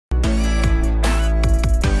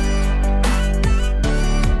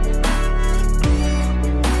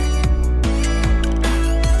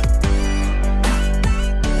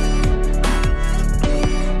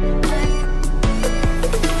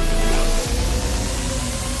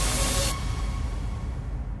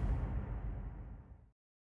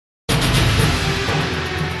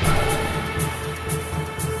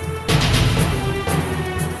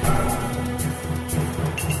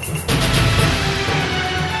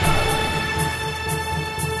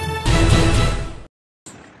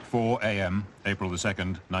4 a.m., April the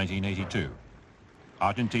 2nd, 1982.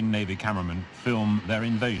 Argentine Navy cameramen film their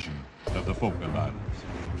invasion of the Falkland Islands.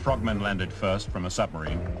 Frogmen landed first from a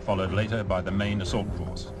submarine, followed later by the main assault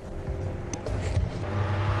force.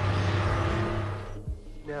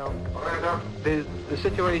 Now, the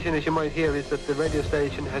situation, as you might hear, is that the radio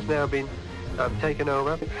station has now been taken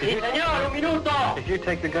over. If you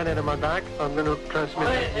take the gun out of my back, I'm going to transmit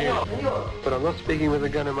it to you. But I'm not speaking with the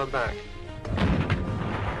gun in my back.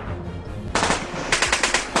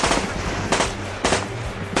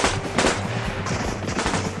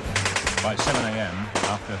 By 7 a.m.,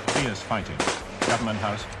 after fierce fighting, Government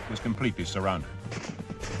House was completely surrounded.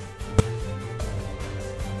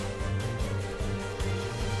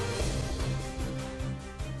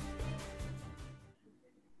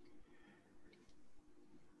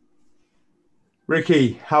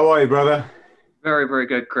 Ricky, how are you, brother? Very, very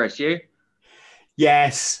good, Chris. You?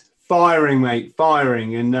 Yes, firing, mate,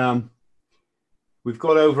 firing. And we've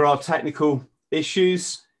got over our technical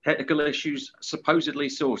issues. Technical issues supposedly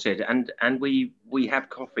sorted, and we have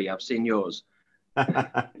coffee. I've seen yours.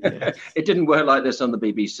 Yes. It didn't work like this on the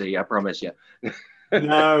BBC, I promise you.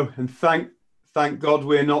 No, and thank God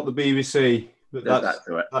we're not the BBC. But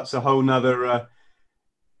that's a whole nother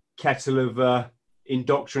kettle of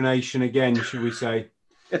indoctrination again, should we say?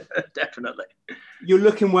 Definitely. You're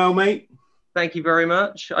looking well, mate. Thank you very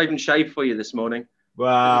much. I even shaved for you this morning.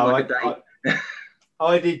 Wow.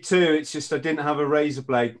 I did too. It's just I didn't have a razor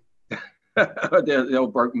blade. the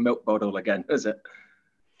old broken milk bottle again, is it?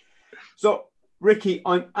 So, Ricky,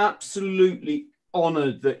 I'm absolutely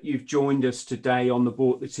honoured that you've joined us today on the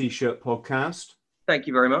Bought the T-Shirt podcast. Thank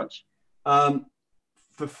you very much.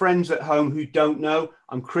 For friends at home who don't know,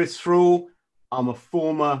 I'm Chris Thrall. I'm a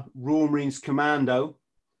former Royal Marines Commando.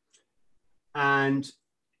 And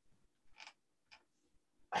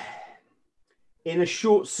in a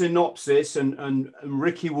short synopsis, and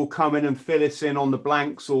Ricky will come in and fill us in on the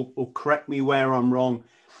blanks or correct me where I'm wrong.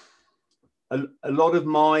 A lot of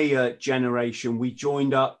my generation, we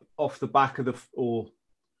joined up off the back of or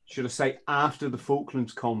should I say after the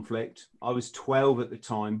Falklands conflict. I was 12 at the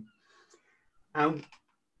time. And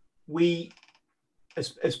we,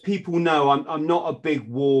 as people know, I'm not a big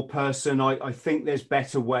war person. I think there's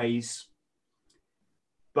better ways.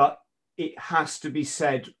 But it has to be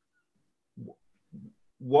said,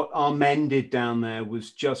 what our men did down there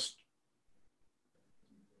was just,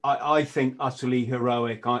 I think, utterly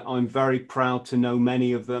heroic. I'm very proud to know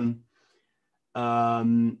many of them. I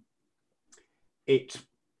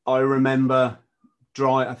remember,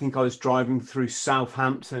 I think I was driving through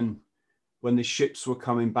Southampton when the ships were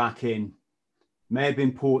coming back in. May have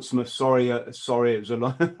been Portsmouth. Sorry, it was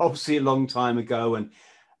obviously a long time ago. And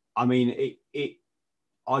I mean,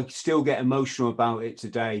 I still get emotional about it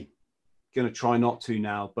today. Going to try not to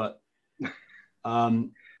now, but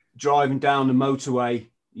driving down the motorway,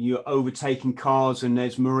 you're overtaking cars and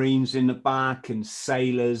there's Marines in the back and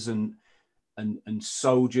sailors and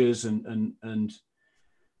soldiers and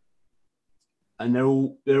they're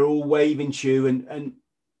all waving to you. And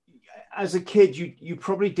as a kid, you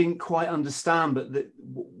probably didn't quite understand, but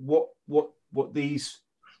what these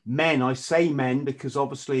men, I say men because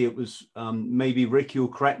obviously it was maybe Ricky will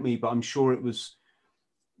correct me, but I'm sure it was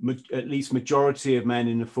at least majority of men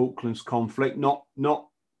in the Falklands conflict, not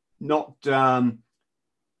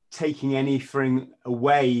taking anything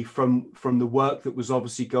away from the work that was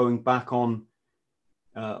obviously going back on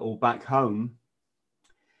or back home,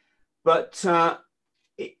 but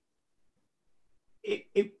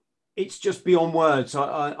it's just beyond words.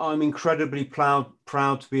 I'm incredibly proud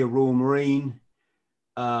to be a Royal Marine.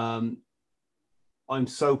 I'm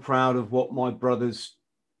so proud of what my brothers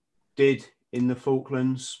did in the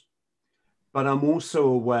Falklands, but I'm also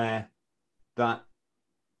aware that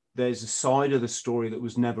there's a side of the story that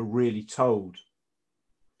was never really told.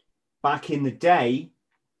 Back in the day,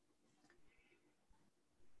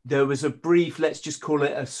 there was a brief, let's just call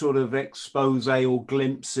it a sort of expose or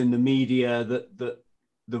glimpse in the media that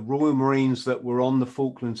the Royal Marines that were on the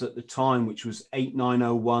Falklands at the time, which was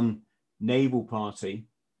 8901 Naval Party,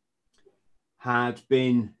 had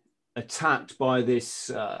been attacked by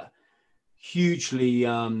this hugely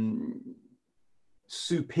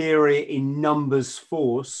superior in numbers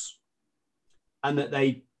force, and that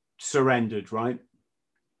they surrendered, right?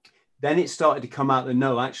 Then it started to come out that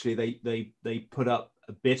no, actually they put up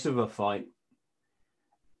a bit of a fight.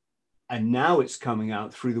 And now it's coming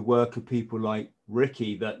out through the work of people like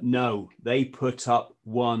Ricky that no, they put up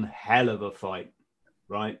one hell of a fight,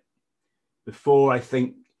 right? Before, I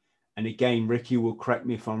think, and again, Ricky will correct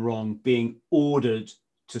me if I'm wrong, being ordered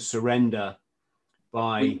to surrender,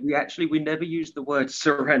 by... We never used the word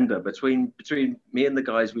surrender. Between me and the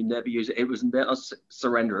guys, we never used it. It was not a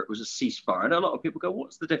surrender, it was a ceasefire. And a lot of people go,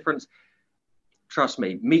 what's the difference? Trust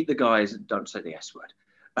me, meet the guys, don't say the S word.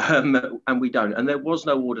 And we don't. And there was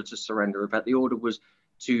no order to surrender. In fact, the order was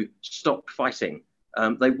to stop fighting.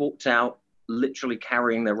 They walked out literally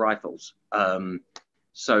carrying their rifles.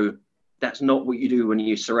 So that's not what you do when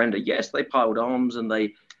you surrender. Yes, they piled arms and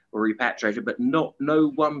they were repatriated, but no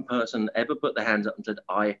one person ever put their hands up and said,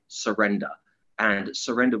 I surrender. And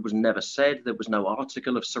surrender was never said. There was no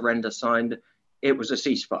article of surrender signed. It was a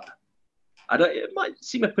ceasefire. It might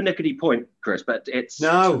seem a pernickety point, Chris, but it's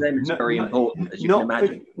very important, as you can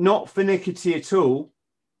imagine. Not pernickety at all.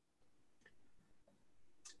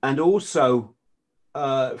 And also,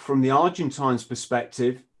 from the Argentines'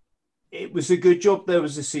 perspective, it was a good job there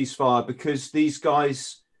was a ceasefire, because these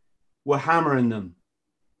guys were hammering them.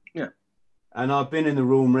 Yeah. And I've been in the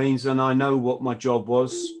Royal Marines, and I know what my job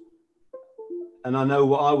was, and I know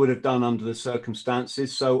what I would have done under the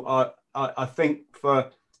circumstances. So I think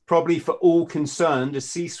probably for all concerned, a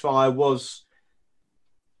ceasefire was,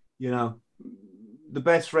 the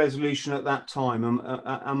best resolution at that time.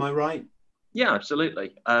 Am I right? Yeah,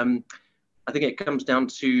 absolutely. I think it comes down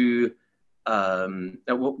to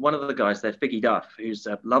one of the guys there, Figgy Duff, who's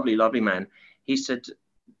a lovely, lovely man. He said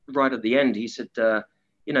right at the end, he said,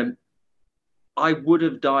 I would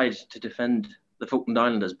have died to defend the Falkland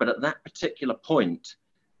Islanders, but at that particular point,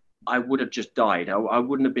 I would have just died. I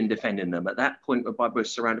wouldn't have been defending them. At that point, where we're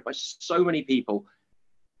surrounded by so many people,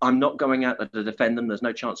 I'm not going out there to defend them. There's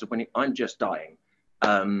no chance of winning. I'm just dying.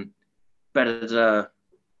 Better to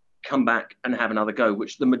come back and have another go,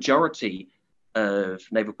 which the majority of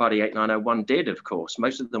Naval Party 8901 did, of course.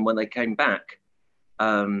 Most of them, when they came back,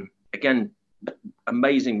 again,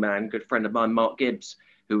 amazing man, good friend of mine, Mark Gibbs,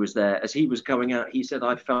 who was there. As he was going out, he said,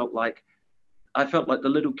 I felt like the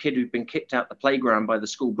little kid who'd been kicked out the playground by the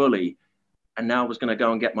school bully, and now was going to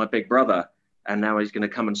go and get my big brother, and now he's going to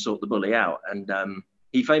come and sort the bully out. And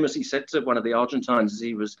he famously said to one of the Argentines as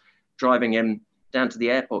he was driving him down to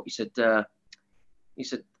the airport, he said,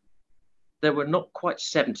 there were not quite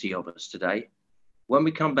 70 of us today. When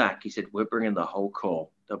we come back, he said, we're bringing the whole corps.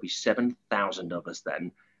 There'll be 7,000 of us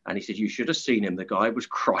then. And he said, you should have seen him. The guy was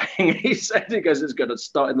crying. He said, he goes, it's going to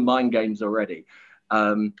start in the mind games already.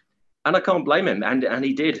 And I can't blame him. And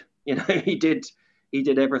he did, he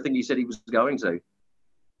did everything he said he was going to.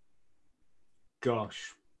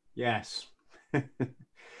 Gosh, yes.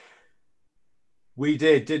 We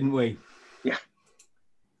did, didn't we? Yeah.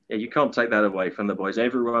 Yeah, you can't take that away from the boys.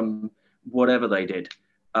 Everyone, whatever they did,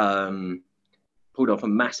 pulled off a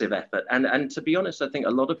massive effort. And to be honest, I think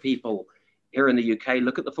a lot of people here in the UK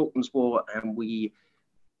look at the Falklands War and we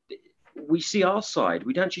see our side.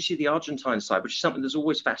 We don't actually see the Argentine side, which is something that's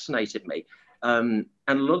always fascinated me. And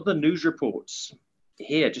a lot of the news reports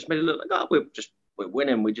here just made it look like, oh, we're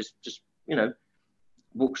winning. We just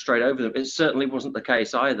walk straight over them. It certainly wasn't the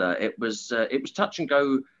case either. It was touch and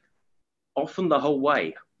go often the whole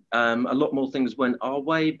way. A lot more things went our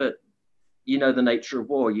way, but the nature of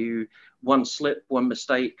war. One slip, one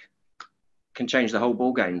mistake can change the whole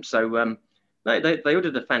ball game. So they all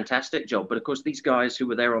did a fantastic job. But of course, these guys who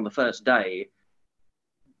were there on the first day,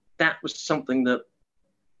 that was something that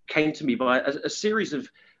came to me by a series of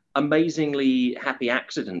amazingly happy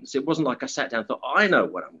accidents. It wasn't like I sat down and thought, I know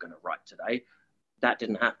what I'm going to write today. That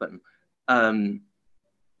didn't happen. And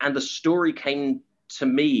the story came to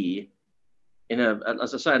me in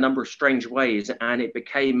as I say, a number of strange ways, and it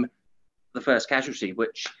became the first Casualty,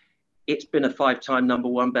 which it's been a 5-time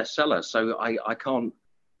 #1 bestseller. So I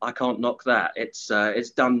can't knock that.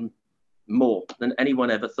 It's done more than anyone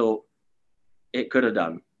ever thought it could have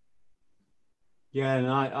done. Yeah, and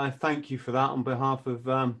I thank you for that on behalf of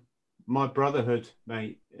my brotherhood,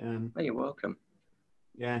 mate. You're welcome.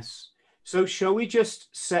 Yes. So shall we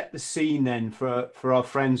just set the scene then for our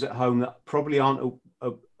friends at home that probably aren't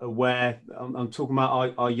aware? I'm talking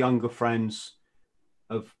about our younger friends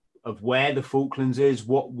of where the Falklands is,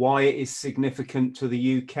 why it is significant to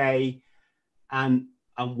the UK, and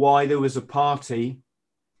why there was a party.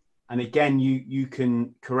 And again, you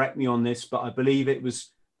can correct me on this, but I believe it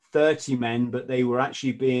was 30 men, but they were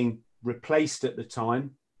actually being replaced at the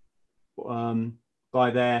time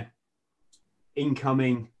by their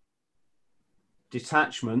incoming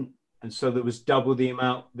detachment. And so there was double the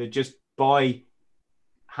amount, that just by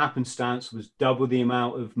happenstance was double the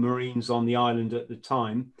amount of Marines on the island at the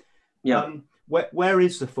time. Yeah. Where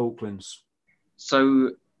is the Falklands?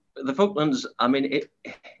 So the Falklands, I mean,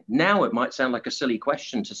 now it might sound like a silly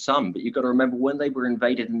question to some, but you've got to remember when they were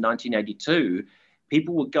invaded in 1982,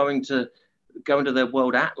 people were going to going to their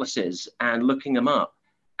world atlases and looking them up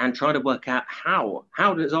and trying to work out how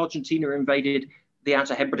does Argentina invaded the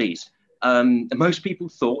Outer Hebrides. Most people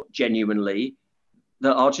thought genuinely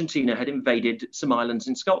that Argentina had invaded some islands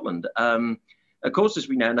in Scotland. Of course, as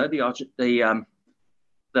we now know, the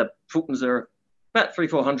Falklands are about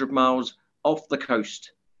 300-400 miles off the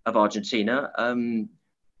coast of Argentina.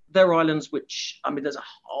 They're islands which, I mean, there's a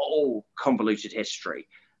whole convoluted history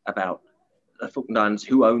about the Falkland Islands,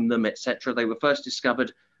 who owned them, etc. They were first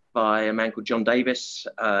discovered by a man called John Davis,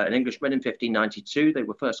 an Englishman, in 1592. They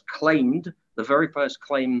were first claimed. The very first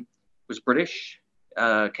claim was British,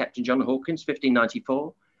 Captain John Hawkins,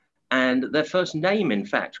 1594. And their first name, in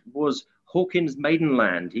fact, was Hawkins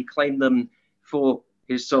Maidenland. He claimed them for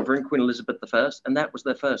his sovereign, Queen Elizabeth I, and that was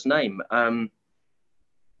their first name.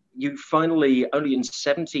 You finally, only in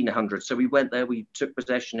 1700, so we went there, we took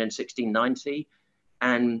possession in 1690,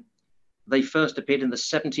 and they first appeared in the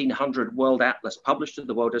 1700 World Atlas, published to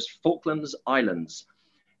the world as Falklands Islands,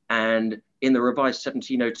 and in the revised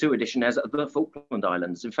 1702 edition as the Falkland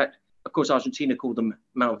Islands. In fact, of course, Argentina called them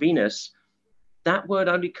Malvinas. That word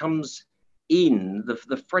only comes in,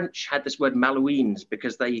 the French had this word Malouines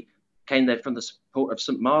because they came there from the port of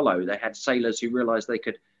St. Malo. They had sailors who realized they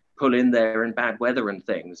could pull in there in bad weather and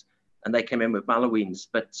things, and they came in with Malouines.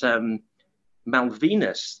 But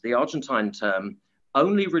Malvinas, the Argentine term,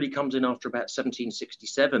 only really comes in after about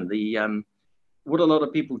 1767. What a lot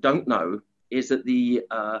of people don't know is that the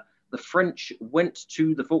French went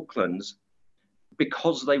to the Falklands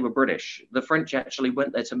because they were British. The French actually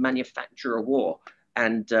went there to manufacture a war,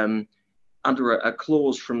 and under a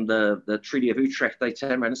clause from the Treaty of Utrecht, they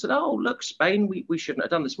turned around and said, oh, look, Spain, we shouldn't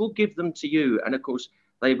have done this. We'll give them to you. And of course,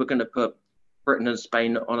 they were going to put Britain and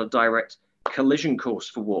Spain on a direct collision course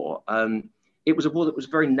for war. It was a war that was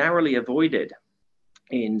very narrowly avoided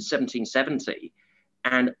in 1770.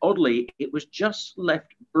 And oddly, it was just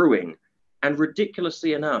left brewing. And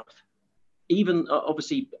ridiculously enough, even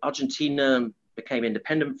obviously Argentina became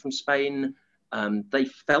independent from Spain. They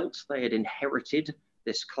felt they had inherited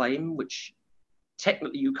this claim, which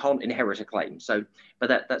technically you can't inherit a claim. So,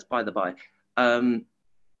 but that's by the by. And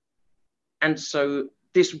so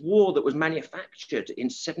this war that was manufactured in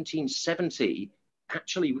 1770,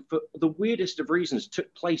 actually, for the weirdest of reasons,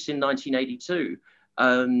 took place in 1982.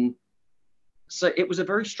 So it was a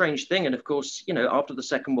very strange thing. And of course, you know, after the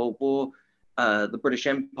Second World War, the British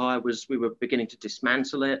Empire we were beginning to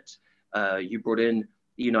dismantle it. You brought in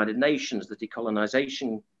the United Nations, the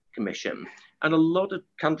Decolonization Commission, and a lot of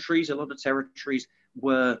countries, a lot of territories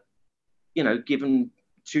were, you know, given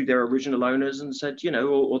to their original owners and said, you know,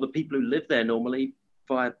 or the people who live there normally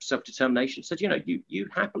via self-determination said, you know, you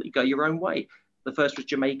happily go your own way. The first was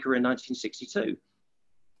Jamaica in 1962.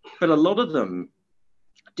 But a lot of them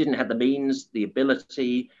didn't have the means, the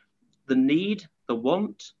ability, the need, the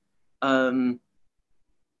want. And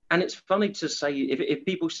it's funny to say, if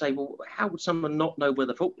people say, well, how would someone not know where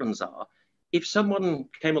the Falklands are? If someone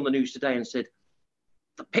came on the news today and said,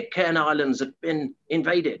 the Pitcairn Islands have been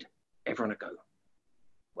invaded, everyone would go,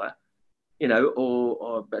 what? You know,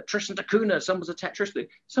 or Tristan da Cunha, someone was attacked Tristan.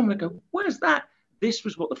 Someone would go, where's that? This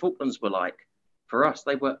was what the Falklands were like for us.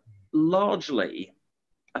 They were largely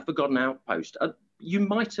a forgotten outpost. You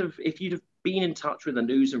might have, if you'd have been in touch with the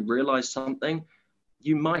news and realized something,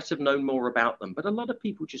 you might have known more about them, but a lot of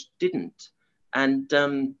people just didn't. And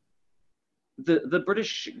the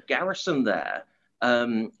British garrison there,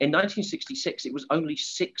 in 1966, it was only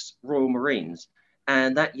 6 Royal Marines.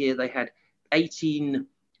 And that year they had 18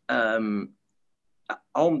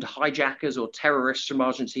 armed hijackers or terrorists from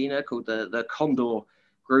Argentina called the Condor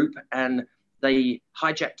Group. And they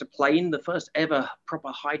hijacked a plane, the first ever proper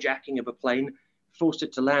hijacking of a plane, forced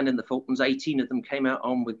it to land in the Falklands. 18 of them came out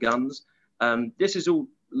armed with guns. This is all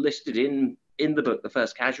listed in the book, The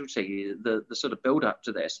First Casualty, the sort of build up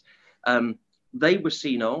to this. They were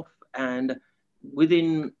seen off, and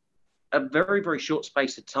within a very, very short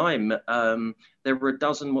space of time, there were a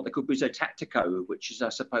dozen what they call Buzo Tactico, which is, I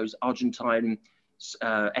suppose, Argentine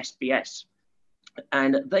SBS.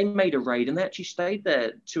 And they made a raid, and they actually stayed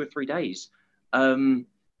there 2 or 3 days. And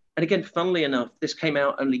again, funnily enough, this came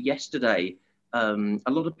out only yesterday. A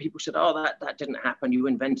lot of people said, oh, that didn't happen. You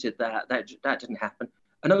invented that. That didn't happen.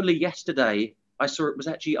 And only yesterday, I saw it was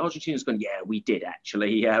actually Argentina's going, yeah, we did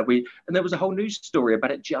actually. Yeah, and there was a whole news story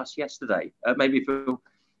about it just yesterday. Maybe feel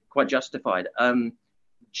quite justified.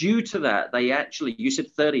 Due to that, they actually, you said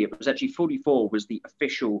 30, it was actually 44 was the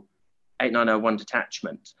official 8901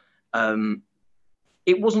 detachment.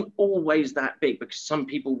 It wasn't always that big because some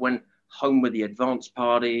people went home with the advance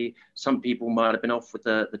party. Some people might have been off with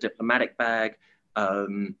the diplomatic bag.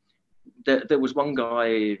 there was one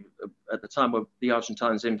guy at the time where the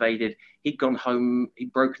Argentines invaded. He'd gone home,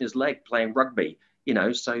 he'd broken his leg playing rugby, you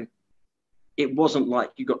know, so it wasn't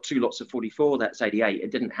like you got 2 lots of 44, that's 88.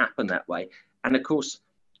 It didn't happen that way. And of course,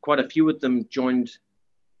 quite a few of them joined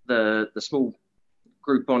the small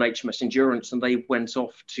group on HMS Endurance, and they went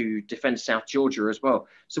off to defend South Georgia as well.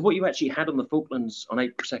 So what you actually had on the Falklands on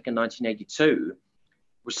April 2nd, 1982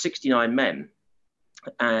 was 69 men.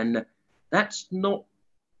 And that's not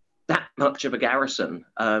that much of a garrison.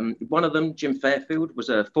 One of them, Jim Fairfield, was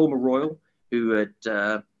a former Royal who had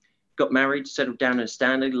got married, settled down in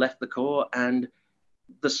Stanley, left the Corps, and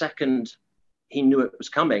the second he knew it was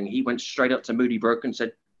coming, he went straight up to Moody Brook and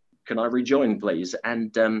said, "Can I rejoin, please?"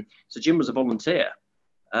 And so Jim was a volunteer.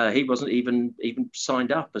 He wasn't even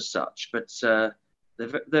signed up as such, but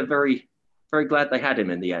they're very, very glad they had him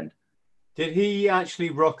in the end. Did he actually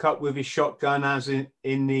rock up with his shotgun as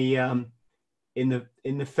in the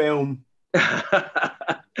film? The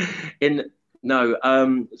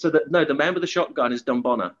man with the shotgun is Don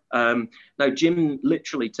Bonner. No, Jim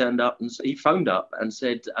literally turned up and he phoned up and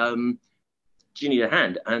said, "Do you need a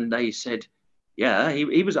hand?" And they said, yeah.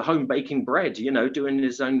 He was at home baking bread, you know, doing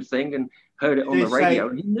his own thing, and heard it on the radio,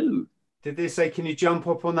 and he knew. Did they say, "Can you jump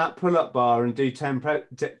up on that pull-up bar and do 10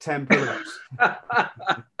 pull-ups"?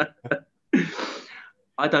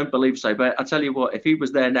 I don't believe so, but I tell you what, if he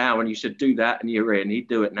was there now and you said do that and you're in, he'd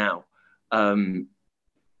do it now.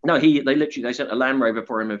 No, they sent a Land Rover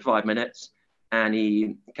for him in 5 minutes, and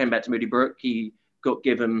he came back to Moody Brook. He got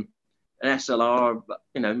given an SLR,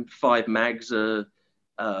 you know, 5 mags, a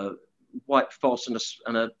white Foss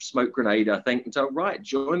and a smoke grenade, I think. And so, right,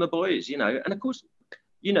 join the boys, you know. And of course,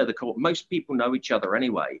 you know the Corps, most people know each other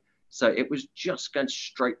anyway. So it was just going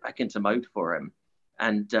straight back into mode for him.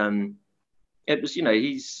 And it was, you know,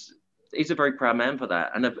 he's a very proud man for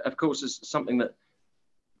that. And of course, it's something that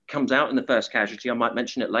comes out in the first Casualty. I might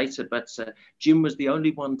mention it later, but Jim was the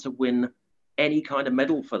only one to win any kind of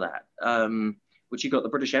medal for that, which he got the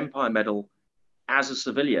British Empire Medal as a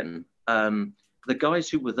civilian. The guys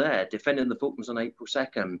who were there defending the Falklands on April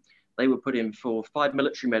 2nd, they were put in for 5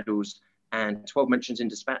 military medals and 12 mentions in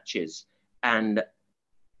dispatches, and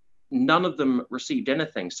none of them received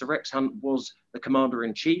anything. Sir Rex Hunt was the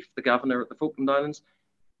commander-in-chief, the governor at the Falkland Islands.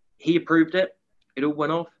 He approved it. It all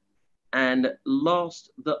went off. And last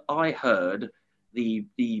that I heard, the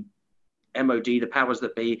MOD, the powers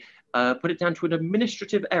that be, put it down to an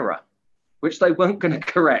administrative error, which they weren't going to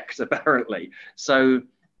correct, apparently. So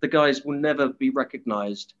the guys will never be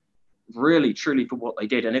recognised really, truly for what they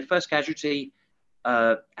did. And if First Casualty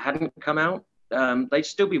hadn't come out, they'd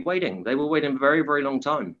still be waiting. They were waiting a very, very long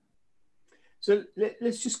time. So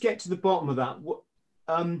let's just get to the bottom of that.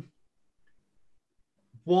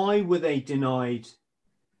 Why were they denied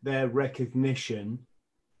their recognition?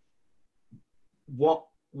 What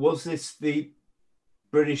was this, the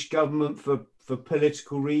British government for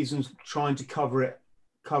political reasons trying to cover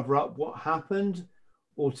up what happened,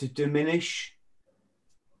 or to diminish?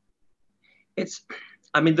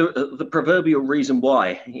 I mean, the proverbial reason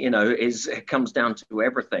why, you know, it comes down to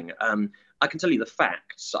everything. I can tell you the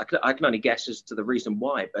facts. I can only guess as to the reason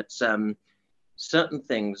why, but certain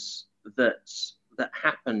things that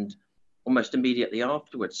happened almost immediately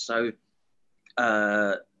afterwards. So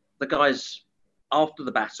the guys, after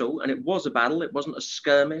the battle, and it was a battle, it wasn't a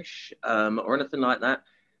skirmish or anything like that,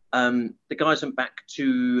 the guys went back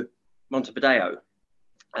to Montevideo,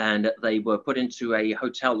 and they were put into a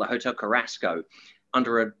hotel, the Hotel Carrasco,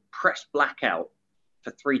 under a press blackout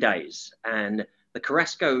for 3 days. And the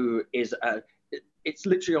Carrasco is it's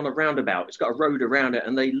literally on a roundabout. It's got a road around it,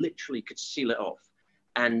 and they literally could seal it off.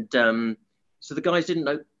 And so the guys didn't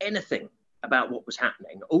know anything about what was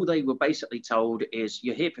happening. All they were basically told is,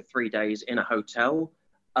 you're here for 3 days in a hotel.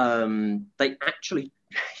 They actually,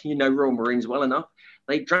 you know Royal Marines well enough,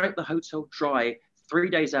 they drank the hotel dry 3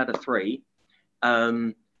 days out of 3.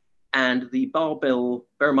 And the bar bill,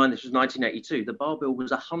 bear in mind this was 1982, the bar bill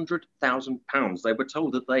was £100,000. They were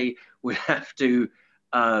told that they would have to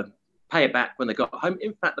pay it back when they got home.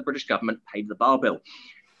 In fact, the British government paid the bar bill.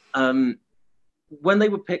 When they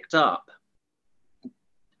were picked up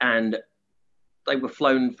and they were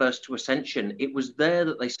flown first to Ascension, it was there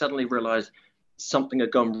that they suddenly realized something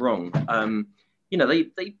had gone wrong. You know, they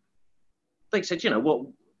said, you know, what?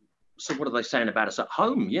 So what are they saying about us at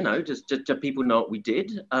home? You know, do people know what we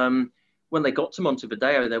did? When they got to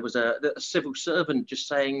Montevideo, there was a civil servant just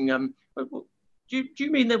saying, well, do you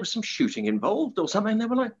mean there was some shooting involved or something? They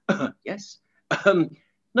were like, yes.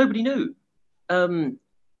 Nobody knew. But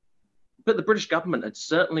the British government had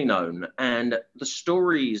certainly known. And the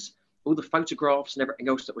stories, all the photographs and everything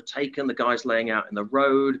else that were taken, the guys laying out in the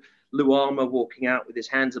road, Lou Armour walking out with his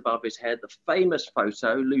hands above his head, the famous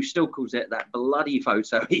photo. Lou still calls it that bloody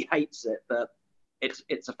photo. He hates it, but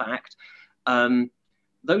it's a fact.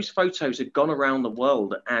 Those photos had gone around the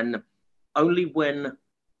world, and only when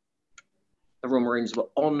the Royal Marines were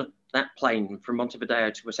on that plane from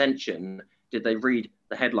Montevideo to Ascension did they read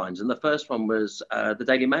the headlines. And the first one was the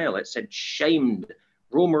Daily Mail. It said, "Shamed,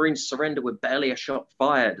 Royal Marines surrender with barely a shot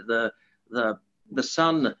fired." The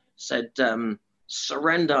Sun said,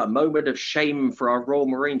 "Surrender, moment of shame for our Royal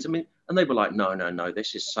Marines." I mean, and they were like, no,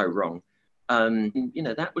 this is so wrong. You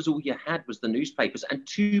know, that was all you had, was the newspapers. And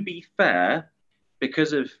to be fair,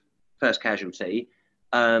 because of First Casualty,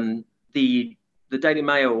 the Daily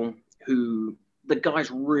Mail, the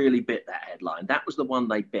guys really bit that headline. That was the one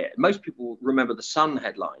they bit. Most people remember the Sun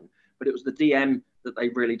headline, but it was the DM that they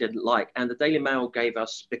really didn't like. And the Daily Mail gave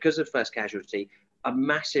us, because of First Casualty, a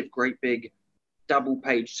massive, great big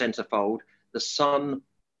double-page centerfold. The Sun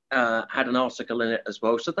had an article in it as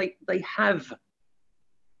well. So they haven't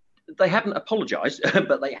apologized,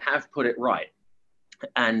 but they have put it right.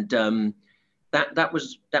 And that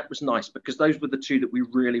was nice, because those were the two that we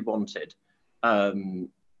really wanted,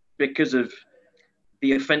 because of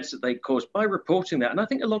the offense that they caused by reporting that. And I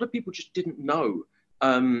think a lot of people just didn't know.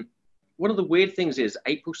 One of the weird things is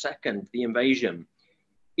April 2nd, the invasion,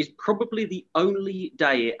 is probably the only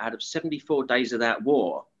day out of 74 days of that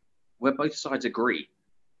war where both sides agree.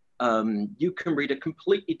 You can read a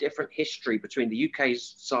completely different history between the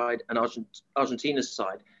UK's side and Argentina's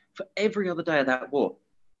side for every other day of that war.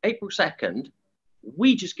 April 2nd,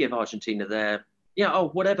 we just give Argentina their,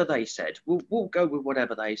 whatever they said. We'll go with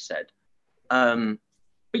whatever they said.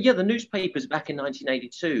 But yeah, the newspapers back in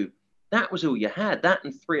 1982, that was all you had. That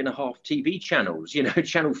and 3.5 TV channels. You know,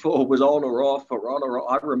 Channel 4 was on or off or on or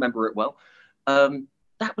off. I remember it well.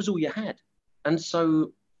 That was all you had. And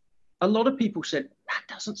so a lot of people said, that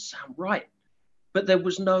doesn't sound right. But there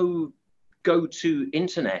was no go-to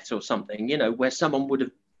internet or something, you know, where someone would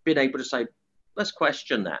have been able to say, let's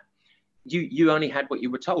question that. You only had what you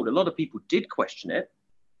were told. A lot of people did question it,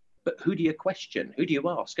 but who do you question? Who do you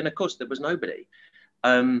ask? And of course, there was nobody.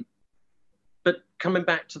 But coming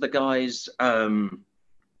back to the guys from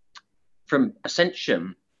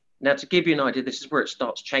Ascension, now to give you an idea, this is where it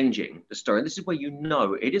starts changing the story. This is where you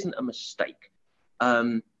know it isn't a mistake.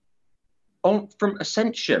 From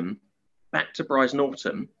Ascension back to Bryce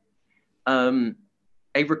Norton,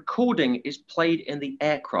 a recording is played in the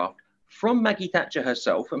aircraft from Maggie Thatcher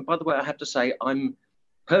herself. And by the way, I have to say, I'm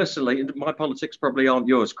personally, my politics probably aren't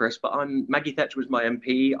yours, Chris, but Maggie Thatcher was my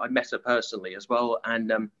MP. I met her personally as well.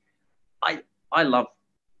 And I love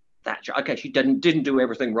Thatcher. Okay, she didn't do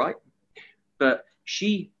everything right, but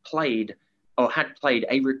she had played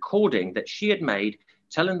a recording that she had made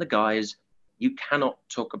telling the guys, you cannot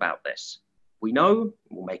talk about this. We know,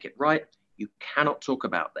 we'll make it right. You cannot talk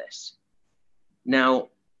about this. Now,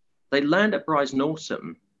 they land at Bryce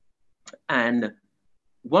Norton, and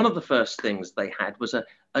one of the first things they had was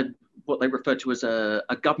what they referred to as a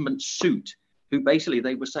government suit, who basically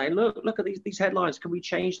they were saying, look at these headlines, can we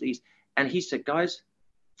change these? And he said, guys,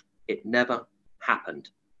 it never happened.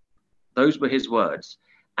 Those were his words.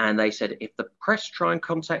 And they said, if the press try and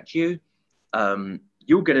contact you,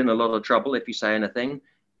 you'll get in a lot of trouble if you say anything.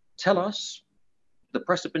 Tell us. The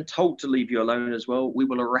press have been told to leave you alone as well. We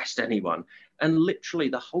will arrest anyone. And literally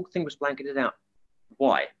the whole thing was blanketed out.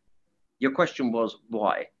 Why? Your question was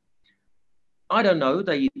why? I don't know.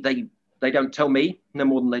 They don't tell me no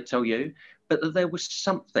more than they tell you, but there was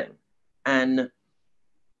something. And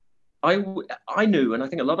I knew, and I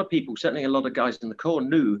think a lot of people, certainly a lot of guys in the Corps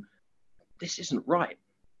knew, this isn't right.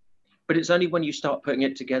 But it's only when you start putting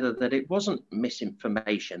it together that it wasn't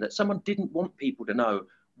misinformation, that someone didn't want people to know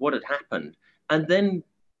what had happened. And then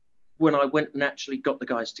when I went and actually got the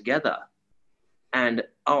guys together and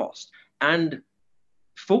asked, and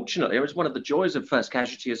fortunately, it was one of the joys of First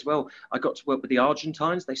Casualty as well. I got to work with the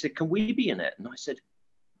Argentines. They said, can we be in it? And I said,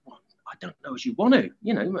 well, I don't know as you want to,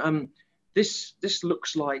 you know, this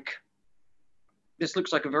looks like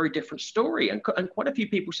a very different story. And quite a few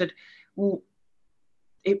people said, well,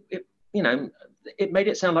 it made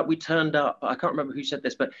it sound like we turned up. I can't remember who said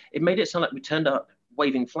this, but it made it sound like we turned up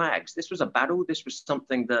waving flags. This was a battle. This was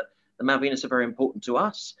something that the Malvinas are very important to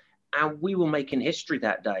us. And we were making history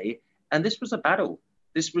that day. And this was a battle.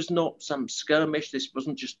 This was not some skirmish. This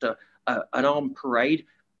wasn't just an armed parade.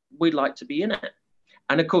 We'd like to be in it.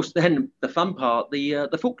 And of course, then the fun part,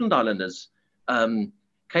 the Falkland Islanders came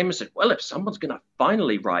and said, well, if someone's going to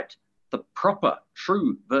finally write the proper,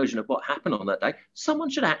 true version of what happened on that day, someone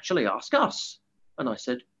should actually ask us. And I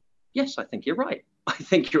said, yes, I think you're right. I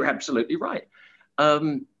think you're absolutely right.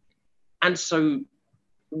 And so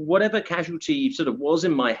whatever Casualty sort of was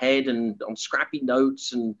in my head and on scrappy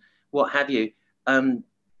notes and what have you,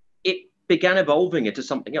 it began evolving into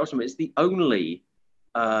something else. I mean, it's the only,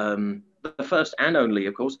 the first and only,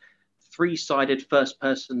 of course, three-sided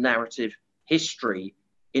first-person narrative history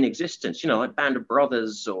in existence. You know, like Band of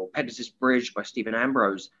Brothers or Pegasus Bridge by Stephen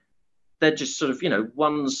Ambrose. They're just sort of, you know,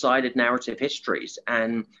 one-sided narrative histories.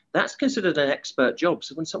 And that's considered an expert job.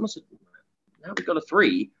 So when someone said, now we've got a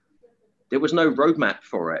 3, there was no roadmap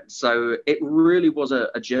for it. So it really was a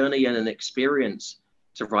journey and an experience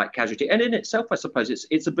to write Casualty. And in itself, I suppose,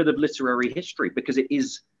 it's a bit of literary history because it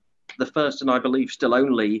is the first and I believe still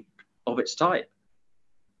only of its type.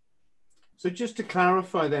 So just to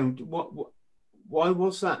clarify then, why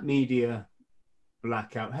was that media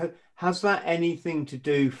blackout? Has that anything to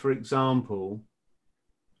do, for example,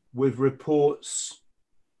 with reports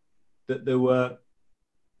that there were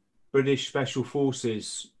British Special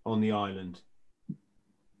Forces on the island?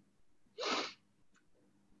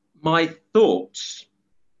 My thoughts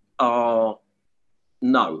are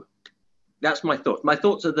no. That's my thought. My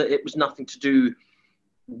thoughts are that it was nothing to do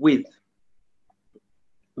with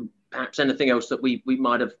perhaps anything else that we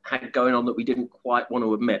might have had going on that we didn't quite want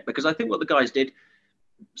to admit. Because I think what the guys did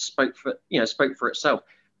spoke for itself.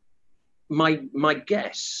 My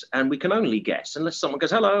guess, and we can only guess, unless someone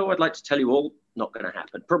goes, hello, I'd like to tell you all, not going to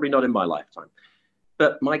happen. Probably not in my lifetime.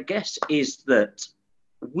 But my guess is that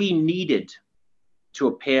we needed to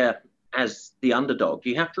appear as the underdog.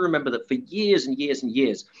 You have to remember that for years and years and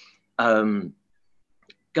years, going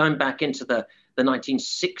back into the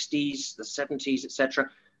 1960s, the 70s, etc.,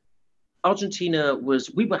 Argentina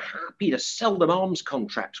we were happy to sell them arms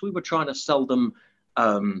contracts. We were trying to sell them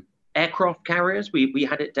aircraft carriers. We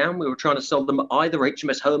had it down. We were trying to sell them either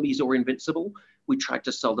HMS Hermes or Invincible. We tried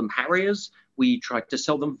to sell them Harriers. We tried to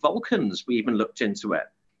sell them Vulcans. We even looked into it.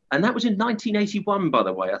 And that was in 1981, by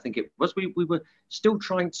the way, I think it was. We were still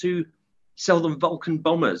trying to sell them Vulcan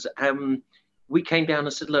bombers. We came down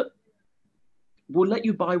and said, look, we'll let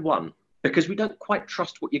you buy one because we don't quite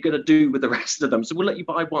trust what you're going to do with the rest of them. So we'll let you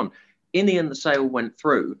buy one. In the end, the sale went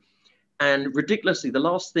through. And ridiculously, the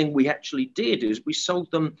last thing we actually did is we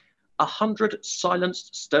sold them 100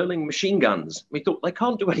 silenced Sterling machine guns. We thought they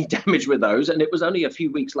can't do any damage with those. And it was only a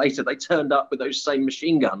few weeks later, they turned up with those same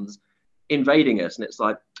machine guns invading us. And it's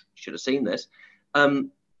like, should have seen this. But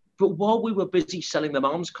while we were busy selling them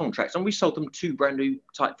arms contracts, and we sold them 2 brand new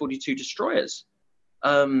Type 42 destroyers,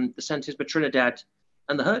 the Santisma Trinidad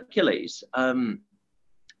and the Hercules. And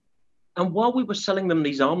while we were selling them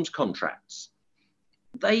these arms contracts,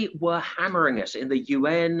 they were hammering us in the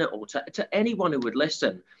UN or to anyone who would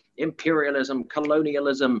listen, imperialism,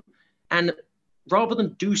 colonialism. And rather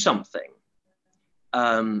than do something,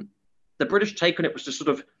 the British take on it was to sort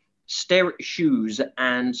of stare at your shoes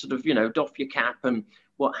and sort of, you know, doff your cap and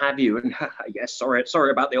what have you. And yes,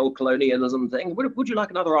 sorry about the old colonialism thing. Would you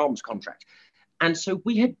like another arms contract? And so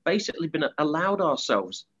we had basically been allowed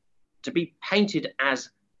ourselves to be painted as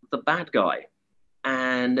the bad guy.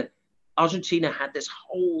 And Argentina had this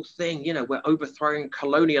whole thing, you know, we're overthrowing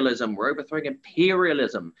colonialism, we're overthrowing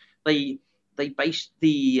imperialism. They based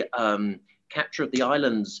the capture of the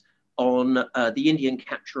islands on the Indian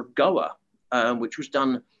capture of Goa, which was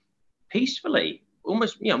done peacefully,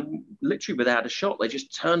 almost, you know, literally without a shot. They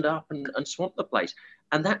just turned up and swamped the place.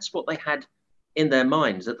 And that's what they had in their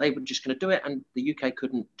minds, that they were just going to do it and the UK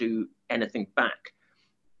couldn't do anything back.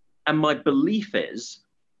 And my belief is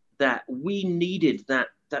that we needed that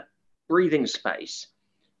breathing space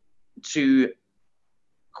to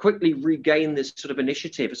quickly regain this sort of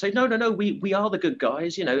initiative and say, no, we are the good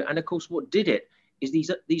guys, you know. And of course, what did it is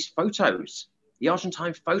these photos, the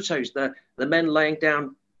Argentine photos, the men laying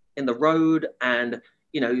down in the road, and,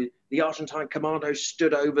 you know, the Argentine commandos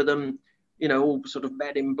stood over them, you know, all sort of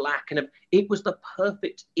men in black. And it was the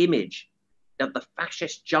perfect image of the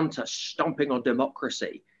fascist junta stomping on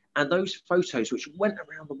democracy. And those photos, which went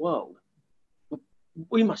around the world,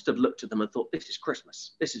 we must have looked at them and thought, this is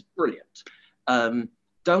Christmas. This is brilliant.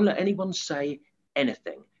 Don't let anyone say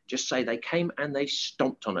anything. Just say they came and they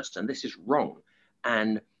stomped on us and this is wrong.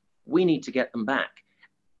 And we need to get them back.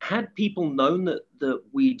 Had people known that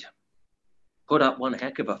we'd put up one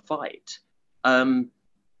heck of a fight,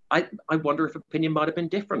 I wonder if opinion might have been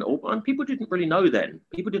different. And people didn't really know then.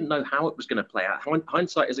 People didn't know how it was going to play out.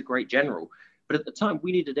 Hindsight is a great general. But at the time,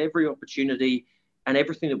 we needed every opportunity and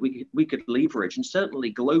everything that we could leverage. And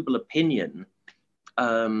certainly global opinion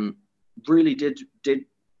really did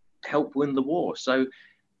help win the war. So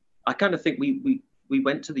I kind of think we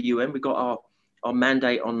went to the UN, we got our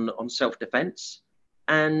mandate on self-defense.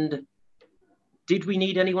 And did we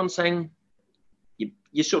need anyone saying, you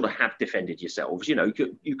you sort of have defended yourselves. You know,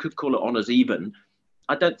 you could call it honours even.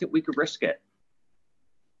 I don't think we could risk it.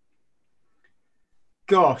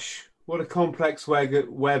 Gosh, what a complex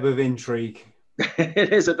web of intrigue.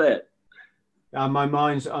 It is a bit. My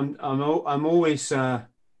mind's, I'm always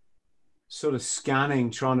sort of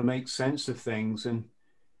scanning, trying to make sense of things. And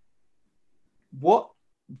what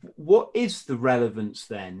is the relevance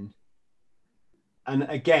then? And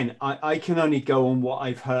again, I can only go on what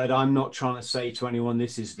I've heard. I'm not trying to say to anyone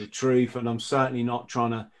this is the truth, and I'm certainly not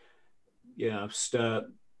trying to, you know, stir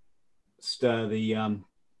the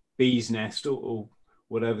bee's nest or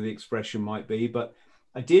whatever the expression might be. But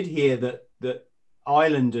I did hear that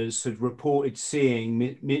islanders had reported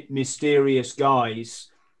seeing mysterious guys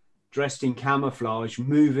dressed in camouflage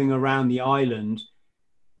moving around the island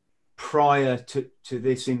prior to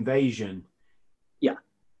this invasion. Yeah.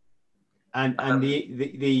 And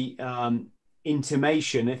the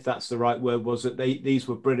intimation, if that's the right word, was that these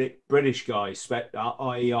were British guys,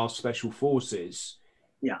 i.e. our special forces.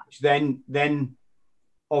 Yeah. Which then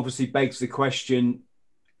obviously begs the question,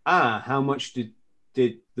 how much did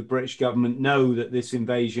the British government know that this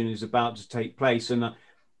invasion is about to take place? And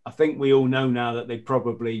I think we all know now that they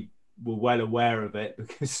probably were well aware of it,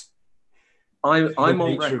 because I'm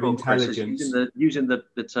on record, Chris, using the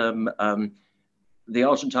term the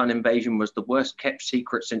Argentine invasion was the worst kept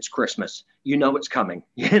secret since Christmas. You know it's coming.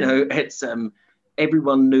 You know, it's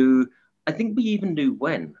everyone knew. I think we even knew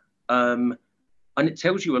when. And it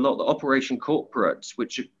tells you a lot. The Operation Corporate,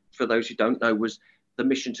 which for those who don't know was the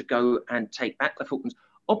mission to go and take back the Falklands.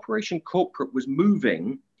 Operation Corporate was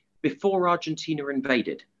moving before Argentina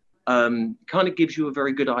invaded. Kind of gives you a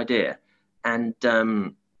very good idea. And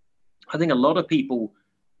I think a lot of people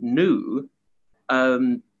knew.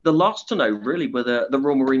 The last to know really were the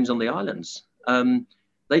Royal Marines on the islands.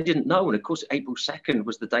 They didn't know. And of course, April 2nd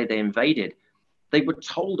was the day they invaded. They were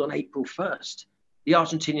told on April 1st, the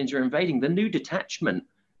Argentinians are invading. The new detachment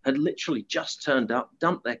had literally just turned up,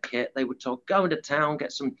 dumped their kit. They were told, go into town,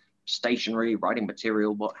 get some stationery, writing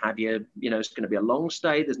material, what have you. You know, it's going to be a long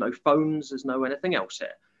stay. There's no phones. There's no anything else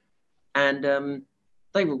here. And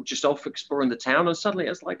they were just off exploring the town. And suddenly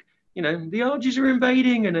it's like, you know, the Argies are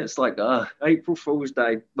invading. And it's like, April Fool's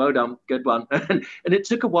Day. Well done. Good one. And it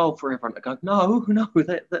took a while for everyone to go, no,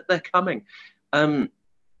 they're coming.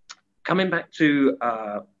 Coming back to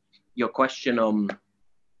your question on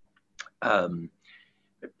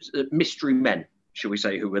mystery men, shall we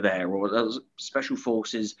say, who were there, or those special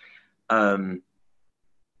forces who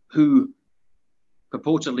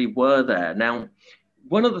purportedly were there. Now,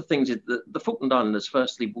 one of the things is that the Falkland Islanders,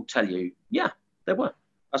 firstly, will tell you, yeah, there were.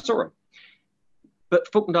 I saw them. But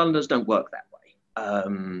Falkland Islanders don't work that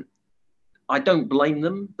way. I don't blame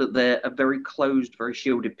them that they're a very closed, very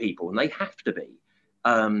shielded people, and they have to be,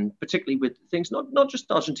 particularly with things not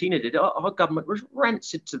just Argentina did. Our government was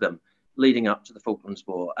rancid to them leading up to the Falklands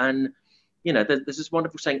War. And, you know, there's this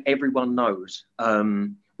wonderful saying, everyone knows,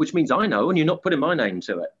 which means I know, and you're not putting my name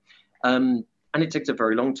to it. And it takes a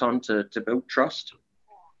very long time to build trust.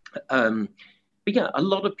 But yeah, a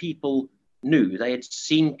lot of people knew. They had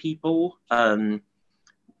seen people.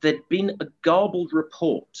 There'd been a garbled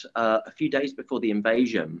report a few days before the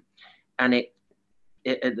invasion, and it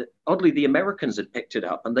oddly, the Americans had picked it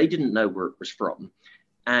up, and they didn't know where it was from.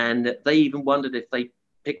 And they even wondered if they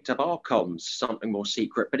picked up our comms, something more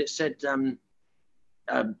secret. But it said,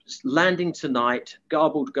 landing tonight,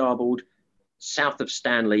 garbled, south of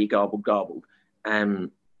Stanley, garbled.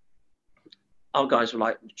 Our guys were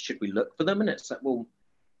like, should we look for them? And it's like, well,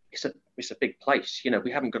 it's a big place. You know,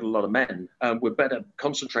 we haven't got a lot of men. We're better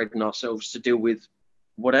concentrating ourselves to deal with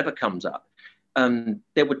whatever comes up.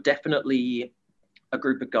 There were definitely a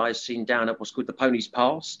group of guys seen down at what's called the Ponies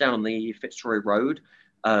Pass, down on the Fitzroy Road,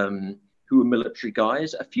 who were military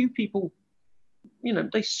guys. A few people, you know,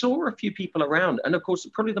 they saw a few people around. And of course,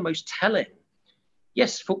 probably the most telling,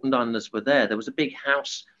 yes, Falkland Islanders were there. There was a big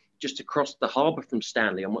house just across the harbour from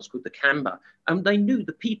Stanley on what's called the Camber. And they knew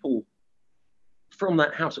the people from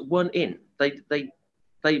that house weren't in. They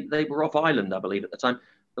were off island, I believe, at the time.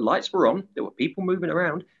 The lights were on. There were people moving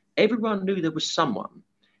around. Everyone knew there was someone.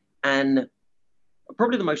 And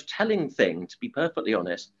probably the most telling thing, to be perfectly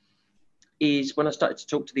honest, is when I started to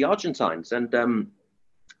talk to the Argentines, and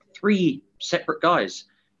 3 separate guys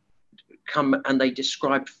come and they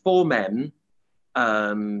described 4 men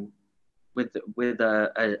with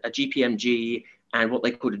a GPMG and what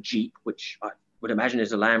they called a Jeep, which I would imagine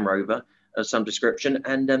is a Land Rover of some description,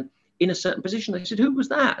 and in a certain position. They said, who was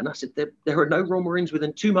that? And I said, there are no Royal Marines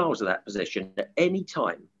within 2 miles of that position at any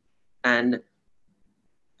time. And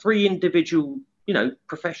 3 individual you know,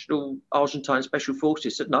 professional Argentine special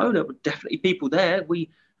forces said, no, there were definitely people there. We'd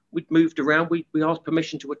moved around. We asked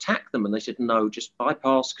permission to attack them, and they said, no, just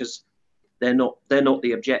bypass, because they're not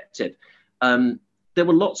the objective. There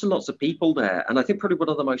were lots and lots of people there, and I think probably one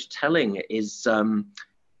of the most telling is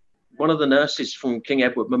one of the nurses from King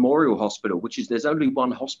Edward Memorial Hospital, which is, there's only one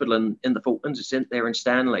hospital in the Falklands. It's there in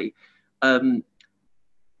Stanley.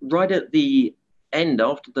 Right at the end,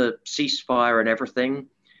 after the ceasefire and everything,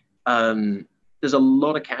 there's a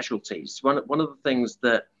lot of casualties. One of the things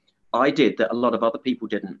that I did that a lot of other people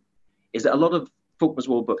didn't is that a lot of Falklands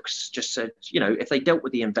War books just said, you know, if they dealt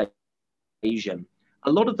with the invasion,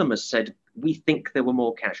 a lot of them have said, we think there were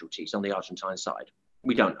more casualties on the Argentine side.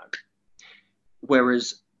 We don't know.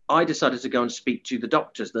 Whereas I decided to go and speak to the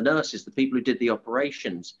doctors, the nurses, the people who did the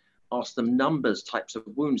operations, ask them numbers, types of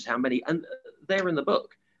wounds, how many, and they're in the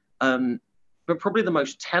book. But probably the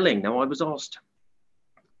most telling, now I was asked,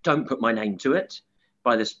 don't put my name to it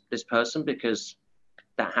by this person, because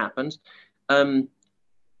that happens.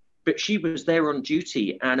 But she was there on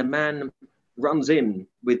duty, and a man runs in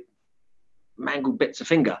with mangled bits of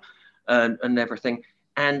finger and everything.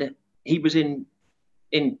 And he was in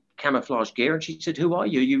camouflage gear, and she said, who are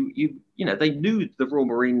you? You know, they knew the Royal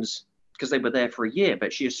Marines because they were there for a year,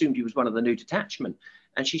 but she assumed he was one of the new detachment.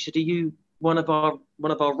 And she said, are you one of our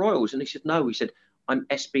Royals? And he said, no. He said, I'm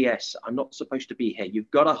SBS. I'm not supposed to be here.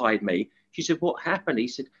 You've got to hide me. She said, what happened? He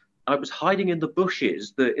said, I was hiding in the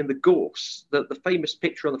bushes, in the gorse, the famous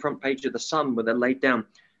picture on the front page of the Sun where they're laid down,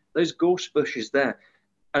 those gorse bushes there.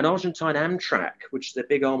 An Argentine Amtrak, which is a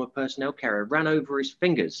big armored personnel carrier, ran over his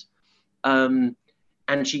fingers. And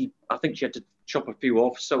I think she had to chop a few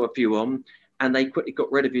off, sew a few on, and they quickly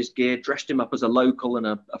got rid of his gear, dressed him up as a local in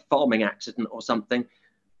a farming accident or something.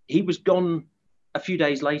 He was gone a few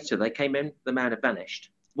days later. They came in, the man had vanished.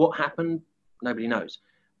 What happened? Nobody knows.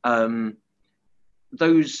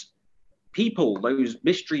 Those people, those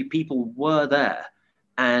mystery people were there.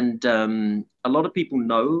 And a lot of people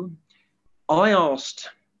know. I asked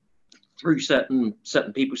through certain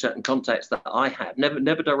people, certain contacts that I had,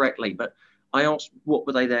 never directly, but I asked what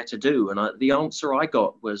were they there to do, and the answer I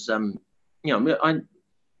got was, you know,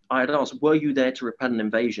 I had asked, were you there to repel an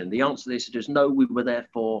invasion? The answer they said is no, we were there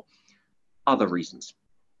for other reasons,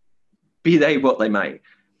 be they what they may.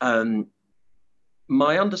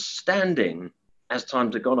 My understanding as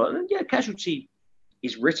times have gone on, and yeah, Casualty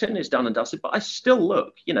is written, is done and dusted, but I still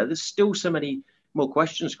look, you know, there's still so many more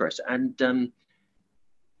questions, Chris, and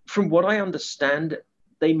from what I understand,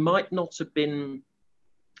 they might not have been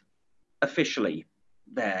officially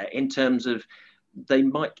there, in terms of they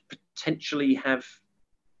might potentially have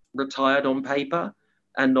retired on paper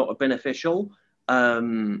and not have been official.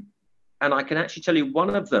 And I can actually tell you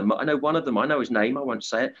one of them, I know his name, I won't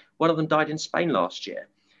say it. One of them died in Spain last year.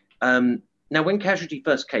 Now, when Casualty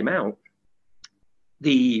first came out,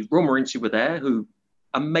 the Royal Marines who were there, who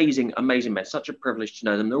amazing men, such a privilege to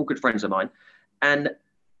know them. They're all good friends of mine. And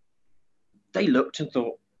they looked and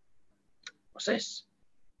thought, what's this?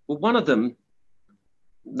 Well, one of them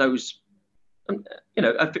knows, you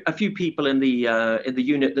know, a few people in the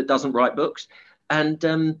unit that doesn't write books, and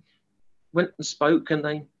went and spoke, and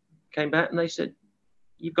they came back and they said,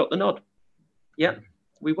 you've got the nod. Yeah,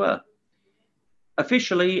 we were.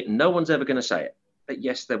 Officially, no one's ever going to say it, but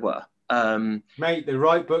yes, there were. Mate, they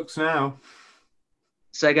write books now.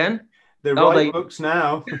 Say again? They write books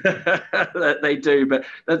now. They do, but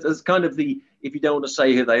that's kind of the, if you don't want to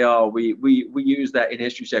say who they are, we use that in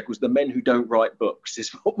history circles. The men who don't write books is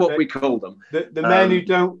what we call them. The men who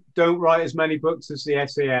don't write as many books as the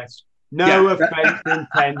SAS. No offense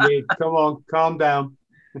intended. Come on, calm down.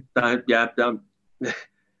 That's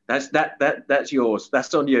yours.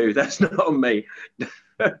 That's on you. That's not on me.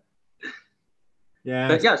 Yeah.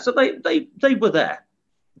 But yeah, so they were there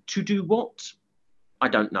to do what? I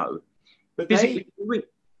don't know. But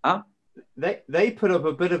they put up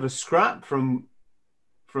a bit of a scrap from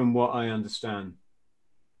what I understand.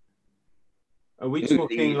 Are we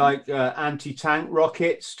talking like anti-tank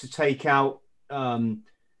rockets to take out? I'm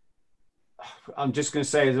just going to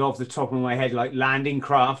say it off the top of my head, like landing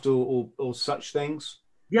craft or such things.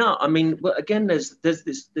 Yeah, I mean, well, again, there's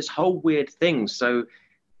this whole weird thing. So,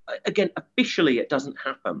 again, officially it doesn't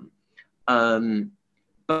happen,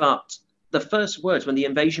 but the first words when the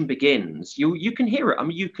invasion begins, you can hear it. I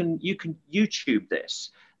mean, you can YouTube this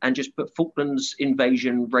and just put Falklands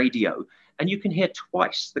invasion radio, and you can hear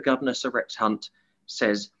twice the governor, Sir Rex Hunt,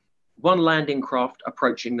 says, one landing craft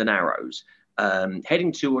approaching the Narrows,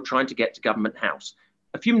 heading to or trying to get to Government House.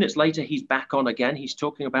 A few minutes later, he's back on again. He's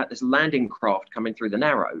talking about this landing craft coming through the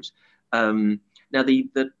Narrows. Now, the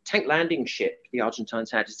tank landing ship the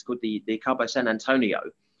Argentines had is called the Cabo San Antonio.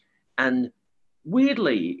 And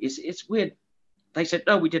weirdly, it's weird. They said,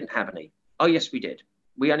 no, we didn't have any. Oh, yes, we did.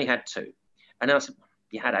 We only had 2. And I said,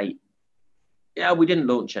 you had 8. Yeah, we didn't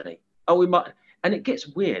launch any. Oh, we might. And it gets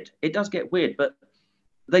weird. It does get weird. But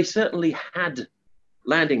they certainly had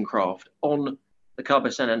landing craft on the Cabo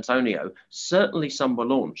San Antonio. Certainly some were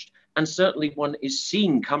launched. And certainly one is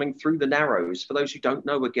seen coming through the Narrows. For those who don't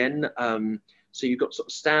know, again, so you've got sort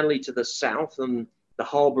of Stanley to the south and the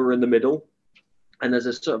harbour in the middle. And there's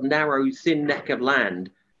a sort of narrow, thin neck of land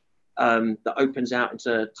that opens out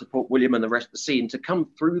into Port William and the rest of the sea. And to come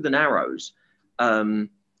through the Narrows,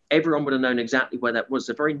 everyone would have known exactly where that was,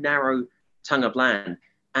 a very narrow tongue of land.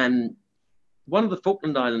 And one of the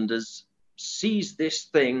Falkland Islanders sees this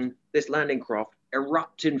thing, this landing craft,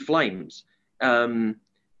 erupt in flames.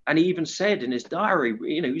 And he even said in his diary,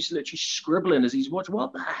 you know, he's literally scribbling as he's watching,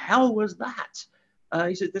 what the hell was that?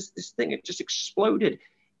 He said, this thing, it just exploded.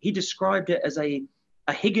 He described it as a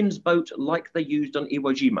Higgins boat like they used on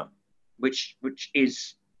Iwo Jima, which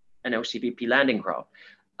is an LCVP landing craft.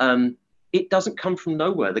 It doesn't come from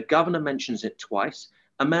nowhere. The governor mentions it twice.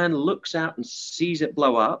 A man looks out and sees it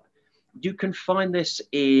blow up. You can find this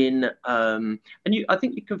in, I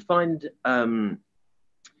think you can find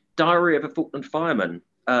Diary of a Falkland Fireman,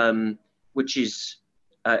 which is,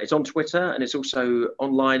 it's on Twitter and it's also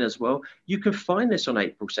online as well. You can find this on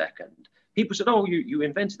April 2nd. People said, oh, you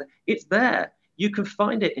invented that. It's there. You can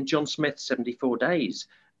find it in John Smith's 74 Days.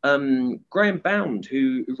 Graham Bound,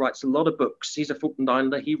 who writes a lot of books, he's a Falkland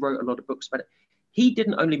Islander, he wrote a lot of books about it. He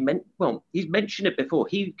didn't only, he's mentioned it before.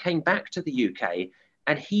 He came back to the UK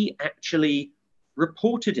and he actually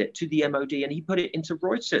reported it to the MOD and he put it into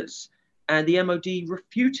Reuters. And the MOD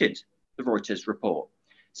refuted the Reuters report.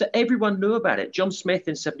 So everyone knew about it. John Smith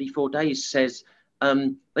in 74 Days says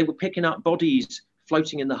they were picking up bodies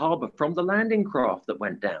floating in the harbour from the landing craft that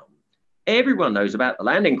went down. Everyone knows about the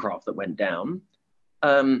landing craft that went down.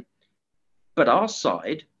 But our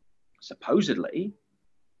side, supposedly,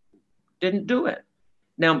 didn't do it.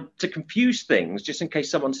 Now, to confuse things, just in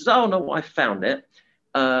case someone says, oh, no, I found it,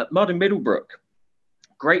 Martin Middlebrook,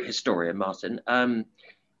 great historian, Martin,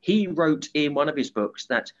 he wrote in one of his books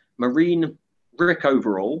that Marine Rick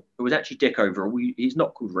Overall, who was actually Dick Overall, he's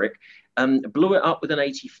not called Rick, blew it up with an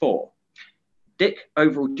 84. Dick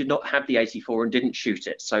Overall did not have the 84 and didn't shoot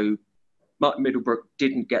it. So Martin Middlebrook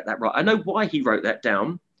didn't get that right. I know why he wrote that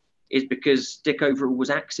down is because Dick Overall was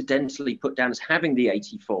accidentally put down as having the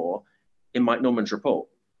 84 in Mike Norman's report,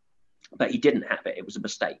 but he didn't have it. It was a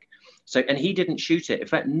mistake. So, and he didn't shoot it. In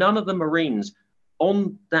fact, none of the Marines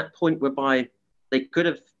on that point whereby they could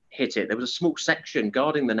have hit it, there was a small section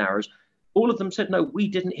guarding the Narrows. All of them said, no, we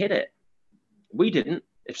didn't hit it. We didn't.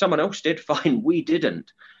 If someone else did, fine, we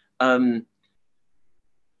didn't. I'm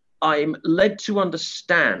led to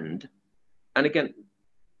understand, and again,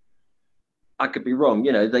 I could be wrong,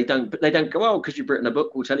 you know, they don't go, oh, because you've written a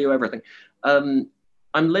book, we'll tell you everything. I'm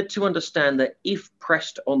led to understand that if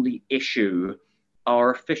pressed on the issue,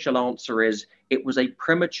 our official answer is it was a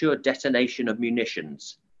premature detonation of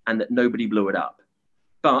munitions and that nobody blew it up,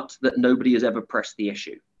 but that nobody has ever pressed the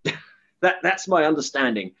issue. That's my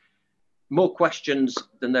understanding. More questions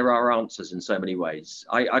than there are answers in so many ways.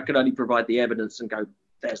 I can only provide the evidence and go,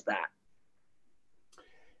 there's that.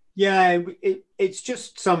 Yeah, it's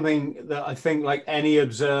just something that I think like any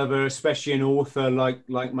observer, especially an author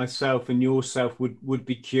like myself and yourself would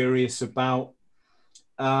be curious about.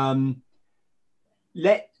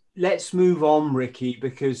 Let's move on, Ricky,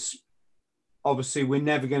 because obviously we're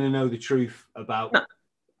never going to know the truth about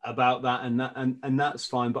that, and that's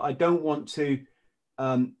fine. But I don't want to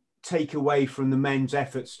take away from the men's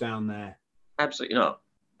efforts down there. Absolutely not.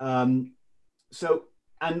 So,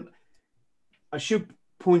 and I should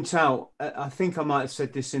point out, I think I might have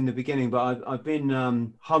said this in the beginning, but I've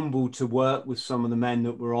been humbled to work with some of the men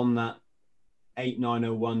that were on that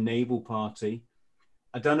 8901 naval party.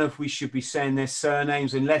 I don't know if we should be saying their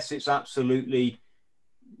surnames unless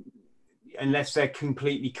they're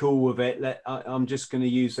completely cool with it. I'm just going to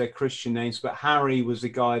use their Christian names, but Harry was the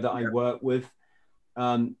guy that I worked with.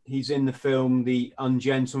 He's in the film The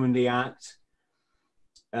Ungentlemanly Act.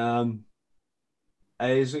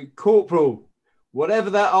 As a corporal, whatever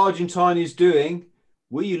that Argentine is doing,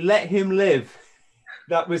 will you let him live?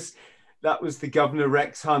 That was the Governor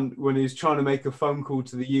Rex Hunt when he was trying to make a phone call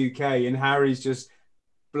to the UK, and Harry's just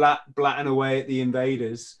blatting away at the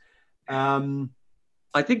invaders.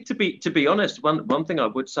 I think to be honest, one thing I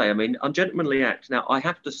would say, I mean, Ungentlemanly Act. Now, I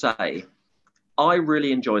have to say, I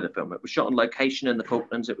really enjoy the film. It was shot on location in the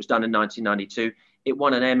Falklands. It was done in 1992. It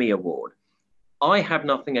won an Emmy Award. I have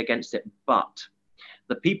nothing against it, but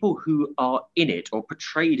the people who are in it or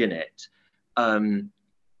portrayed in it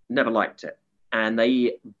never liked it. And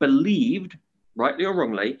they believed, rightly or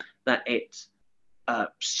wrongly, that it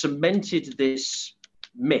cemented this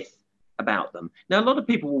myth about them. Now, a lot of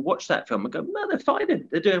people will watch that film and go, no, they're fighting,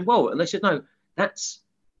 they're doing well. And they said, no, that's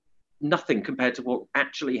nothing compared to what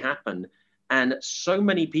actually happened. And so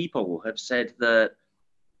many people have said that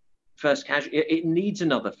First Casualty, it needs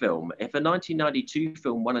another film. If a 1992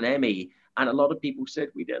 film won an Emmy, and a lot of people said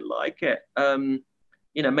we didn't like it,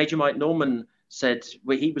 you know, Major Mike Norman said,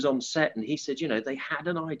 where he was on set, and he said, you know, they had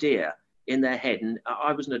an idea in their head, and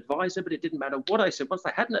I was an advisor, but it didn't matter what I said. Once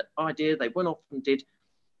they had an idea, they went off and did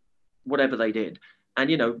whatever they did. And,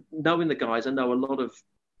 you know, knowing the guys, I know a lot of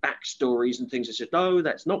backstories and things that said, no,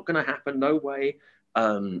 that's not going to happen, no way.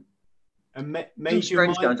 Major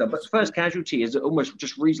Mike, but First Casualty is almost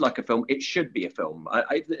just reads like a film. It should be a film.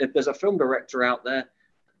 If there's a film director out there,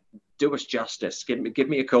 do us justice. Give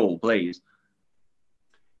me a call, please.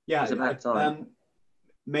 Yeah, it's about time.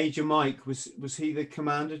 Major Mike, was he the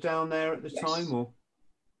commander down there at the time, or?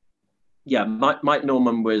 Yeah, Mike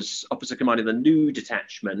Norman was officer commanding the new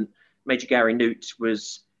detachment. Major Gary Newt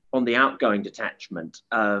was on the outgoing detachment,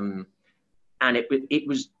 and it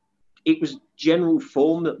was general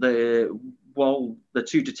form that while the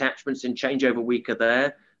two detachments in changeover week are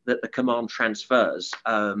there, that the command transfers.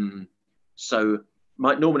 So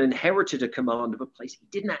Mike Norman inherited a command of a place he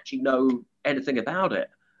didn't actually know anything about it.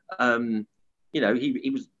 You know, he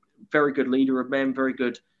was a very good leader of men, very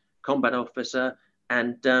good combat officer,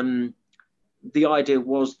 and the idea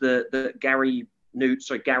was that Gareth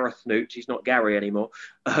Newt, he's not Gary anymore,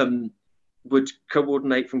 would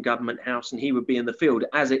coordinate from Government House, and he would be in the field.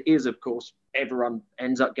 As it is, of course, everyone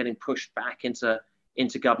ends up getting pushed back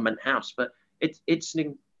into Government House. But it's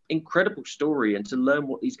an incredible story, and to learn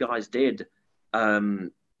what these guys did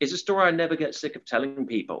is a story I never get sick of telling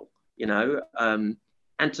people, you know.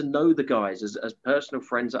 And to know the guys as personal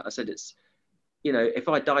friends, like I said, it's, you know, if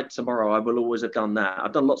I died tomorrow, I will always have done that.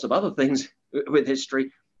 I've done lots of other things with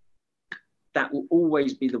history. That will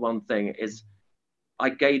always be the one thing, is I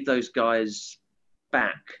gave those guys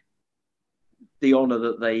back the honor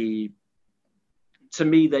that to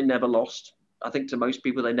me, they never lost. I think to most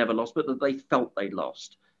people, they never lost, but that they felt they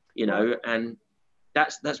lost, you know, and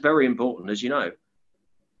that's very important, as you know.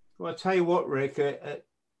 Well, I'll tell you what, Rick,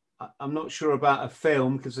 I'm not sure about a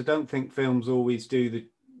film, because I don't think films always do the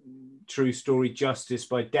true story justice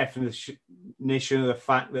by definition of the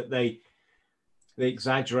fact that they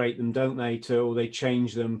exaggerate them, don't they, or they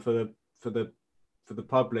change them for the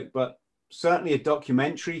public. But certainly a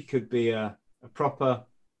documentary could be a proper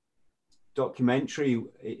documentary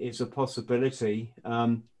is a possibility.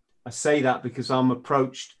 I say that because I'm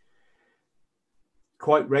approached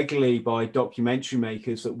quite regularly by documentary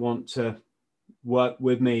makers that want to work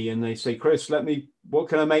with me, and they say, Chris, what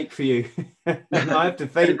can I make for you? And I have to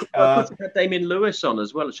think. I've had Damien Lewis on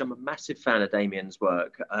as well, which I'm a massive fan of Damien's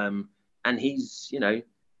work. And he's, you know,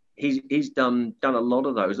 he's done a lot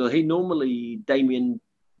of those. Damien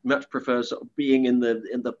much prefers sort of being in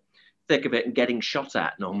the thick of it and getting shot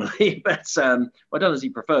at normally. But I don't know if he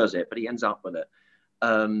prefers it, but he ends up with it.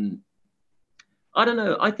 I don't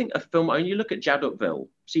know. I think a film, I mean, you look at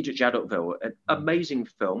Siege at Jadotville, an amazing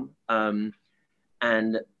film.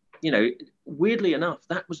 And, you know, weirdly enough,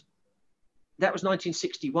 that was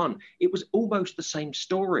 1961. It was almost the same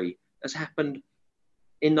story as happened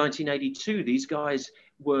in 1982. These guys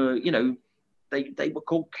were, you know, they were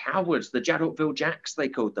called cowards, the Jadotville Jacks, they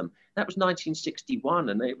called them. That was 1961,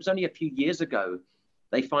 and it was only a few years ago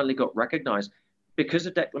they finally got recognized because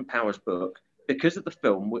of Declan Power's book, because of the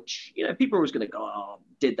film, which, you know, people are always going to go, oh,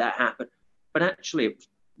 did that happen? But actually, it was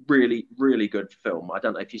really, really good film. I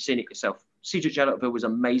don't know if you've seen it yourself. Siege at Jadotville was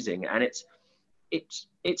amazing, and it's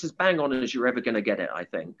as bang on as you're ever going to get it, I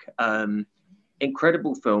think.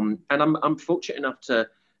 Incredible film, and I'm fortunate enough to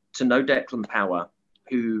know Declan Power,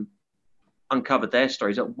 who uncovered their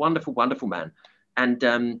stories. A wonderful, wonderful man,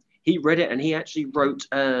 and he read it, and he actually wrote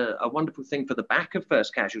a wonderful thing for the back of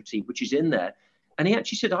First Casualty, which is in there. And he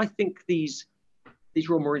actually said, I think these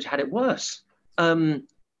Royal Marines had it worse. You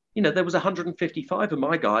know, there was 155 of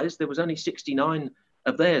my guys. There was only 69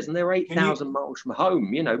 of theirs, and they're 8,000 miles from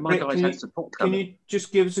home. You know, my guys had support coming. Can you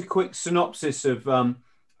just give us a quick synopsis of?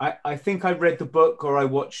 I think I read the book or I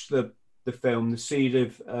watched the film, The Siege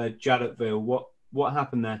of Jadotville. What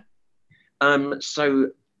happened there? So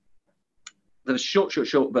the short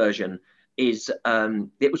version is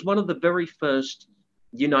it was one of the very first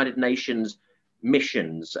United Nations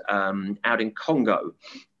missions out in Congo,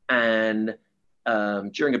 and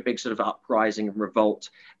during a big sort of uprising and revolt.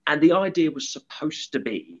 And the idea was supposed to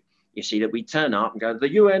be you see that we turn up and go,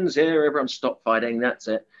 the UN's here, everyone stop fighting, that's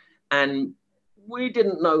it. And we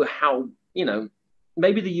didn't know how, you know,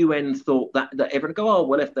 maybe the UN thought that everyone go, oh,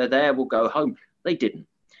 well, if they're there, we'll go home. They didn't.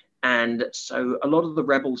 And so a lot of the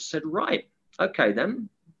rebels said, right, okay, then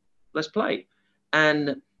let's play.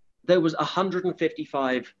 And there was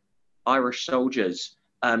 155 Irish soldiers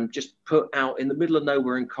just put out in the middle of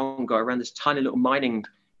nowhere in Congo around this tiny little mining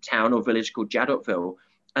town or village called Jadotville.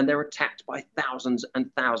 And they're attacked by thousands and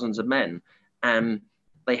thousands of men. And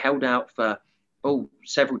they held out for,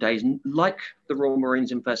 several days. Like the Royal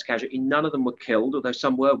Marines in First Casualty, none of them were killed, although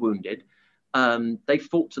some were wounded. They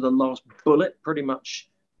fought to the last bullet, pretty much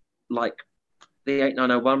like the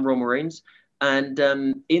 8901 Royal Marines. And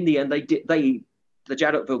in the end, the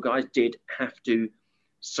Jadotville guys did have to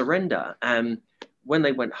surrender. And when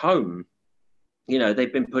they went home, you know,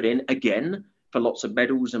 they've been put in again for lots of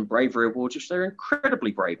medals and bravery awards, which they're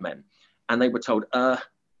incredibly brave men. And they were told,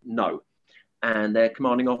 no. And their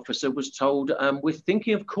commanding officer was told, we're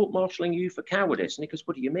thinking of court-martialing you for cowardice. And he goes,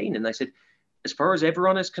 what do you mean? And they said, as far as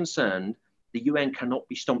everyone is concerned, the UN cannot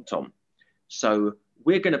be stomped on. So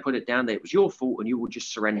we're going to put it down that it was your fault and you were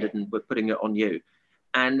just surrendered and we're putting it on you.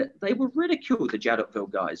 And they were ridiculed, the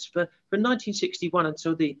Jadotville guys, for 1961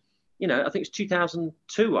 until the, you know, I think it's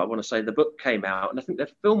 2002, I want to say, the book came out. And I think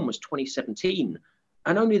the film was 2017.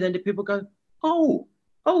 And only then did people go, oh,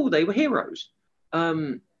 they were heroes.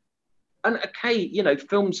 And okay, you know,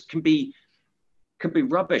 films can be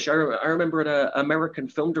rubbish. I remember an American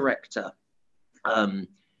film director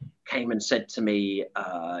came and said to me,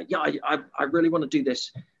 yeah, I really want to do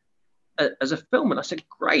this as a film. And I said,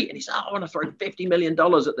 great. And he said, I want to throw $50 million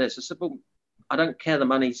at this. I said, well, I don't care the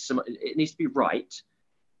money. It needs to be right.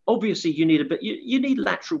 Obviously, you need you need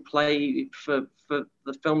lateral play for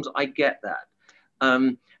the films. I get that.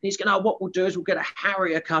 And he's going, what we'll do is we'll get a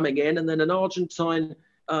Harrier coming in and then an Argentine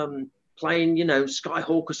plane, you know,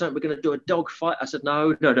 Skyhawk or something. We're going to do a dogfight. I said,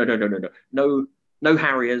 no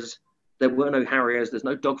Harriers. There were no Harriers. There's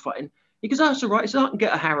no dogfighting. He goes, that's all right. He said, I can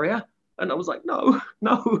get a Harrier. And I was like, no.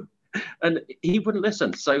 And he wouldn't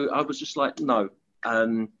listen. So I was just like, no.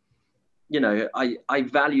 You know, I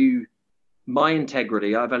value my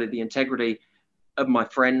integrity. I value the integrity of my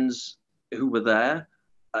friends who were there.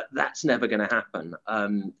 That's never going to happen.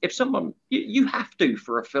 If someone, you have to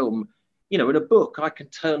for a film, you know, in a book, I can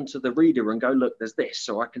turn to the reader and go, look, there's this,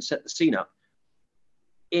 or I can set the scene up.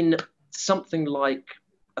 In something like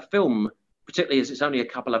a film, particularly as it's only a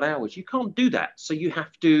couple of hours, you can't do that. So you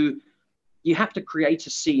have to create a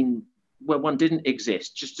scene where one didn't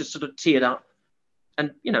exist, just to sort of tee it up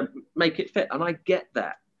and, you know, make it fit. And I get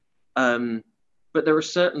that. But there are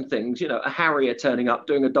certain things, you know, a Harrier turning up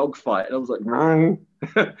doing a dogfight, and I was like, no,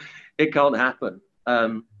 it can't happen.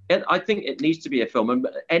 I think it needs to be a film. And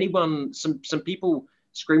anyone, some people,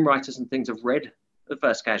 screenwriters and things, have read The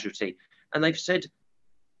First Casualty, and they've said,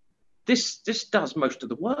 this does most of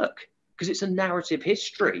the work because it's a narrative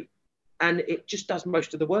history, and it just does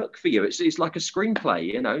most of the work for you. It's like a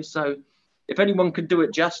screenplay, you know. So if anyone can do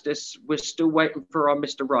it justice, we're still waiting for our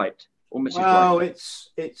Mr. Right or Mrs. Well, Right.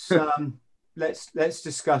 it's let's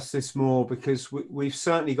discuss this more, because we've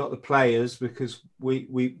certainly got the players, because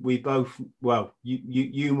we both, well,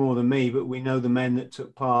 you more than me, but we know the men that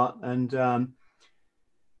took part, and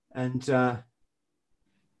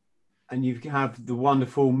you have the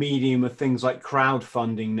wonderful medium of things like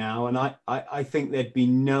crowdfunding now, and I think there'd be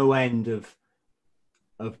no end of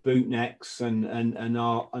bootnecks and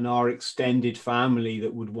our extended family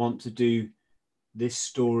that would want to do this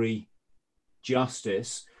story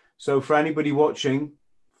justice. So for anybody watching,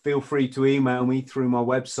 feel free to email me through my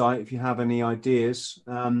website if you have any ideas.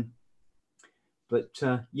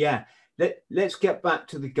 Yeah, let's get back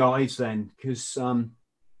to the guys then, because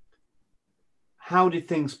how did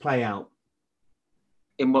things play out?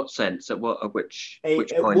 In what sense? At which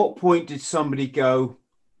point? At what point did somebody go,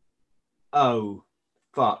 oh,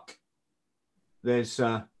 fuck, there's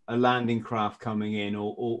a landing craft coming in,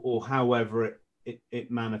 or however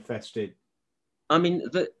it manifested? I mean,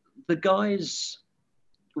 the guys,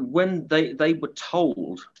 when they were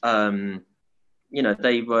told, you know,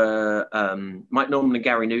 they were, Mike Norman and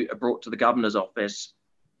Gary Newt are brought to the governor's office.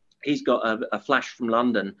 He's got a flash from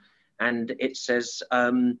London, and it says,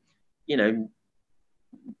 you know,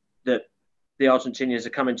 that the Argentinians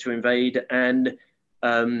are coming to invade, and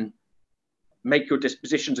make your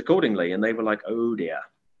dispositions accordingly. And they were like, oh dear,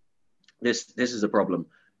 this is a problem.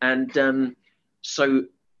 And so,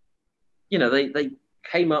 you know, they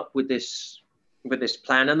came up with this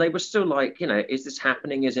plan, and they were still like, you know, is this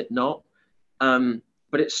happening? Is it not?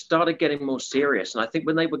 But it started getting more serious. And I think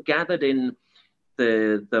when they were gathered in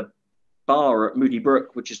the bar at Moody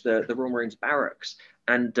Brook, which is the Royal Marines barracks.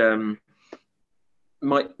 And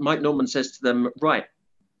Mike Norman says to them, right,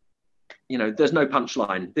 you know, there's no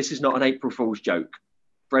punchline. This is not an April Fool's joke.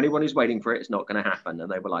 For anyone who's waiting for it, it's not going to happen. And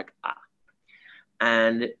they were like, ah.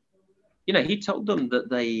 And, you know, he told them that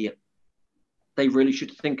they really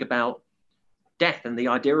should think about death and the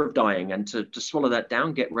idea of dying, and to swallow that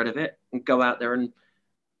down, get rid of it, and go out there and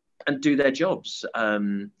do their jobs.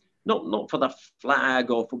 Not for the flag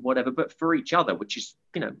or for whatever, but for each other, which is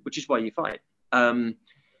why you fight. And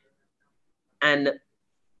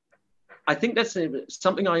I think that's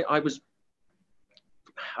something I was,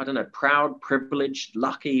 I don't know, proud, privileged,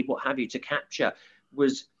 lucky, what have you, to capture,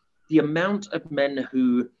 was the amount of men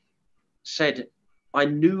who said, I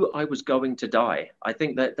knew I was going to die. I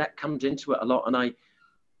think that comes into it a lot. And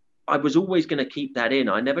I was always going to keep that in.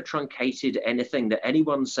 I never truncated anything that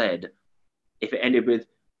anyone said if it ended with,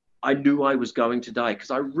 I knew I was going to die,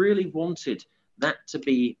 because I really wanted that to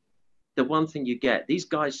be the one thing you get. These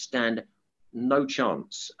guys stand no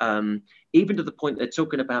chance. Even to the point they're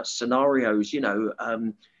talking about scenarios, you know,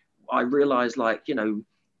 I realized, like, you know,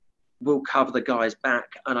 we'll cover the guy's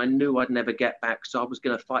back, and I knew I'd never get back. So I was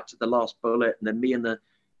going to fight to the last bullet. And then me and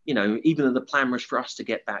you know, even though the plan was for us to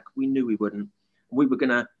get back, we knew we wouldn't. We were going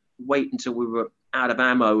to wait until we were out of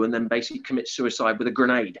ammo and then basically commit suicide with a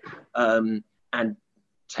grenade, and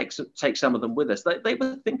take some of them with us. They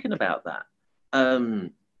were thinking about that.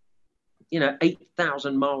 You know,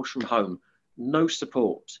 8,000 miles from home, no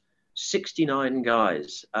support, 69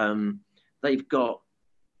 guys. They've got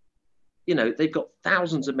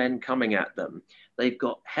thousands of men coming at them. They've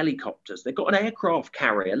got helicopters. They've got an aircraft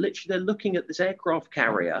carrier. Literally, they're looking at this aircraft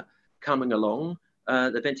carrier coming along,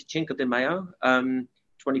 the 25 de Mayo,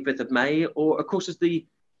 25th of May, or of course,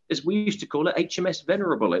 as we used to call it, HMS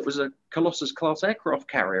Venerable. It was a Colossus class aircraft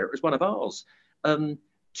carrier. It was one of ours. 2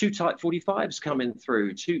 Type 45s coming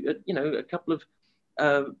through, a couple of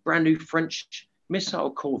brand new French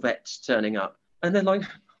missile corvettes turning up. And they're like,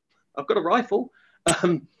 I've got a rifle.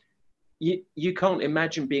 You can't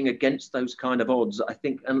imagine being against those kind of odds, I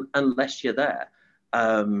think, unless you're there.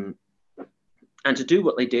 And to do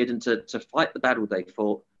what they did and to fight the battle they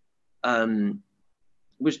fought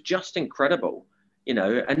was just incredible, you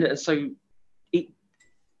know. And so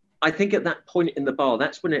I think at that point in the bar,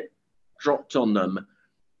 that's when it dropped on them.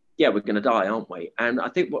 Yeah, we're going to die, aren't we? And I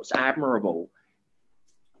think what's admirable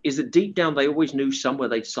is that deep down, they always knew somewhere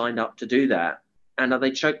they'd signed up to do that. And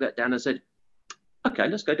they choked that down and said, okay,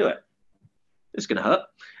 let's go do it. It's going to hurt.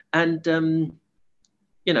 And,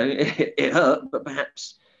 you know, it hurt, but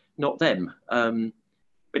perhaps not them. But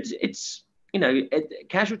it's you know,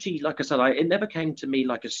 Casualty, like I said, it never came to me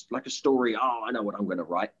like a story. Oh, I know what I'm going to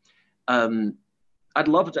write. I'd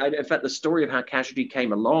love to. In fact, the story of how Casualty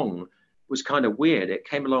came along was kind of weird. It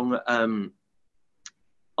came along.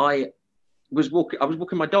 I was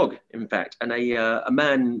walking my dog, in fact, and a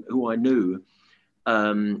man who I knew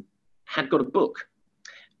had got a book,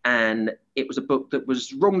 and it was a book that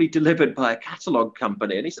was wrongly delivered by a catalogue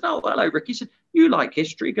company. And he said, "Oh, hello, Rick." He said, "You like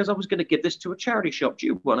history? Because I was going to give this to a charity shop. Do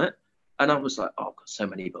you want it?" And I was like, "Oh, I've got so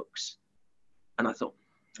many books." And I thought,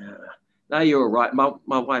 "No, you're all right."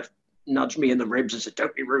 My wife nudged me in the ribs and said,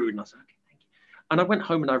 "Don't be rude." And I said, "Okay, thank you." And I went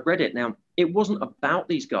home and I read it. Now, it wasn't about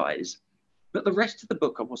these guys, but the rest of the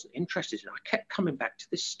book I wasn't interested in. I kept coming back to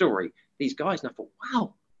this story, these guys, and I thought,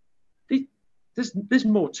 wow, there's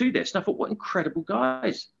more to this. And I thought, what incredible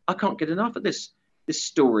guys. I can't get enough of this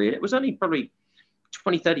story. And it was only probably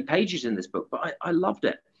 20, 30 pages in this book, but I loved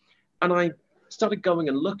it. And I started going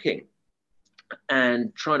and looking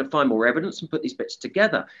and trying to find more evidence and put these bits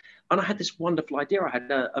together. And I had this wonderful idea. I had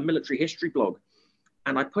a military history blog,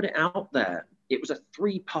 and I put it out there. It was a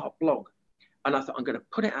 3-part blog. And I thought, I'm going to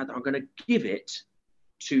put it out there. I'm going to give it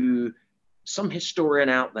to some historian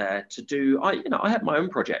out there to do. I had my own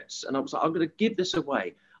projects, and I was like, I'm going to give this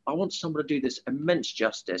away. I want someone to do this immense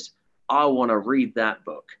justice. I want to read that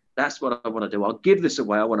book. That's what I want to do. I'll give this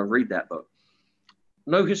away. I want to read that book.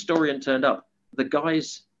 No historian turned up. The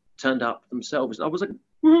guys turned up themselves. And I was like,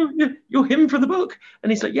 you're him for the book?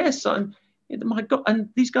 And he's like, yes, I'm. My God. And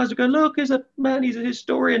these guys are going, look, he's a man. He's a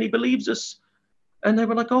historian. He believes us. And they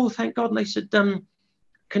were like, oh, thank God. And they said, can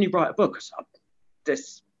you write a book? So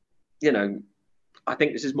this, I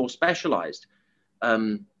think this is more specialized.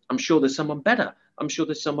 I'm sure there's someone better. I'm sure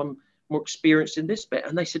there's someone more experienced in this bit.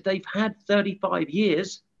 And they said they've had 35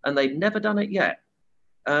 years and they've never done it yet.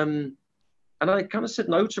 And I kind of said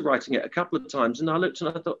no to writing it a couple of times. And I looked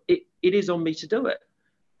and I thought, it is on me to do it.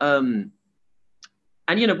 And,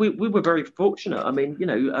 we were very fortunate. I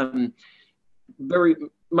mean,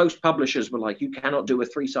 most publishers were like, you cannot do a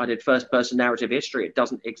three-sided first-person narrative history. It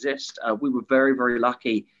doesn't exist. We were very, very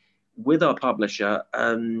lucky with our publisher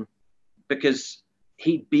because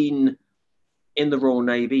he'd been in the Royal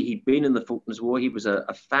Navy, he'd been in the Falklands War, he was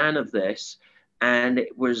a fan of this, and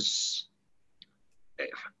it was,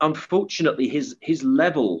 unfortunately, his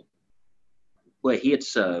level where he had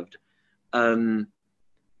served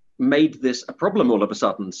made this a problem all of a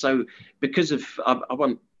sudden. So because of, I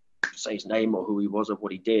won't say his name or who he was or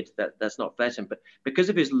what he did, that's not fair to him, but because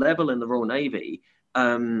of his level in the Royal Navy,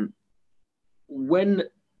 when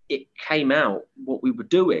it came out what we were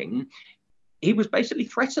doing, he was basically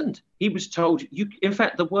threatened. He was told, in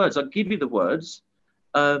fact, the words, I'll give you the words,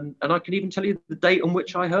 and I can even tell you the date on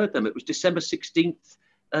which I heard them. It was December 16th,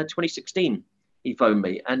 2016, he phoned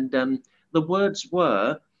me. And the words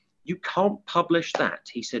were, "You can't publish that."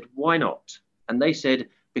 He said, "Why not?" And they said,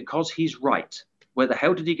 "Because he's right." Where the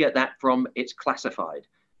hell did he get that from? It's classified.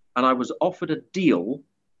 And I was offered a deal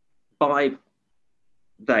by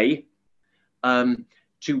they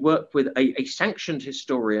to work with a sanctioned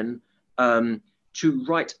historian to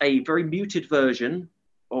write a very muted version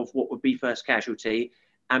of what would be First Casualty.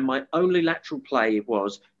 And my only lateral play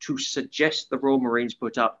was to suggest the Royal Marines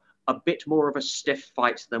put up a bit more of a stiff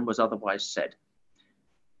fight than was otherwise said.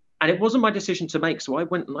 And it wasn't my decision to make. So I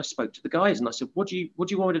went and I spoke to the guys and I said, what do you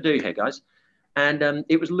want me to do here, guys? And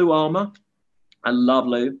it was Lou Armour. I love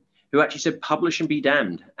Lou, who actually said, publish and be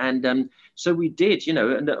damned. And so we did, you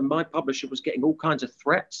know, and my publisher was getting all kinds of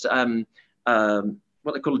threats,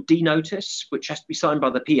 what they call a D-notice, which has to be signed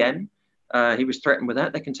by the PM. He was threatened with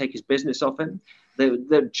that. They can take his business off him.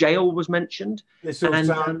 The jail was mentioned. This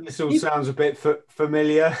all sounds a bit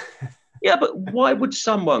familiar. Yeah, but why would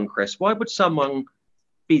someone, Chris, why would someone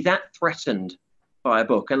be that threatened by a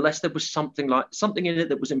book unless there was something in it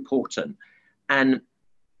that was important? And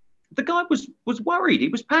the guy was worried. He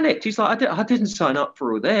was panicked. He's like, I didn't sign up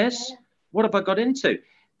for all this. What have I got into?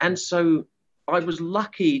 And so I was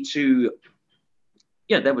lucky to,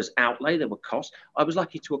 there was outlay, there were costs. I was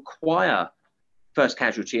lucky to acquire First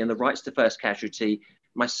Casualty and the rights to First Casualty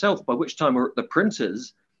myself, by which time we were at the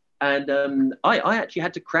printers. And I actually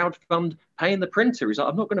had to crowdfund paying the printer. He's like,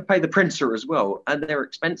 I'm not going to pay the printer as well. And they're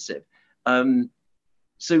expensive.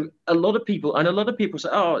 So a lot of people say,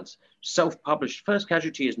 oh, it's self-published. First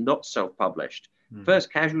Casualty is not self-published.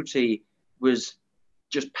 First Casualty was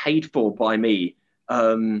just paid for by me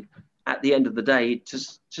at the end of the day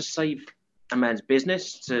to save a man's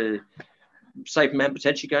business, to save a man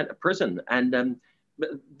potentially going to prison. And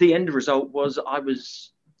the end result was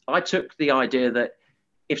I took the idea that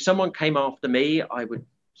if someone came after me,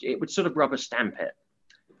 it would sort of rubber stamp it.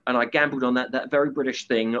 And I gambled on that very British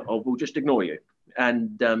thing of, we'll just ignore you.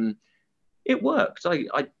 And it worked.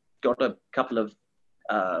 I got a couple of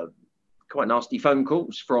quite nasty phone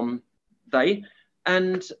calls from they,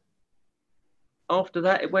 and after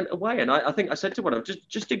that it went away. And I think I said to one of them,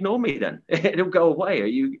 just ignore me then. It'll go away.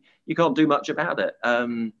 You can't do much about it.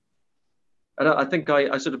 And I think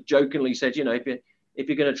I sort of jokingly said, if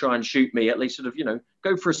you're going to try and shoot me, at least sort of,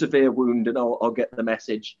 go for a severe wound and I'll get the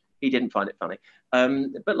message. He didn't find it funny.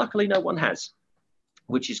 But luckily no one has,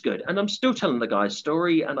 which is good. And I'm still telling the guy's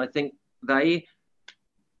story, and I think they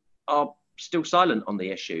are still silent on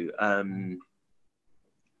the issue. And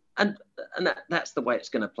that's the way it's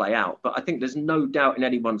going to play out. But I think there's no doubt in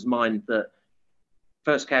anyone's mind that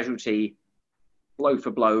First Casualty, blow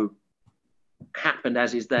for blow, happened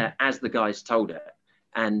as is there, as the guys told it.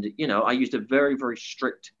 And, I used a very, very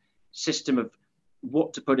strict system of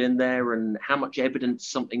what to put in there and how much evidence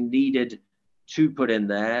something needed to put in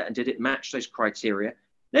there, and did it match those criteria.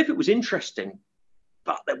 Now, if it was interesting,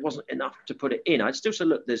 but there wasn't enough to put it in, I'd still say,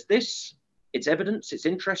 look, there's this, it's evidence, it's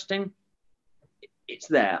interesting, it's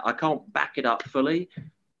there. I can't back it up fully.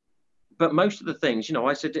 But most of the things,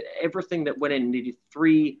 I said everything that went in needed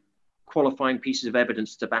 3 qualifying pieces of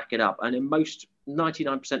evidence to back it up. And in most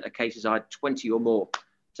 99% of cases, I had 20 or more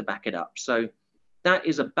to back it up. So that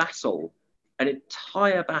is a battle, an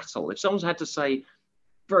entire battle. If someone's had to say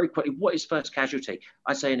very quickly, what is First Casualty?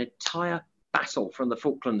 I say an entire battle from the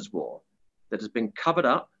Falklands War that has been covered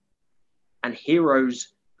up, and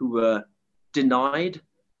heroes who were denied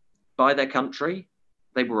by their country.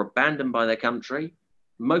 They were abandoned by their country.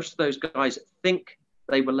 Most of those guys think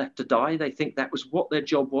they were left to die. They think that was what their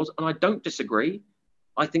job was. And I don't disagree.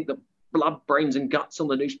 I think that blood, brains and guts on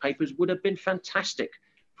the newspapers would have been fantastic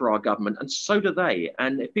for our government. And so do they.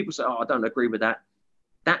 And if people say, oh, I don't agree with that,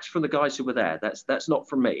 that's from the guys who were there. That's not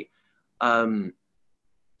from me.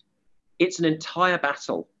 It's an entire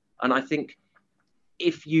battle. And I think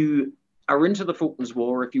if you are into the Falklands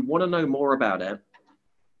War, if you want to know more about it,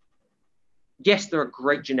 yes, there are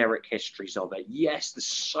great generic histories of it. Yes, there's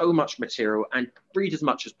so much material, and read as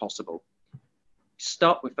much as possible.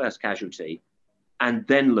 Start with First Casualty and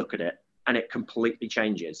then look at it, and it completely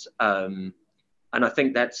changes. And I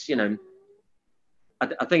think that's, you know,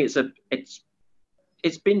 I think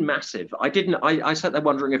it's been massive. I sat there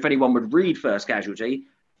wondering if anyone would read First Casualty,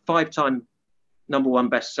 5-time #1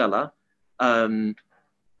 bestseller.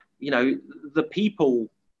 You know, the people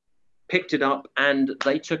picked it up and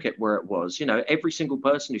they took it where it was. You know, every single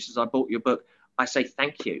person who says, I bought your book, I say,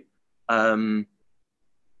 thank you.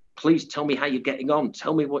 Please tell me how you're getting on.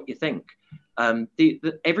 Tell me what you think.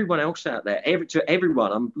 Everyone else out there,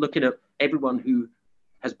 everyone, I'm looking at everyone who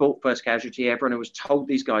has bought First Casualty, everyone who has told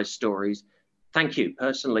these guys stories. Thank you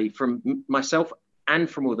personally from myself and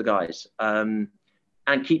from all the guys. And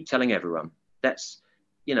keep telling everyone. That's,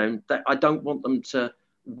 you know, that I don't want them to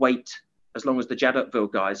wait as long as the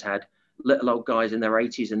Jaddotville guys had, little old guys in their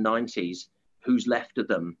 80s and 90s, who's left of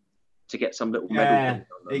them to get some little medal.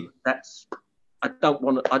 That's, I don't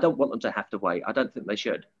want them to have to wait. I don't think they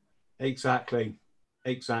should. Exactly.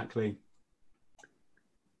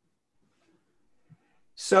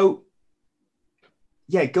 So,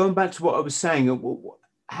 yeah, going back to what I was saying,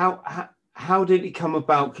 how did it come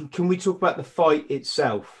about? Can we talk about the fight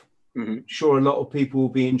itself? Mm-hmm. Sure, a lot of people will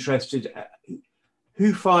be interested.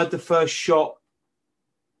 Who fired the first shot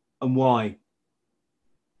and why?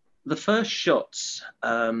 The first shots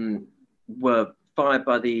were fired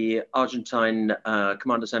by the Argentine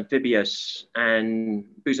commanders Amphibious and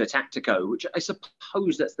Buzo Tactico, which I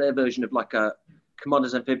suppose that's their version of like a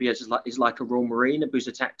commanders Amphibious is like a Royal Marine, and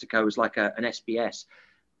Buzo Tactico is like an SBS.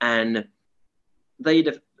 And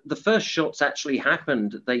the first shots actually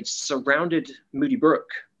happened. They surrounded Moody Brook,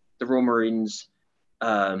 the Royal Marines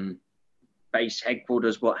base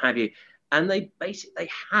headquarters, what have you, and they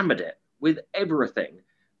hammered it with everything.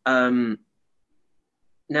 Now,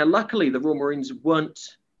 luckily, the Royal Marines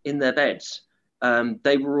weren't in their beds.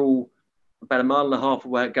 They were all about 1.5 miles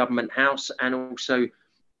away at Government House, and also,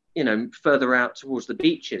 you know, further out towards the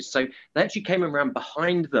beaches. So they actually came around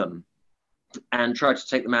behind them and tried to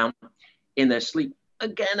take them out in their sleep.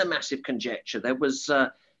 Again, a massive conjecture. There was,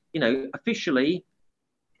 you know, officially,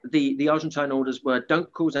 the Argentine orders were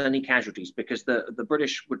don't cause any casualties, because the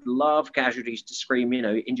British would love casualties to scream, you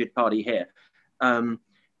know, injured party here.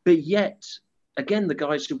 But yet, again, the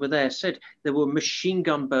guys who were there said there were machine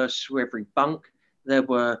gun bursts through every bunk. There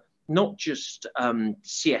were not just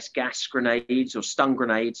CS gas grenades or stun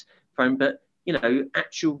grenades, but, you know,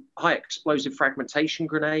 actual high explosive fragmentation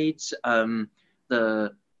grenades.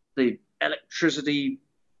 The electricity,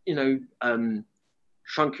 you know,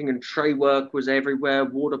 trunking and tray work was everywhere.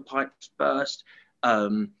 Water pipes burst.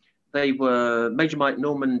 Major Mike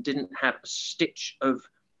Norman didn't have a stitch of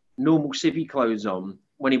normal civvy clothes on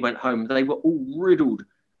when he went home. They were all riddled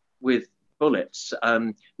with bullets.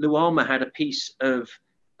 Lou Armour had a piece of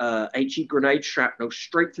HE grenade shrapnel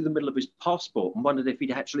straight through the middle of his passport and wondered if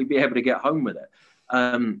he'd actually be able to get home with it.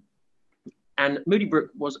 And Moody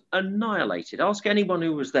Brook was annihilated. Ask anyone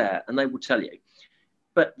who was there and they will tell you.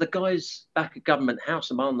 But the guys back at Government House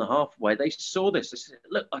 1.5 miles away, they saw this. They said,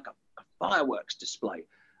 it looked like a fireworks display.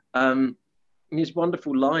 And these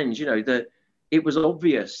wonderful lines, you know, that it was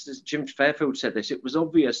obvious, as Jim Fairfield said this, it was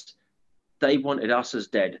obvious they wanted us as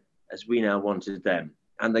dead as we now wanted them.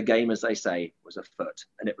 And the game, as they say, was afoot.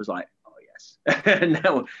 And it was like, oh, yes.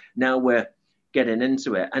 now we're getting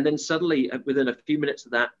into it. And then suddenly, within a few minutes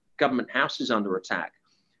of that, Government House is under attack.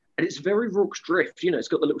 And it's very Rorke's Drift. You know, it's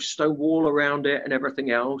got the little stone wall around it and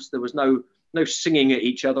everything else. There was no singing at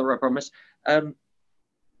each other, I promise. And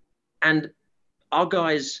our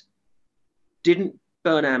guys didn't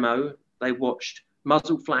burn ammo. They watched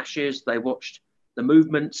muzzle flashes. They watched the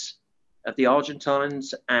movements of the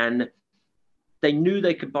Argentines, and they knew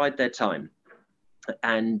they could bide their time.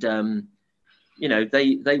 And, you know,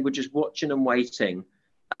 they were just watching and waiting.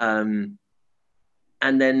 And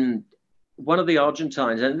then one of the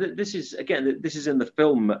Argentines, and this is in the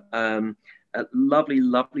film, a lovely,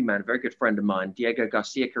 lovely man, very good friend of mine, Diego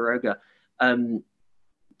Garcia Quiroga.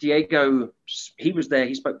 Diego, he was there,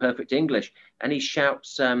 he spoke perfect English, and he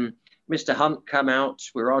shouts, Mr. Hunt, come out,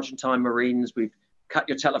 we're Argentine Marines, we've cut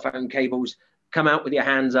your telephone cables, come out with your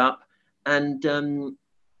hands up. And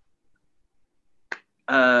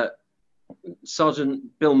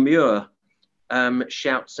Sergeant Bill Muir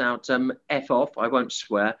shouts out, F off, I won't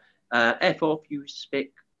swear, F off, you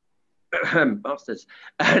spick bastards.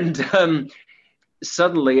 And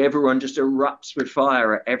suddenly everyone just erupts with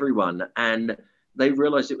fire at everyone, and they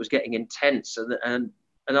realized it was getting intense. And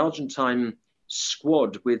an Argentine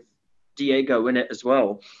squad with Diego in it as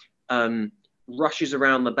well rushes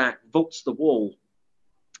around the back, vaults the wall,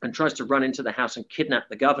 and tries to run into the house and kidnap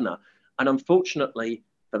the governor. And unfortunately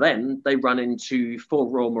for them, they run into 4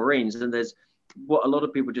 Royal Marines, and there's what a lot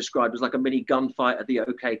of people describe as like a mini gunfight at the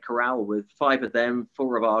OK Corral with 5 of them,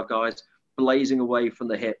 4 of our guys blazing away from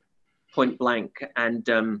the hip, point blank. And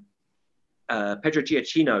Pedro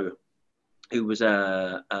Giacchino, who was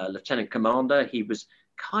a lieutenant commander, he was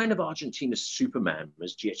kind of Argentina's Superman,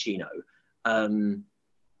 was Giacchino.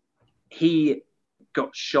 He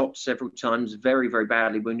got shot several times, very, very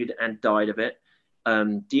badly wounded, and died of it.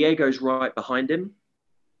 Diego's right behind him.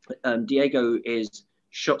 Diego is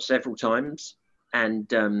shot several times,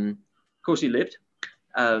 and of course he lived,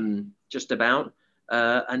 just about.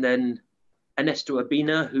 And then Ernesto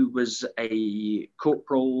Urbina, who was a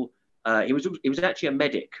corporal, he was actually a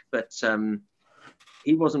medic, but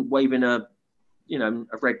he wasn't waving a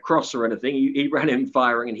red cross or anything. He ran in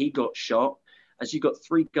firing, and he got shot. As you got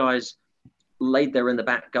 3 guys laid there in the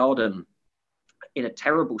back garden in a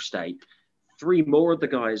terrible state. 3 more of the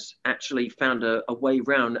guys actually found a way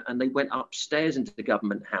round, and they went upstairs into the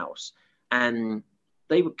government house, and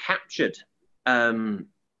they were captured. Oddly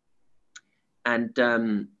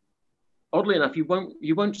enough, you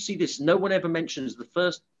won't see this. No one ever mentions the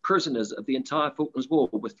first prisoners of the entire Falklands War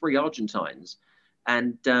were 3 Argentines,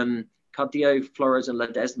 and Cardillo, Flores, and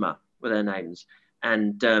Ledesma were their names.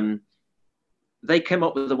 And they came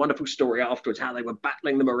up with a wonderful story afterwards, how they were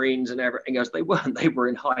battling the Marines and everything else. They weren't. They were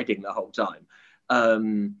in hiding the whole time.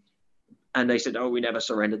 And they said, oh, we never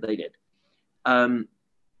surrendered. They did.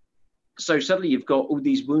 So suddenly you've got all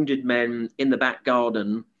these wounded men in the back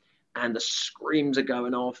garden, and the screams are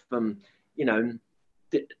going off.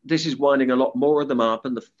 This is winding a lot more of them up,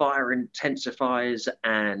 and the fire intensifies.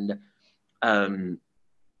 And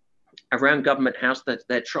around Government House, that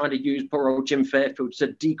they're trying to use poor old Jim Fairfield to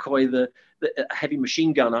decoy the heavy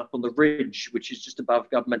machine gun up on the ridge, which is just above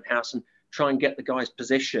Government House, and try and get the guy's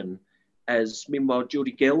position. As meanwhile,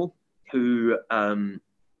 Geordie Gill, who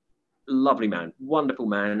lovely man, wonderful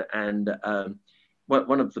man, and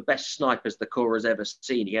one of the best snipers the Corps has ever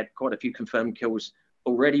seen. He had quite a few confirmed kills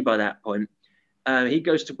already by that point. He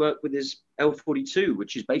goes to work with his L-42,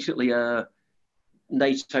 which is basically a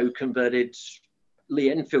NATO converted Lee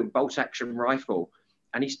Enfield bolt action rifle,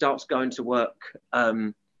 and he starts going to work,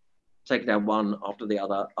 taking down one after the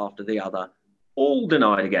other, all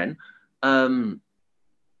denied again.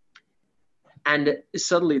 And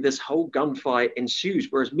suddenly this whole gunfight ensues,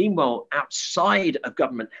 whereas meanwhile, outside of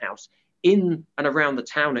Government House, in and around the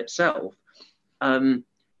town itself,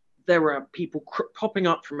 there are people popping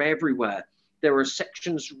up from everywhere. There are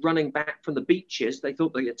sections running back from the beaches. They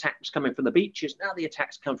thought the attack was coming from the beaches. Now the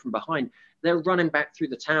attacks come from behind. They're running back through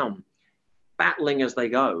the town, battling as they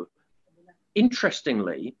go.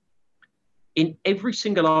 Interestingly, in every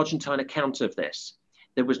single Argentine account of this,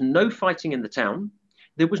 there was no fighting in the town.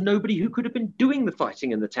 There was nobody who could have been doing the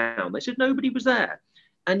fighting in the town. They said nobody was there.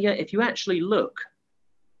 And yet, if you actually look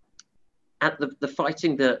at the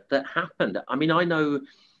fighting that happened, I mean, I know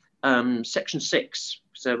Section 6,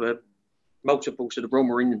 so multiple sort of Royal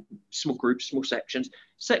Marine small groups, small sections.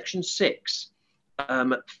 Section 6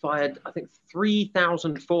 fired, I think,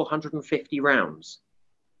 3,450 rounds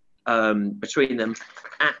between them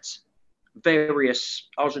at various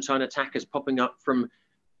Argentine attackers popping up from,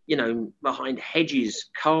 behind hedges,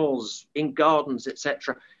 cars, in gardens,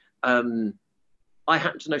 etc. I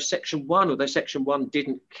happen to know Section 1, although Section 1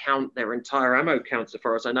 didn't count their entire ammo count, so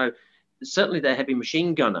far as I know, certainly their heavy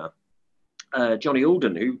machine gunner, Johnny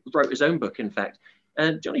Alden, who wrote his own book, in fact,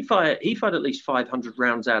 Johnny fired at least 500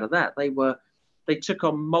 rounds out of that. They took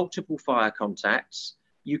on multiple fire contacts.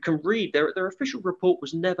 You can read, their official report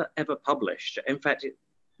was never, ever published. In fact,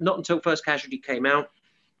 not until First Casualty came out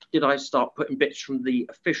did I start putting bits from the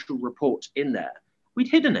official report in there. We'd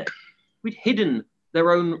hidden it. We'd hidden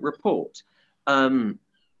their own report. And,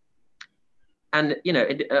 I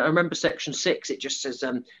remember Section 6, it just says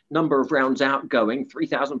number of rounds outgoing,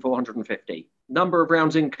 3,450. Number of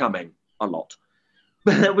rounds incoming, a lot.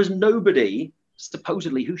 But there was nobody,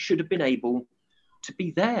 supposedly, who should have been able to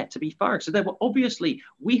be there, to be firing. So there were obviously,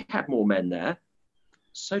 we had more men there.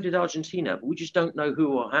 So did Argentina, but we just don't know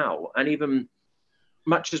who or how. And even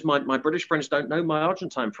much as my British friends don't know, my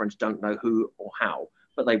Argentine friends don't know who or how.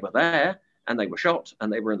 But they were there, and they were shot,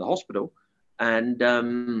 and they were in the hospital.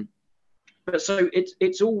 And but so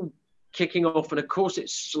it's all kicking off, and of course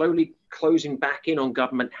it's slowly closing back in on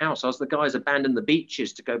Government House as the guys abandon the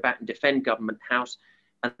beaches to go back and defend Government House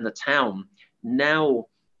and the town. Now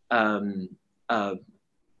Marine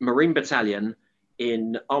Battalion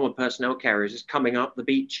in armored personnel carriers is coming up the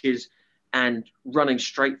beaches and running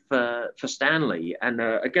straight for Stanley. And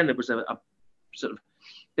again, there was a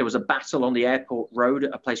there was a battle on the airport road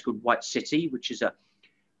at a place called White City, which is a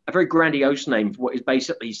very grandiose name for what is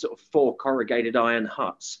basically sort of 4 corrugated iron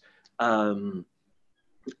huts. And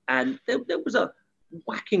there was a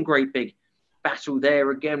whacking great big battle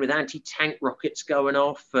there again with anti-tank rockets going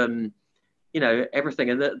off, you know, everything.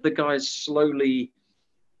 And the guys slowly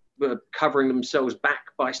were covering themselves back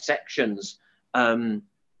by sections.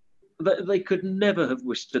 They could never have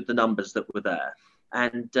withstood the numbers that were there.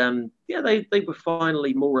 And yeah, they were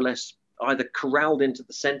finally more or less either corralled into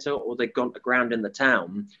the center or they'd gone to ground in the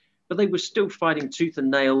town, but they were still fighting tooth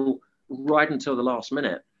and nail right until the last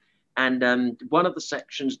minute. And one of the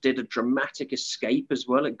sections did a dramatic escape as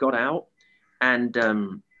well. It got out, and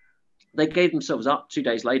they gave themselves up 2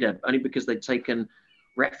 days later, only because they'd taken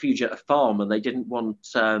refuge at a farm and they didn't want,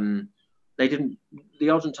 the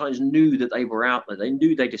Argentines knew that they were out there. They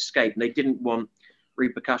knew they'd escaped, and they didn't want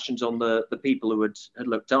repercussions on the people who had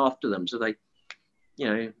looked after them. So they, you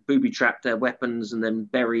know, booby-trapped their weapons and then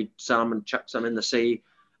buried some and chucked some in the sea.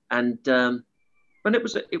 And it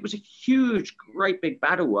was a huge, great big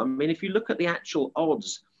battle. I mean, if you look at the actual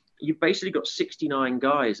odds, you've basically got 69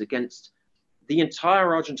 guys against the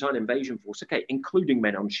entire Argentine invasion force, okay, including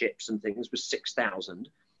men on ships and things, was 6,000.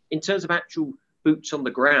 In terms of actual boots on the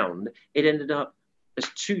ground, it ended up as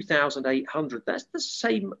 2,800. That's the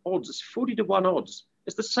same odds. It's 40 to 1 odds.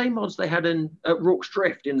 It's the same odds they had at Rorke's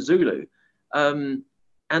Drift in Zulu. And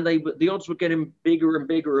the odds were getting bigger and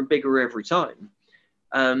bigger and bigger every time.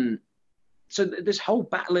 So this whole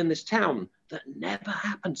battle in this town that never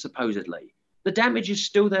happened, supposedly. The damage is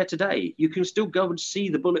still there today. You can still go and see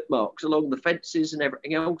the bullet marks along the fences and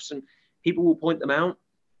everything else, and people will point them out.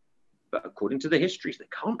 But according to the histories, they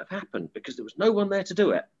can't have happened because there was no one there to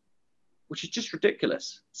do it, which is just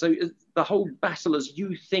ridiculous. So the whole battle, as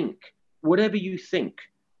you think, whatever you think,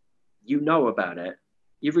 you know about it.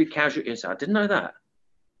 You read Casualty and say, I didn't know that.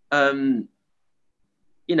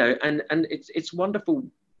 You know, and it's wonderful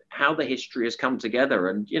how the history has come together.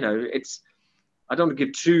 And, you know, I don't want to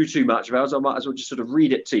give too much about it, so I might as well just sort of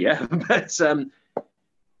read it to you. But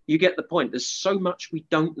you get the point. There's so much we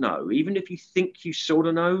don't know. Even if you think you sort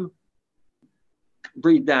of know,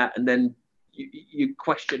 read that and then you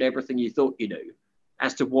question everything you thought you knew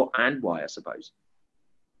as to what and why, I suppose.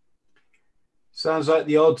 Sounds like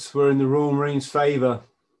the odds were in the Royal Marines' favour.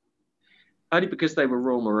 Only because they were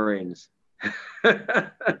Royal Marines.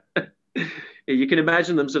 You can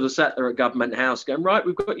imagine them sort of sat there at Government House going, right,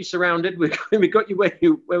 we've got you surrounded. We've got you where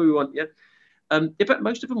we want you. In fact,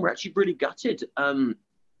 most of them were actually really gutted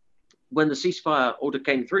when the ceasefire order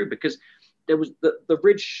came through, because there was the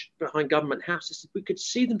ridge behind Government House. We could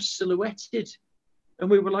see them silhouetted. And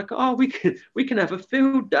we were like, oh, we can have a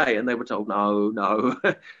field day. And they were told, no,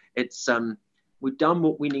 it's we've done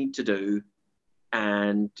what we need to do.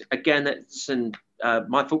 And again, that's in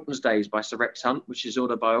My Falklands Days by Sir Rex Hunt, which is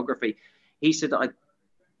autobiography. He said,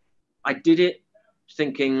 I did it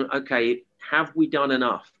thinking, okay, have we done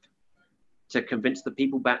enough to convince the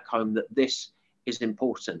people back home that this is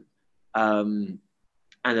important and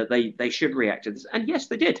that they should react to this? And yes,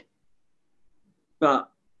 they did. But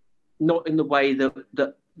not in the way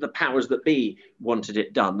that the powers that be wanted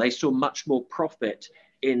it done. They saw much more profit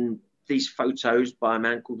in these photos by a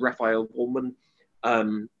man called Raphael Bormann,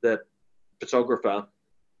 the photographer,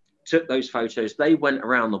 took those photos. They went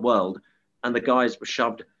around the world, and the guys were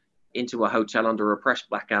shoved into a hotel under a press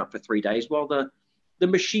blackout for 3 days while the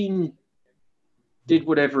machine did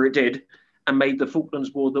whatever it did and made the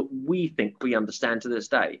Falklands War that we think we understand to this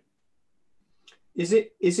day. Is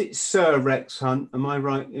it Sir Rex Hunt? Am I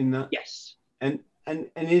right in that? Yes. And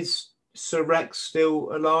is Sir Rex still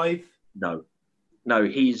alive? No,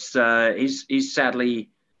 he's sadly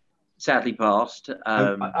passed.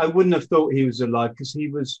 I wouldn't have thought he was alive because he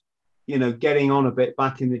was, you know, getting on a bit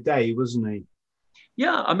back in the day, wasn't he?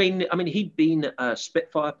 Yeah, I mean, he'd been a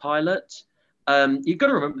Spitfire pilot. You've got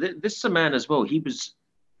to remember, this is a man as well. He was,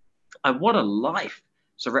 what a life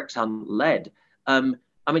Sir Rex Hunt led.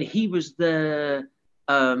 I mean, he was the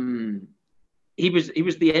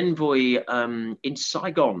envoy in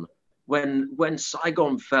Saigon when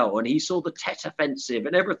Saigon fell, and he saw the Tet Offensive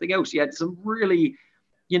and everything else. He had some really,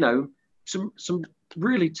 you know, some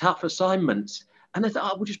really tough assignments. And they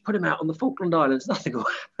thought, we'll just put him out on the Falkland Islands. Nothing will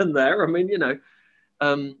happen there. I mean, you know,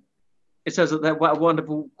 it says that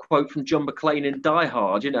wonderful quote from John McClane in Die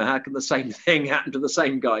Hard, you know, how can the same thing happen to the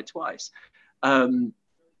same guy twice?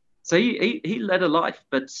 So he led a life,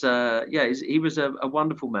 but yeah, he was a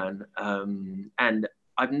wonderful man. And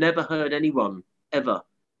I've never heard anyone ever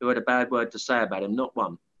who had a bad word to say about him, not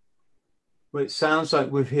one. Well, it sounds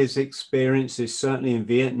like with his experiences, certainly in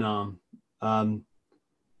Vietnam,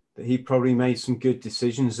 he probably made some good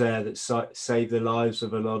decisions there that saved the lives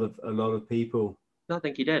of a lot of people. I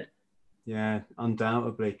think he did. Yeah,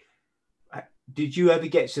 undoubtedly. Did you ever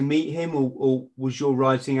get to meet him, or was your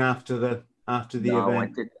writing after the event? No, I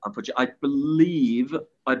did. Unfortunately, I believe.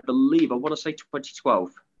 I want to say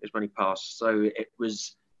 2012 is when he passed. So it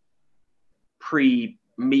was pre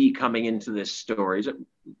me coming into this story. It's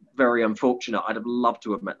very unfortunate. I'd have loved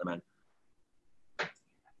to have met the man.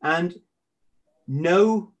 And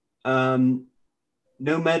no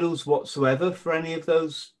medals whatsoever for any of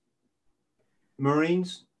those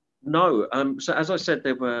Marines? No. So as I said,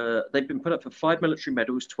 they've been put up for 5 military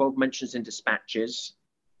medals, 12 mentions in dispatches.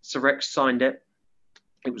 Sir Rex signed it.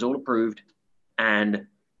 It was all approved, and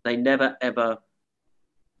they never ever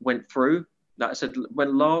went through. Like I said,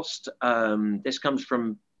 when last this comes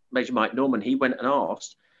from Major Mike Norman, he went and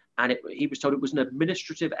asked, and he was told it was an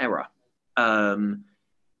administrative error.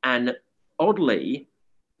 And oddly,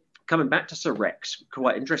 coming back to Sir Rex,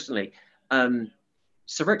 quite interestingly,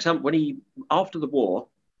 Sir Rex, after the war,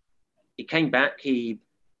 he came back, he,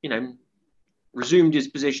 resumed his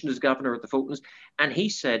position as governor of the Falklands, and he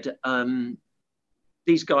said,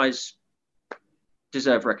 these guys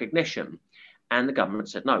deserve recognition. And the government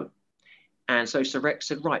said no. And so Sir Rex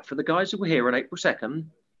said, right, for the guys who were here on April 2nd,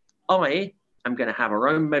 I am going to have our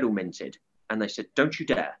own medal minted. And they said, don't you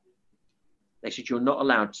dare. They said, you're not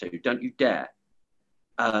allowed to. Don't you dare.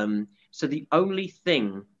 So the only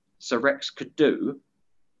thing Sir Rex could do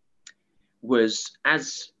was,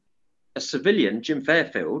 as a civilian, Jim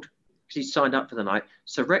Fairfield, because he signed up for the night,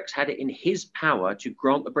 Sir Rex had it in his power to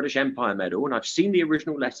grant the British Empire Medal. And I've seen the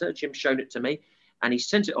original letter. Jim's shown it to me. And he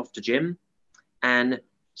sent it off to Jim and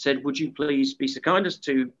said, would you please be so kind as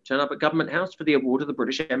to turn up at Government House for the award of the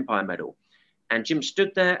British Empire Medal? And Jim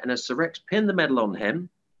stood there, and as Sir Rex pinned the medal on him,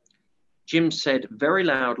 Jim said very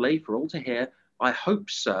loudly for all to hear, I hope,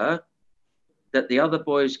 sir, that the other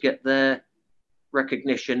boys get their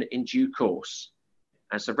recognition in due course.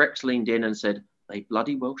 And Sir Rex leaned in and said, they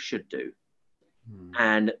bloody well should do.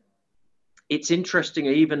 And it's interesting,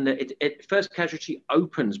 even First Casualty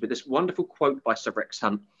opens with this wonderful quote by Sir Rex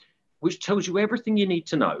Hunt, which tells you everything you need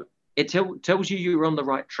to know. It tells you you're on the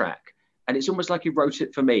right track. And it's almost like he wrote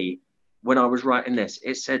it for me when I was writing this.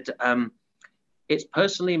 It said, it's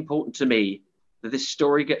personally important to me that this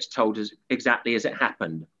story gets told exactly as it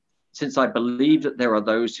happened, since I believe that there are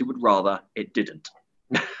those who would rather it didn't.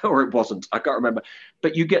 Or it wasn't, I can't remember.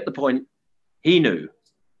 But you get the point. He knew.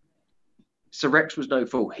 Sir Rex was no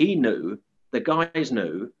fool. He knew. The guys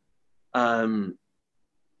knew. Other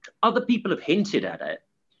people have hinted at it,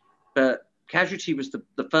 but Casualty was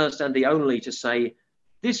the first and the only to say,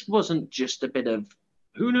 this wasn't just a bit of,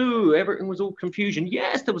 who knew, everything was all confusion.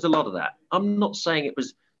 Yes, there was a lot of that. I'm not saying it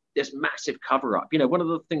was this massive cover-up. One of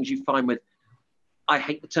the things you find with, I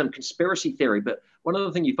hate the term conspiracy theory, but one of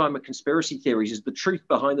the things you find with conspiracy theories is the truth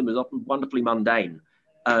behind them is often wonderfully mundane.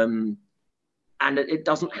 And it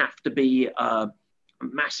doesn't have to be a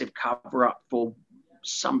massive cover-up for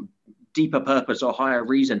some deeper purpose or higher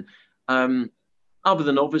reason. Other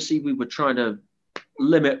than obviously we were trying to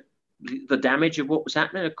limit the damage of what was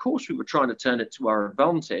happening. Of course, we were trying to turn it to our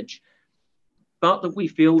advantage, but that we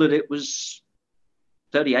feel that it was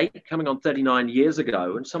 38, coming on 39 years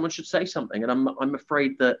ago, and someone should say something. And I'm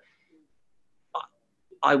afraid that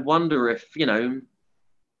I wonder if,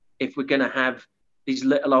 if we're going to have these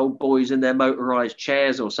little old boys in their motorized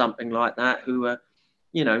chairs or something like that who are,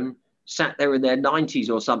 sat there in their 90s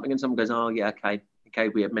or something, and someone goes, oh, yeah, okay,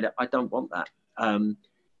 we admit it. I don't want that.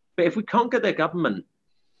 But if we can't get their government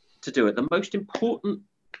to do it, the most important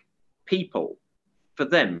people for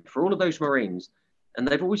them, for all of those Marines, and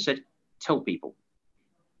they've always said, tell people.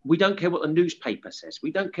 We don't care what the newspaper says.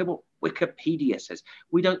 We don't care what Wikipedia says.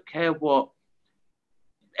 We don't care what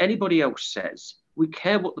anybody else says. We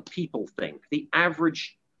care what the people think, the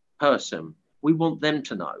average person. We want them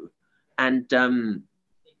to know. And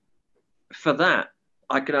for that,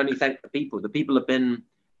 I can only thank the people. The people have been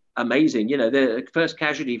amazing. The first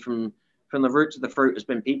casualty from the root to the fruit has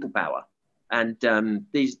been people power. And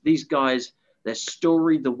these guys, their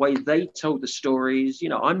story, the way they told the stories,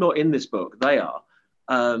 I'm not in this book, they are.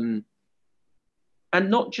 And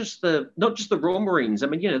not just the Royal Marines. I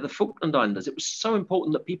mean, the Falkland Islanders, it was so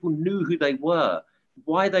important that people knew who they were,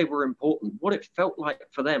 why they were important, what it felt like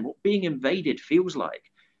for them, what being invaded feels like.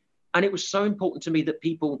 And it was so important to me that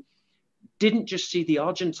people didn't just see the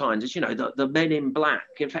Argentines as, the men in black.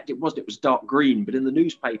 In fact, it was dark green, but in the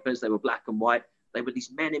newspapers, they were black and white. They were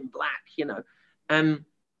these men in black,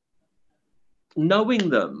 knowing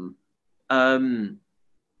them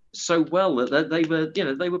so well that they were,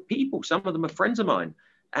 they were people. Some of them are friends of mine.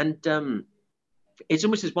 And it's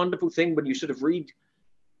almost this wonderful thing when you sort of read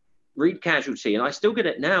Casualty, and I still get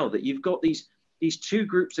it now, that you've got these two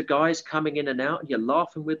groups of guys coming in and out, and you're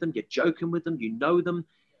laughing with them, you're joking with them, you know them,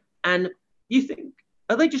 and you think,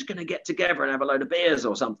 are they just going to get together and have a load of beers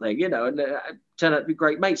or something, you know, and turn out to be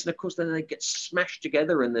great mates? And of course, then they get smashed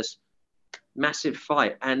together in this massive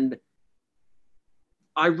fight. And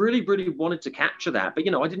I really, really wanted to capture that, but,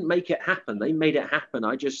 you know, I didn't make it happen. They made it happen.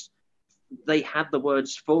 They had the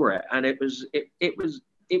words for it, and it was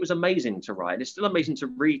amazing to write. It's still amazing to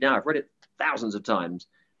read now. I've read it thousands of times.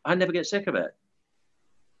 I never get sick of it.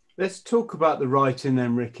 Let's talk about the writing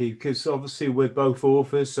then, Ricky, because obviously we're both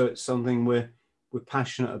authors, so it's something we're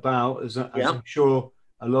passionate about, as I'm sure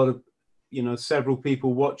a lot of, you know, several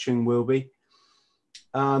people watching will be.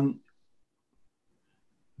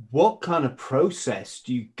 What kind of process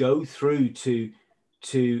do you go through to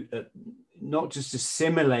not just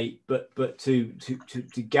assimilate, but to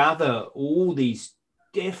gather all these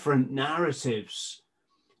different narratives,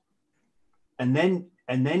 and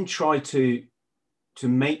then try to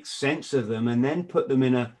make sense of them, and then put them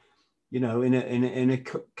in a, you know, in a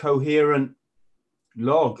coherent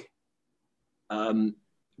log?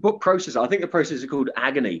 What process? I think the process is called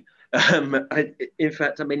agony. In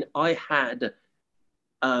fact, I mean, I had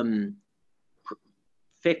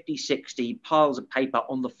 50, 60 piles of paper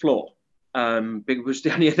on the floor, because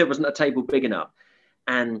there wasn't a table big enough,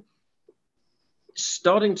 and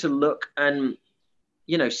starting to look, and,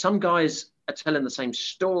 you know, some guys are telling the same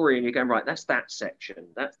story, and you're going, right, that's that section,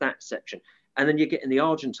 and then you're getting the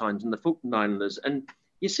Argentines and the Falkland Islanders, and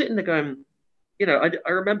you're sitting there going, you know, I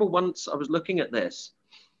remember once I was looking at this,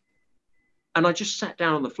 and I just sat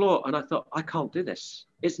down on the floor, and I thought, I can't do this.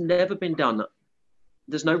 It's never been done.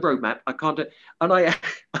 There's no roadmap. I can't do it. And I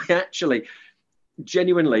actually,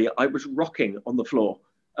 genuinely, I was rocking on the floor,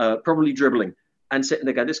 probably dribbling, and sitting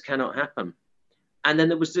there going, this cannot happen. And then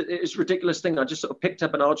there was this ridiculous thing. I just sort of picked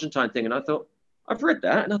up an Argentine thing, and I thought, I've read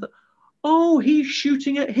that. And I thought, oh, he's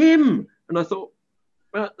shooting at him. And I thought,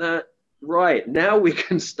 well, right, now we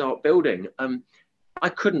can start building. I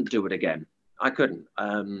couldn't do it again. I couldn't.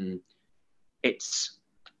 It's,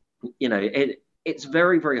 you know, it's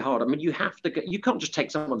very, very hard. I mean, you have to go, you can't just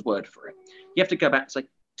take someone's word for it. You have to go back and say,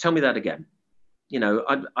 tell me that again. You know,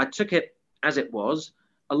 I took it as it was.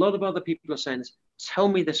 A lot of other people are saying, tell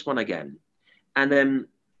me this one again. And then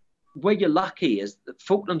where you're lucky is the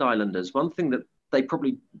Falkland Islanders, one thing that they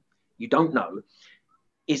probably, you don't know,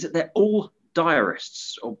 is that they're all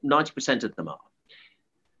diarists, or 90% of them are.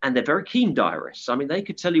 And they're very keen diarists. I mean, they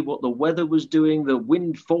could tell you what the weather was doing, the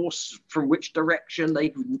wind force from which direction.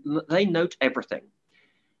 They note everything.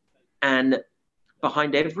 And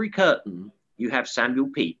behind every curtain, you have Samuel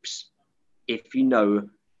Pepys, if you know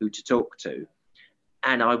who to talk to.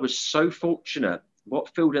 And I was so fortunate.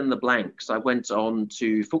 What filled in the blanks, I went on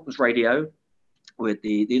to Falklands Radio with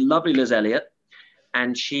the lovely Liz Elliott,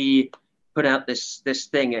 and she put out this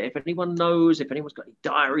thing. If anyone knows, if anyone's got any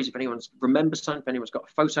diaries, if anyone remembers something, if anyone's got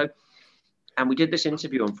a photo. And we did this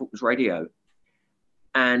interview on Falklands Radio.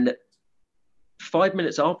 And 5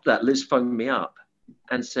 minutes after that, Liz phoned me up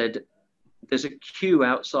and said, there's a queue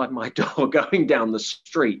outside my door going down the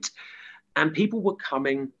street. And people were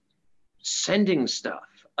coming, sending stuff.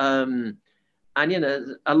 And, you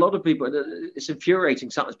know, a lot of people, it's infuriating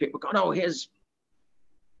sometimes. People go, oh, here's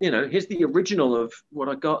the original of what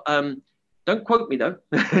I got. Don't quote me, though.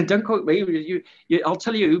 Don't quote me. I'll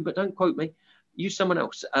tell you, but don't quote me. Use someone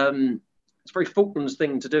else. It's a very Falklands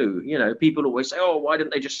thing to do. You know, people always say, oh, why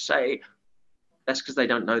didn't they just say? That's because they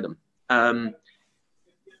don't know them.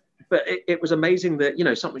 But it was amazing that, you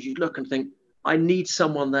know, sometimes you look and think, I need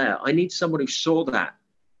someone there. I need someone who saw that.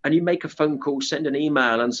 And you make a phone call, send an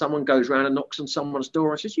email, and someone goes around and knocks on someone's door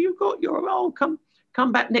and says, you've got your, oh, come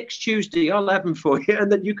back next Tuesday, I'll have them for you.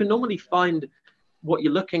 And then you can normally find what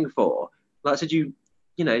you're looking for. Like I said, you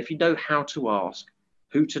know, if you know how to ask,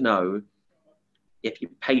 who to know, if you're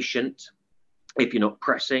patient, if you're not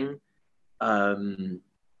pressing,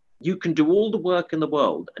 you can do all the work in the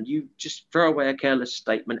world, and you just throw away a careless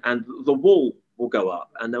statement and the wall will go up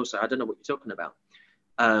and they'll say, I don't know what you're talking about.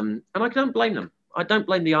 And I don't blame them. I don't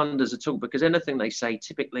blame the unders at all, because anything they say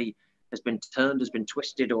typically has been turned, has been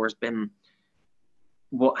twisted, or has been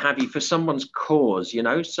what have you for someone's cause, you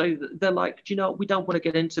know? So they're like, do you know, we don't want to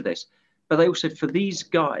get into this. But they also, for these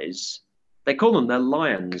guys, they call them their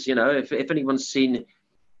lions, you know? If anyone's seen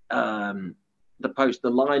the post, The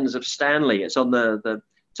Lions of Stanley, it's on the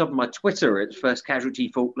top of my Twitter. It's First Casualty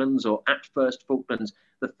Falklands, or at First Falklands.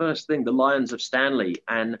 The first thing, The Lions of Stanley.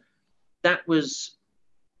 And that was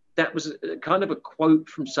kind of a quote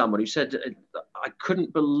from someone who said, I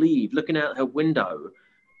couldn't believe, looking out her window,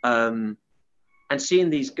 and and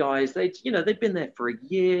seeing these guys, they'd been there for a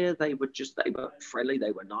year. They were friendly,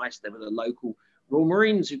 they were nice. They were the local Royal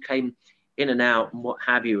Marines who came in and out and what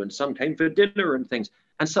have you, and some came for dinner and things.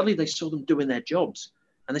 And suddenly they saw them doing their jobs,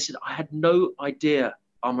 and they said, I had no idea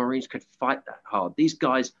our Marines could fight that hard. These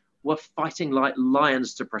guys were fighting like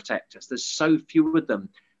lions to protect us. There's so few of them,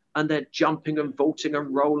 and they're jumping and vaulting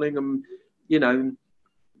and rolling and,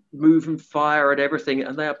 move and fire and everything,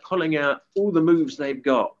 and they are pulling out all the moves they've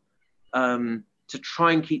got to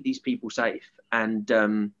try and keep these people safe. And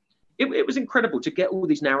it was incredible to get all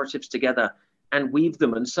these narratives together and weave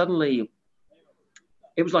them, and suddenly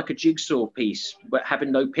it was like a jigsaw piece, but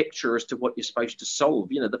having no picture as to what you're supposed to solve.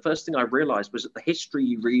 The first thing I realized was that the history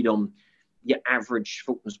you read on your average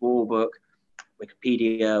Falklands War book,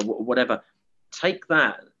 Wikipedia, whatever, take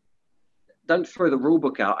that. Don't throw the rule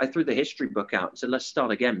book out. I threw the history book out and said, let's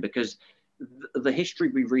start again, because the history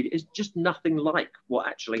we read is just nothing like what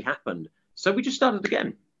actually happened. So we just started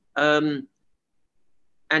again. And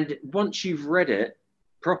once you've read it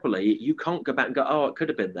properly, you can't go back and go, oh, it could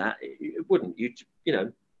have been that. It wouldn't.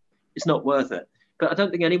 It's not worth it. But I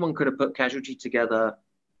don't think anyone could have put Casualty together,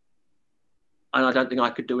 and I don't think I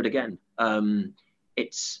could do it again. I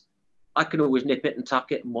can always nip it and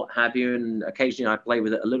tuck it and what have you, and occasionally I play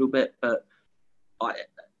with it a little bit, but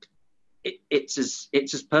it's as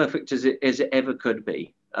perfect as it ever could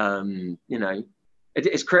be.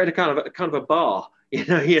 It's created kind of a bar.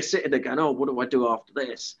 You're sitting there going, oh, what do I do after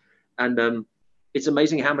this? And it's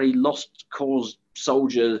amazing how many lost cause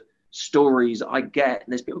soldier stories I get,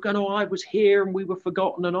 and there's people going, oh, I was here and we were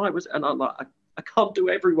forgotten, and I'm like, I can't do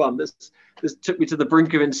everyone. This took me to the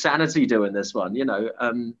brink of insanity doing this one,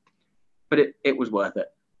 but it was worth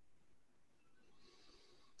it.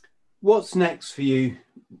 What's next for you,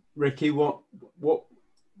 Ricky? What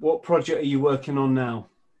project are you working on now?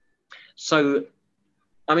 So,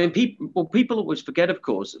 I mean, people always forget, of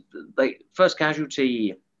course. First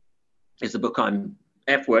Casualty is the book I'm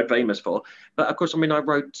F-word famous for. But of course, I mean, I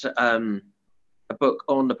wrote a book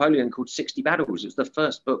on Napoleon called 60 Battles. It was the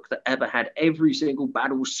first book that ever had every single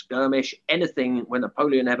battle, skirmish, anything when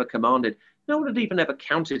Napoleon ever commanded. No one had even ever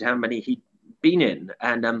counted how many he'd been in.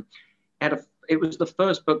 And it was the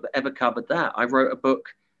first book that ever covered that. I wrote a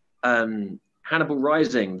book, Hannibal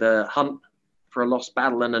Rising, The Hunt for a Lost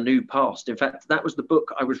Battle and a New Past. In fact, that was the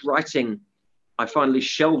book I was writing. I finally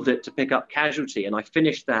shelved it to pick up Casualty, and I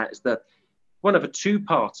finished that as one of a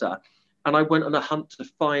two-parter. And I went on a hunt to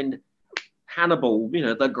find Hannibal,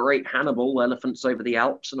 the great Hannibal, elephants over the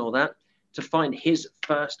Alps and all that, to find his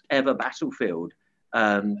first ever battlefield,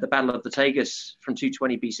 the Battle of the Tagus from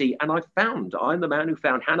 220 BC. And I'm the man who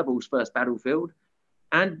found Hannibal's first battlefield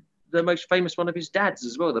and the most famous one of his dad's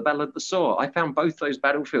as well, the Battle of the Somme. I found both those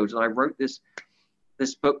battlefields, and I wrote this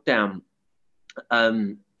book down.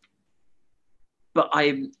 But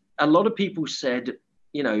a lot of people said,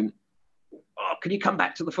 oh, can you come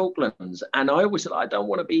back to the Falklands? And I always said, I don't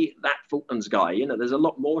want to be that Falklands guy. There's a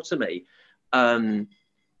lot more to me.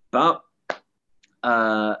 But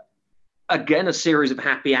again, a series of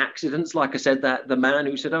happy accidents. Like I said, that the man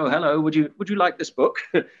who said, oh, hello, would you like this book?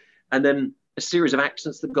 And then a series of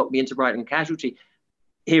accidents that got me into writing Casualty.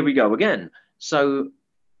 Here we go again. So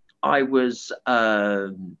I was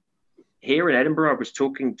here in Edinburgh. I was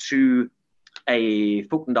talking to a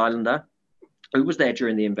Falkland Islander who was there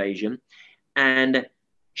during the invasion, and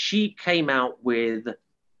she came out with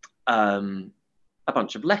a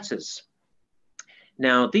bunch of letters.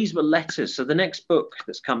 Now, these were letters. So the next book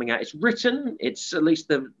that's coming out, it's written. It's at least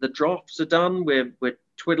the drafts are done. We're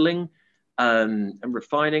twiddling and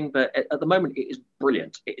refining, but at the moment it is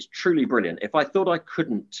brilliant. It is truly brilliant. If I thought I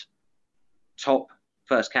couldn't top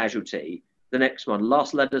First Casualty, the next one,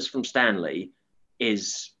 Last Letters from Stanley,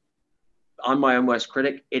 I'm my own worst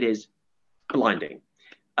critic. It is blinding.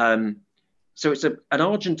 So it's an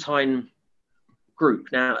Argentine group.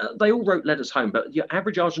 Now, they all wrote letters home, but your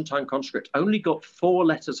average Argentine conscript only got 4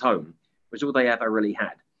 letters home, was all they ever really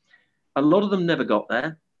had. A lot of them never got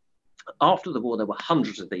there. After the war, there were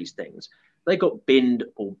hundreds of these things. They got binned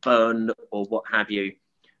or burned or what have you.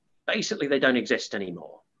 Basically, they don't exist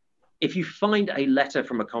anymore. If you find a letter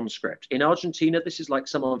from a conscript, in Argentina, this is like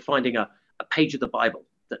someone finding a page of the Bible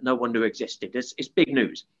that no one knew existed. It's big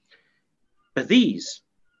news. But these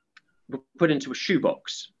were put into a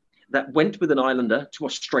shoebox that went with an islander to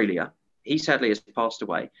Australia. He sadly has passed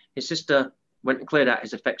away. His sister went and cleared out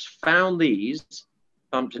his effects, found these,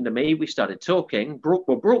 bumped into me. We started talking, brought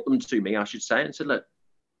them to me, I should say, and said, look,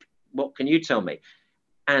 what can you tell me?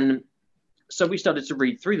 And so we started to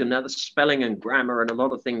read through them. Now, the spelling and grammar and a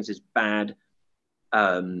lot of things is bad.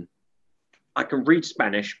 I can read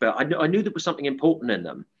Spanish, but I knew there was something important in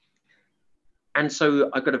them. And so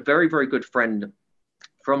I've got a very, very good friend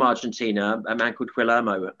from Argentina, a man called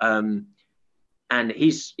Guillermo, and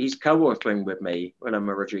he's co-authoring with me,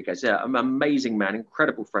 Guillermo Rodriguez. Yeah, an amazing man,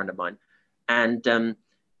 incredible friend of mine. And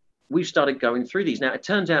we've started going through these. Now, it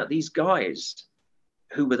turns out these guys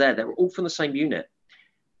who were there, they were all from the same unit.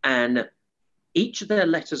 And each of their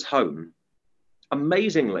letters home,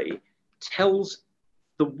 amazingly, tells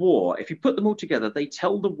the war. If you put them all together, they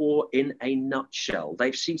tell the war in a nutshell.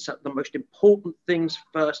 They've seen some of the most important things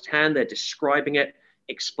firsthand. They're describing it,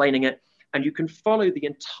 explaining it. And you can follow the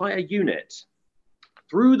entire unit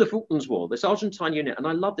through the Falklands War, this Argentine unit. And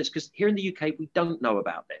I love this because here in the UK, we don't know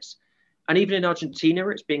about this. And even in Argentina,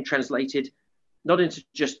 it's being translated not into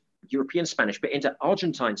just European Spanish, but into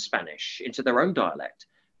Argentine Spanish, into their own dialect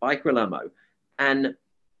by Guillermo. And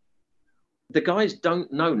the guys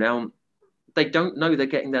don't know now. They don't know they're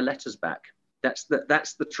getting their letters back. That's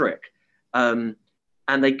the trick. And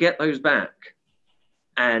they get those back.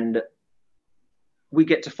 And we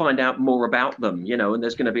get to find out more about them, you know, and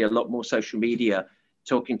there's going to be a lot more social media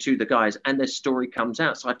talking to the guys, and their story comes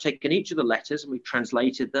out. So I've taken each of the letters and we've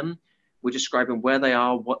translated them. We're describing where they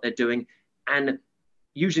are, what they're doing, and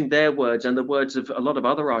using their words and the words of a lot of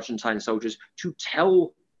other Argentine soldiers to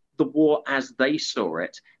tell the war as they saw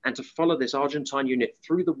it and to follow this Argentine unit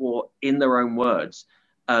through the war in their own words.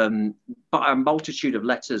 But a multitude of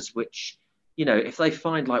letters, which, you know, if they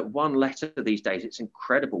find like one letter these days, it's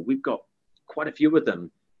incredible. We've got quite a few of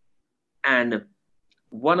them. And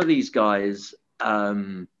one of these guys,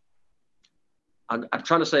 I'm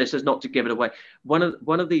trying to say this as not to give it away.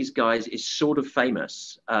 One of these guys is sort of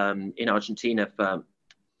famous in Argentina for,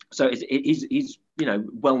 so he's you know,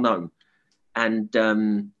 well known,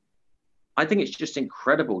 and I think it's just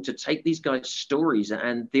incredible to take these guys' stories.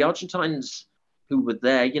 And the Argentines who were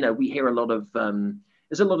there, you know, we hear a lot of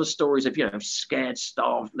there's a lot of stories of, you know, scared,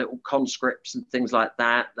 starved little conscripts and things like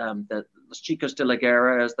that. The los chicos de la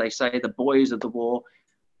guerra, as they say, the boys of the war.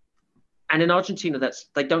 And in Argentina,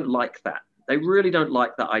 they don't like that. They really don't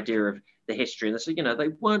like that idea of the history. And they say, you know, they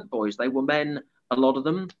weren't boys, they were men, a lot of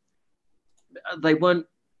them. They weren't,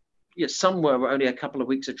 you know, some were only a couple of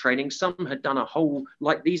weeks of training. Some had done a whole,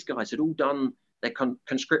 like these guys had all done their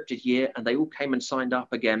conscripted year, and they all came and signed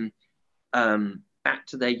up again back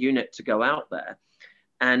to their unit to go out there.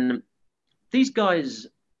 And these guys,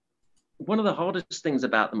 one of the hardest things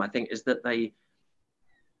about them, I think, is that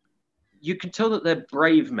you can tell that they're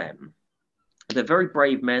brave men. They're very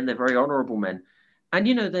brave men. They're very honorable men. And,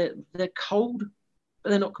 you know, they're cold,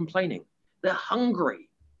 but they're not complaining. They're hungry,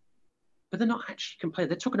 but they're not actually complaining.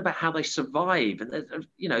 They're talking about how they survive, and there's,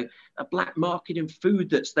 you know, a black market in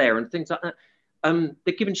food that's there and things like that.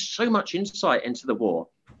 They're giving so much insight into the war,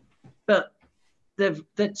 but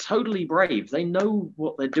they're totally brave. They know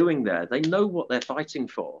what they're doing there. They know what they're fighting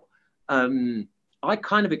for. I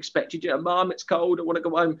kind of expected, you know, Mom, it's cold, I want to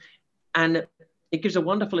go home. And it gives a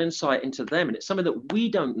wonderful insight into them. And it's something that we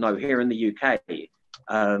don't know here in the UK.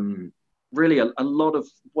 Really, a lot of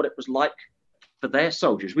what it was like for their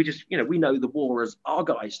soldiers. We just, you know, we know the war as our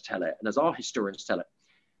guys tell it and as our historians tell it.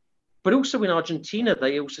 But also in Argentina,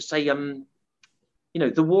 they also say, you know,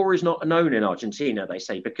 the war is not known in Argentina, they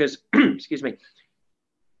say, because, excuse me,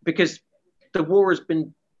 because the war has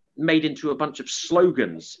been made into a bunch of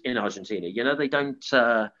slogans in Argentina. You know, they don't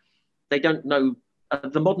know,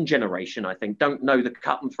 the modern generation, I think, don't know the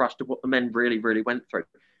cut and thrust of what the men really, really went through.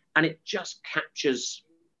 And it just captures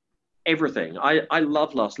everything. I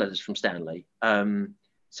love Last Letters from Stanley.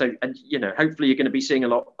 So, and, you know, hopefully you're going to be seeing a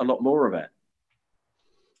lot more of it.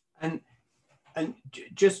 And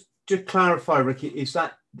just to clarify, Ricky, is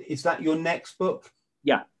that your next book?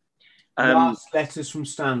 Yeah. Last Letters from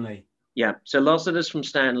Stanley. Yeah. So Last Letters from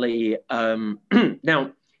Stanley.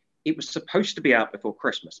 Now, it was supposed to be out before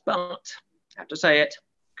Christmas, but I have to say it,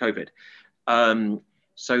 COVID.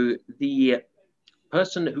 So the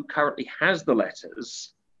person who currently has the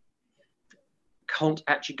letters can't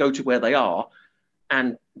actually go to where they are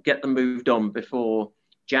and get them moved on before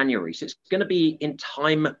January. So it's going to be in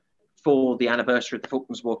time for the anniversary of the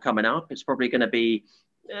Falklands War coming up. It's probably going to be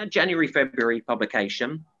January, February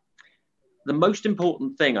publication. The most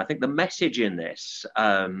important thing, I think the message in this,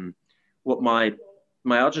 what my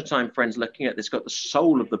Argentine friends looking at this, got the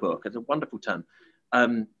soul of the book, it's a wonderful term,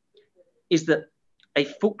 is that a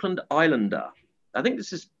Falkland Islander, I think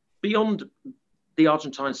this is beyond the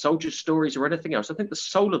Argentine soldiers' stories or anything else. I think the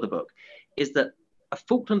soul of the book is that a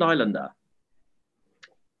Falkland Islander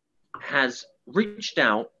has reached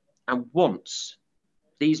out and wants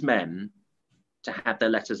these men to have their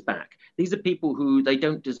letters back. These are people who they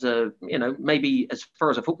don't deserve, you know, maybe as far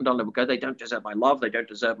as a Falkland Islander would go, they don't deserve my love, they don't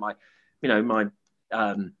deserve my, you know, my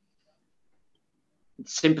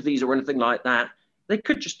sympathies or anything like that. They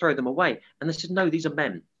could just throw them away. And they said, no, these are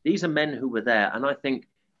men. These are men who were there. And I think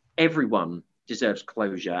everyone deserves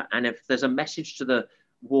closure. And if there's a message to the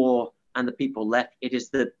war and the people left, it is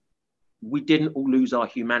that we didn't all lose our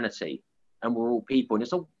humanity and we're all people. And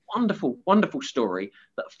it's a wonderful, wonderful story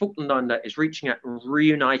that Falkland Islander is reaching out and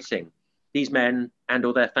reuniting these men and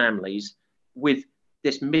or their families with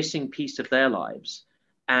this missing piece of their lives.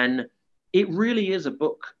 And it really is a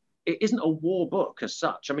book. It isn't a war book as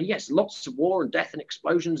such. I mean, yes, lots of war and death and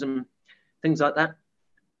explosions and things like that.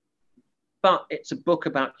 But it's a book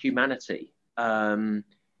about humanity, and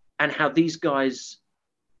how these guys,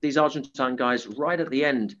 these Argentine guys, right at the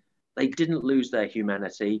end, they didn't lose their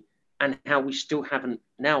humanity, and how we still haven't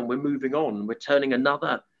now. We're moving on. We're turning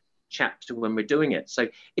another chapter when we're doing it. So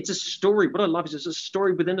it's a story. What I love is it's a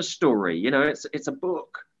story within a story. You know, it's a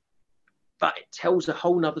book, but it tells a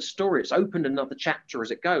whole nother story. It's opened another chapter as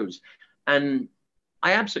it goes. And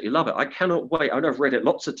I absolutely love it. I cannot wait. I know I've read it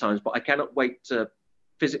lots of times, but I cannot wait to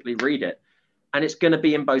physically read it. And it's going to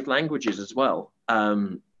be in both languages as well.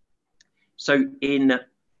 So in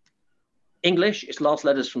English, it's Last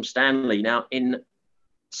Letters from Stanley. Now in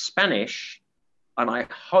Spanish, and I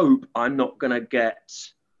hope I'm not going to get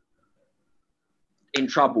in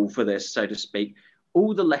trouble for this, so to speak,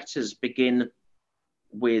 all the letters begin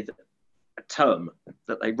with a term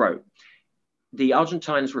that they wrote. The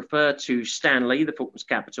Argentines refer to Stanley, the Falklands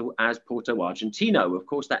capital, as Porto Argentino. Of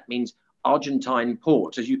course, that means Argentine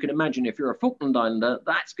port. As you can imagine, if you're a Falkland Islander,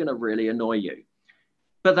 that's going to really annoy you.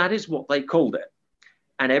 But that is what they called it.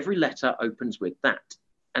 And every letter opens with that.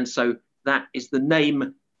 And so that is the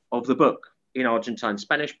name of the book in Argentine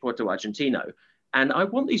Spanish, Porto Argentino. And I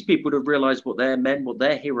want these people to realize what their men, what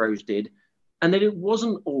their heroes did, and that it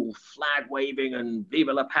wasn't all flag waving and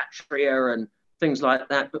Viva la Patria and things like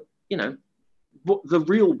that. But, you know, the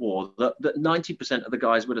real war that 90% of the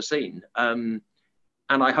guys would have seen. And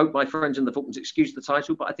I hope my friends in the Falklands excuse the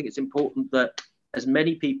title, but I think it's important that as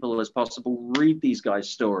many people as possible read these guys'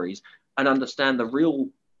 stories and understand the real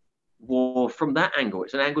war from that angle.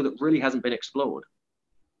 It's an angle that really hasn't been explored.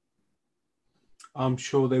 I'm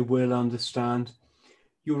sure they will understand.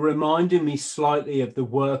 You're reminding me slightly of the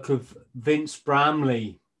work of Vince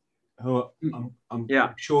Bramley, who I'm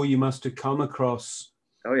sure you must have come across.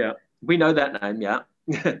 Oh, yeah. We know that name, yeah.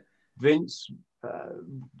 Vince,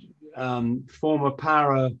 former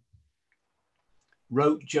para,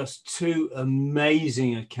 wrote just two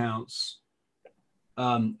amazing accounts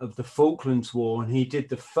of the Falklands War, and he did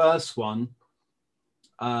the first one.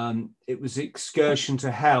 It was Excursion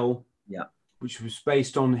to Hell, yeah, which was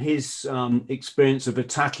based on his experience of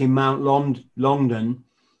attacking Mount Longdon.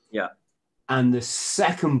 Yeah. And the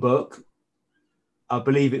second book, I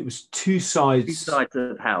believe it was Two Sides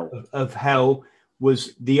of Hell. Of Hell,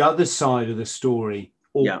 was the other side of the story,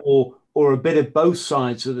 or a bit of both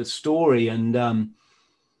sides of the story. And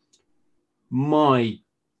my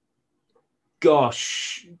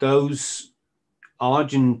gosh, those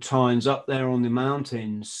Argentines up there on the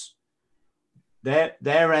mountains,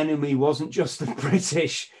 their enemy wasn't just the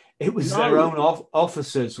British, it was their own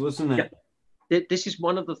officers, wasn't it? Yeah. This is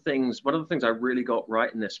one of the things I really got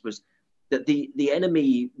right in this was that the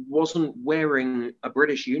enemy wasn't wearing a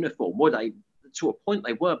British uniform. Well, to a point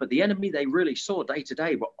they were, but the enemy they really saw day to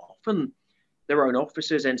day were often their own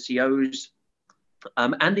officers, NCOs,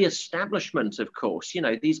 and the establishment, of course. You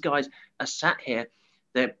know, these guys are sat here,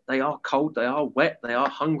 they are cold, they are wet, they are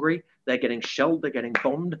hungry, they're getting shelled, they're getting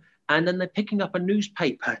bombed, and then they're picking up a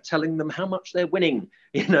newspaper telling them how much they're winning,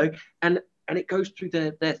 you know, and it goes through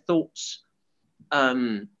their thoughts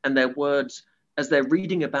and their words as they're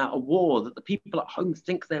reading about a war that the people at home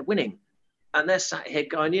think they're winning. And they're sat here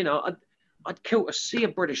going, you know, I'd kill to see a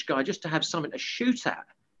British guy just to have something to shoot at.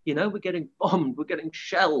 You know, we're getting bombed, we're getting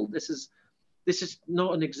shelled. This is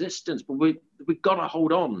not an existence, but we've got to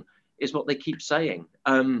hold on, is what they keep saying.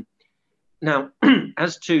 Now,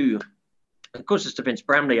 as to, of course, as to Vince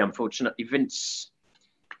Bramley, unfortunately, Vince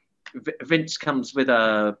comes with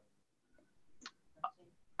a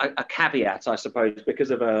caveat, I suppose, because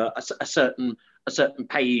of a certain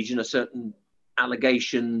page and a certain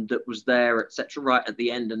allegation that was there, etc. Right at the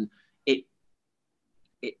end, and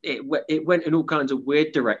it went in all kinds of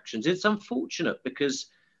weird directions. It's unfortunate because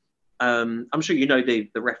I'm sure you know the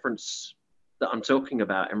reference that I'm talking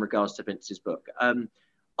about in regards to Vince's book.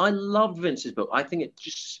 I love Vince's book. I think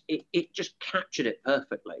it just captured it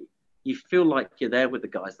perfectly. You feel like you're there with the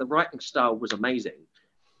guys. The writing style was amazing.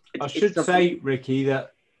 I should say, Ricky,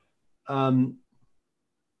 that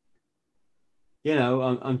you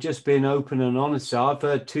know, I'm just being open and honest. I've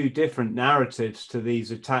heard two different narratives to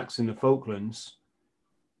these attacks in the Falklands.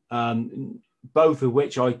 both of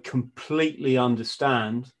which I completely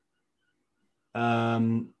understand.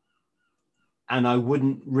 And I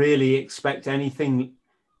wouldn't really expect anything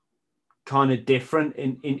kind of different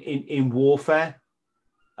in warfare.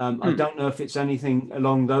 I don't know if it's anything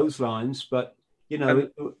along those lines, but you know,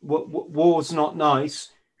 war's not nice.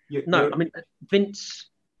 I mean, Vince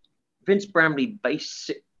Bramley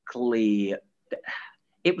basically,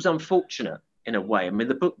 it was unfortunate in a way. I mean,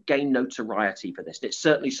 the book gained notoriety for this. It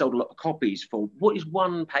certainly sold a lot of copies for what is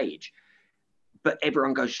one page, but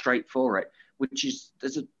everyone goes straight for it, which is,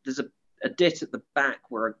 there's a dit at the back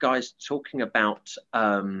where a guy's talking about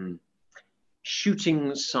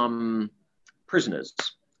shooting some prisoners,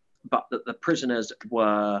 but that the prisoners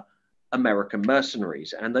were American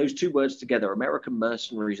mercenaries. And those two words together, American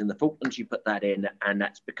mercenaries in the Falklands, you put that in and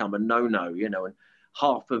that's become a no-no, you know, and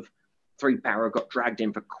half of Three Para got dragged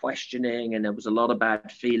in for questioning, and there was a lot of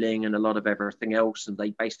bad feeling and a lot of everything else. And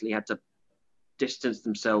they basically had to distance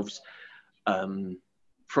themselves from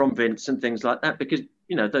Vince and things like that, because,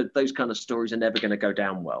 you know, those kind of stories are never going to go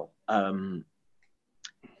down well.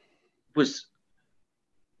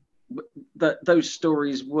 Those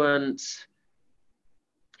stories weren't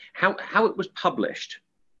how it was published.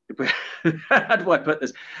 How do I put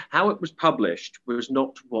this? How it was published was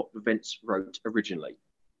not what Vince wrote originally,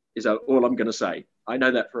 is all I'm going to say. I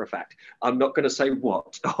know that for a fact. I'm not going to say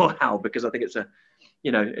what or how, because I think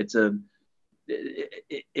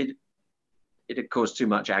it had caused too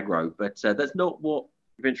much aggro, but that's not what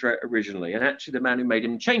Vince wrote originally. And actually the man who made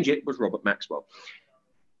him change it was Robert Maxwell.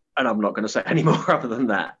 And I'm not going to say any more other than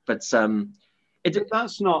that. But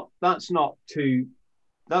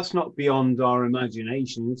that's not beyond our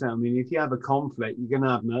imagination, is it? I mean, if you have a conflict, you're going to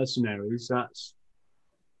have mercenaries.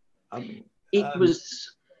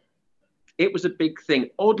 It was a big thing.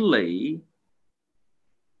 Oddly,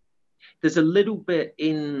 there's a little bit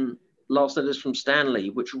in Last Letters from Stanley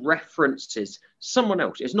which references someone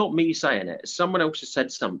else. It's not me saying it. Someone else has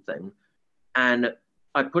said something, and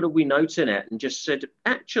I put a wee note in it and just said,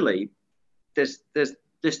 actually, there's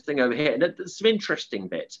this thing over here. And there's some interesting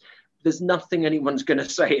bits. There's nothing anyone's going to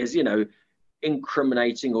say is, you know,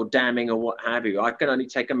 incriminating or damning or what have you. I can only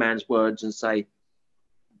take a man's words and say,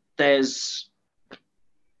 there's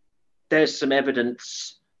some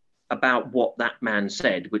evidence about what that man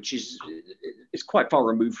said, which is quite far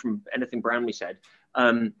removed from anything Bramley said.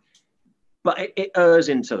 But it errs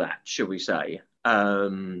into that, shall we say.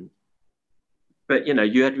 But, you know,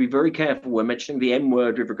 you have to be very careful. We're mentioning the M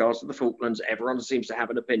word with regards to the Falklands. Everyone seems to have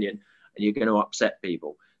an opinion, and you're going to upset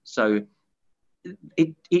people. So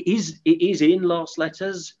it is in Last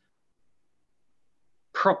Letters,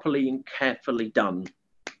 properly and carefully done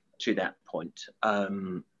to that point,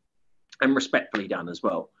 and respectfully done as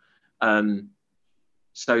well.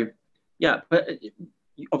 So, yeah, but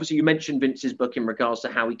obviously you mentioned Vince's book in regards to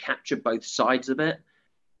how he captured both sides of it.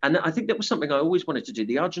 And I think that was something I always wanted to do.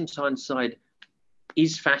 The Argentine side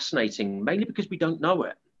is fascinating, mainly because we don't know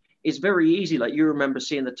it. It's very easy. Like, you remember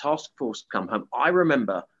seeing the task force come home. I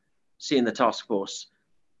remember seeing the task force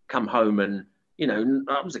come home, and, you know,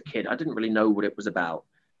 I was a kid. I didn't really know what it was about.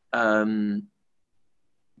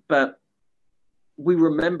 But we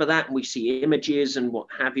remember that, and we see images and what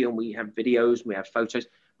have you, and we have videos and we have photos,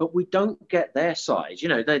 but we don't get their side. You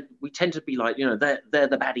know, we tend to be like, you know, they're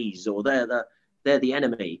the baddies, or they're the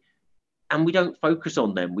enemy. And we don't focus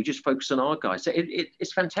on them. We just focus on our guys. So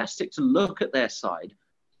it's fantastic to look at their side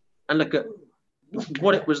and look at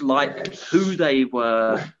what it was like, who they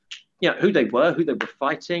were, you know, who they were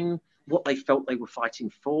fighting, what they felt they were fighting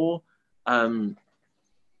for.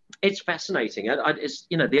 It's fascinating. It's,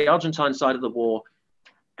 you know, the Argentine side of the war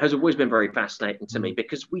has always been very fascinating to me,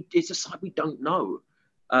 because it's a side we don't know.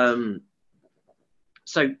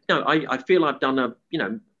 So, you know, I feel I've done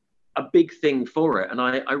a big thing for it. And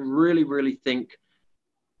I really, really think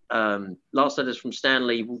Last Letters from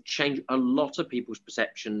Stanley will change a lot of people's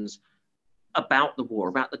perceptions about the war,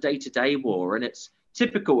 about the day-to-day war. And it's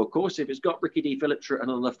typical, of course, if it's got Ricky D. Phillips written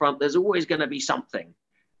on the front, there's always going to be something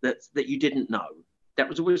that you didn't know. That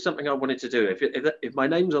was always something I wanted to do. If my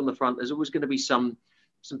name's on the front, there's always going to be some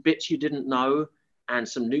bits you didn't know and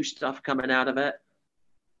some new stuff coming out of it.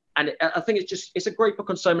 And I think it's a great book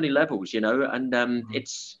on so many levels, you know, and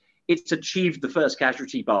it's achieved the first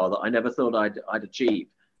Casualty bar that I never thought I'd achieve.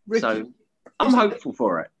 Ricky, so I'm hopeful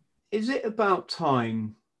for it. Is it about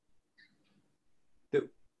time that,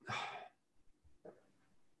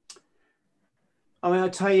 I mean, I'll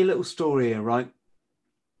tell you a little story here, right?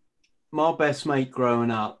 My best mate growing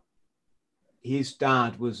up, his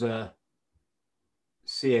dad was a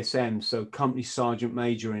CSM, so Company Sergeant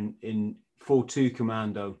Major in 4-2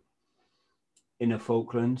 Commando in the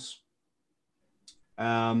Falklands.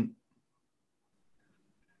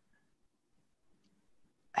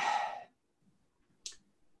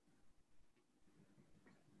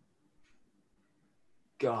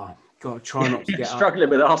 God, try not to get struggling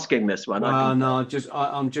with asking this one. No,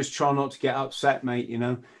 I'm just trying not to get upset, mate. You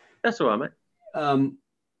know. That's all right, mate.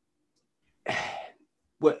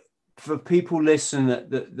 For people listening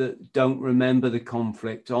that don't remember the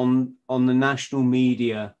conflict, on the national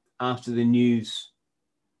media after the news,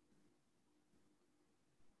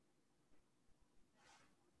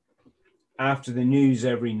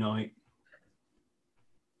 every night,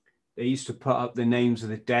 they used to put up the names of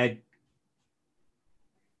the dead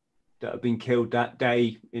that have been killed that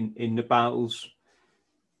day in the battles.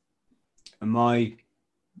 And my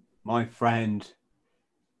friend,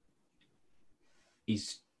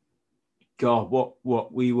 he's, God,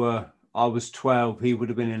 what we were, I was 12, he would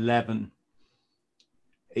have been 11.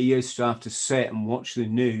 He used to have to sit and watch the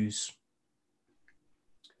news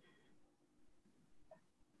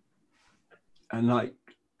and like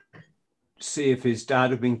see if his dad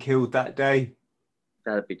had been killed that day.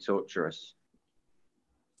 That'd be torturous.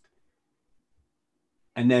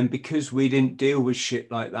 And then because we didn't deal with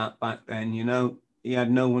shit like that back then, you know, he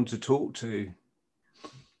had no one to talk to.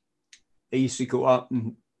 He used to go up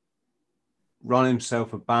and run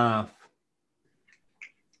himself a bath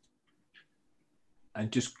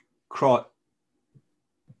and just cry.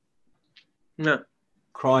 No.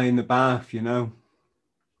 Cry in the bath, you know.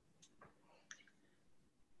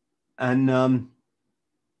 And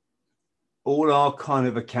all our kind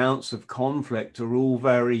of accounts of conflict are all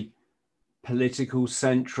very political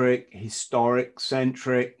centric, historic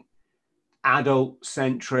centric, adult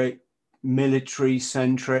centric, military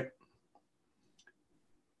centric.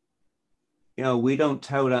 You know, we don't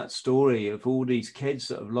tell that story of all these kids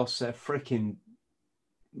that have lost their freaking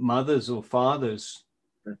mothers or fathers.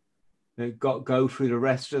 They've got to go through the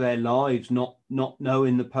rest of their lives not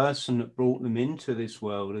knowing the person that brought them into this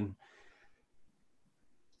world. And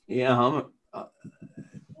yeah,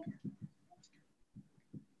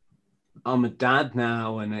 I'm a dad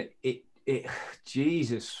now, and it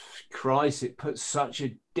Jesus Christ, it puts such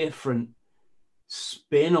a different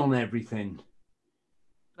spin on everything.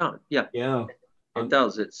 Oh, yeah. Yeah. It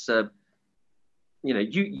does. It's you know,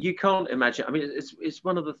 you can't imagine. I mean, it's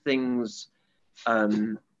one of the things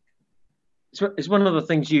it's one of the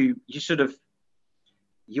things you sort of,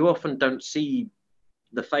 you often don't see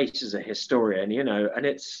the face as a historian, you know, and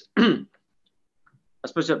it's I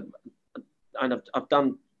suppose I've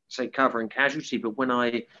done, say, covering Casualty, but when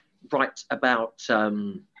I write about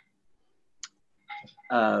you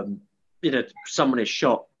know, someone is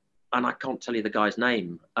shot and I can't tell you the guy's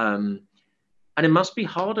name, and it must be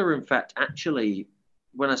harder, in fact, actually,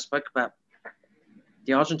 when I spoke about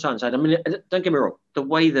the Argentine side. I mean, don't get me wrong, the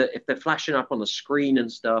way that if they're flashing up on the screen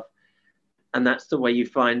and stuff, and that's the way you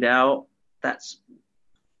find out, that's,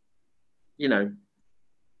 you know,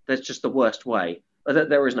 that's just the worst way.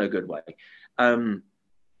 There is no good way.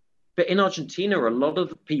 But in Argentina, a lot of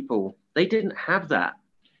the people, they didn't have that.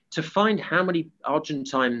 To find how many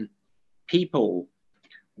Argentine people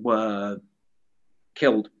were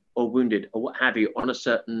killed or wounded or what have you on a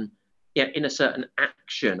certain, in a certain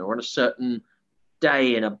action or on a certain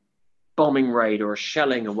day in a bombing raid or a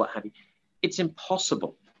shelling or what have you, it's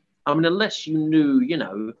impossible. I mean, unless you knew, you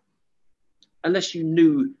know, unless you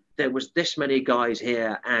knew there was this many guys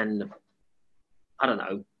here and I don't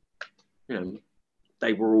know, you know,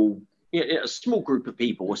 they were all, you know, a small group of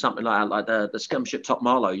people or something like that, like the scum ship Top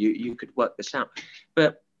Marlow, you could work this out.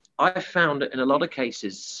 But I found that in a lot of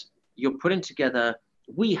cases, you're putting together,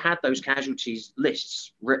 we had those casualties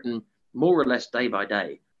lists written more or less day by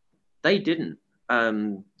day. They didn't.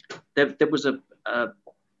 There was a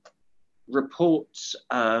report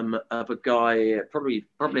of a guy probably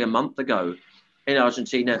a month ago in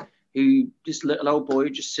Argentina who, this little old boy who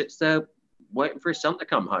just sits there waiting for his son to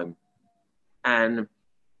come home. And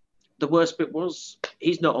the worst bit was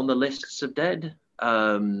he's not on the lists of dead.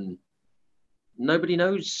 Nobody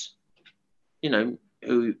knows, you know,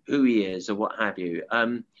 who he is or what have you.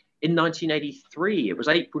 In 1983, it was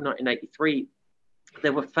April 1983,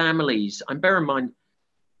 there were families, and bear in mind,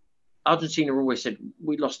 Argentina always said,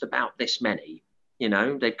 we lost about this many. You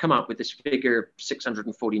know, they've come up with this figure,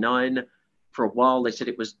 649. For a while, they said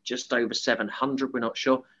it was just over 700. We're not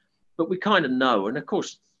sure. But we kind of know. And of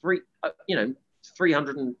course,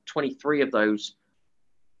 323 of those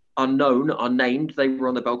are known, are named. They were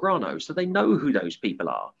on the Belgrano. So they know who those people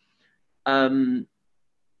are. And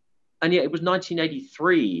yet it was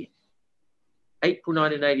 1983, April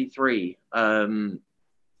 1983,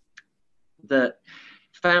 that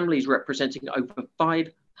families representing over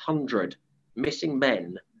 500 missing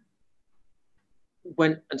men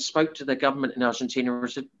went and spoke to the government in Argentina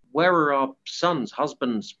and said, where are our sons,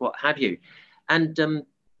 husbands, what have you? And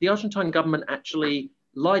the Argentine government actually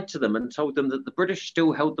lied to them and told them that the British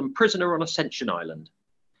still held them prisoner on Ascension Island.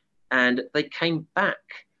 And they came back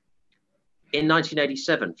in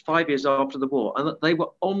 1987, 5 years after the war, and they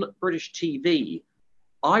were on British TV.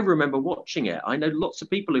 I remember watching it. I know lots of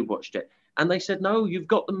people who watched it. And they said, no, you've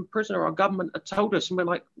got them prisoner. Our government had told us. And we're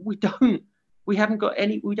like, we don't. We haven't got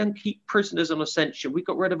any. We don't keep prisoners on Ascension. We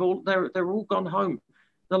got rid of all. They're all gone home.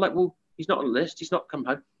 They're like, well, he's not on the list. He's not come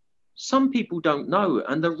home. Some people don't know.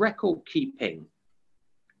 And the record keeping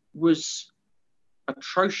was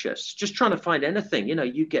atrocious. Just trying to find anything. You know,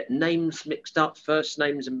 you get names mixed up, first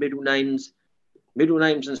names and middle names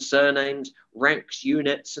and surnames, ranks,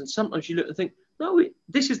 units. And sometimes you look and think, no,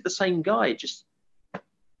 this is the same guy. Just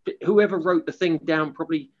whoever wrote the thing down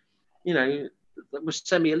probably, you know, was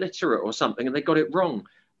semi-illiterate or something, and they got it wrong.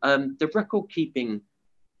 The record keeping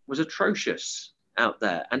was atrocious out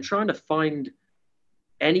there, and trying to find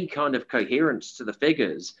any kind of coherence to the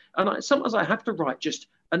figures. And sometimes I have to write just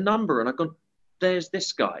a number, and I've gone, there's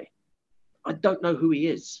this guy. I don't know who he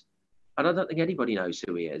is, and I don't think anybody knows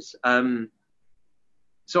who he is.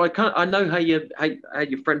 So I know how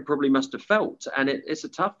your friend probably must have felt, and it's a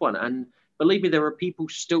tough one. And believe me, there are people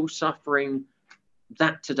still suffering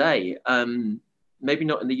that today. Maybe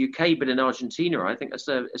not in the UK, but in Argentina. I think it's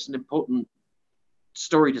an important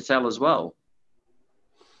story to tell as well.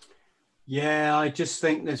 Yeah, I just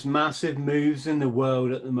think there's massive moves in the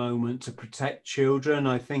world at the moment to protect children.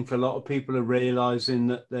 I think a lot of people are realizing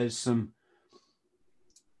that there's some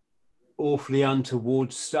awfully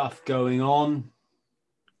untoward stuff going on.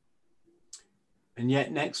 And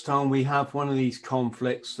yet next time we have one of these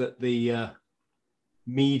conflicts that the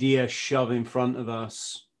media shove in front of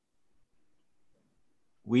us,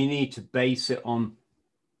 we need to base it on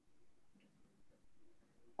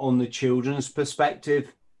the children's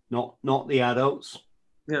perspective, not the adults.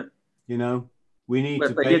 Yeah. You know, we need to.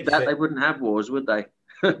 If they did that, they wouldn't have wars, would they?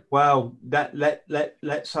 Well,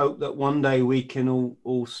 let's hope that one day we can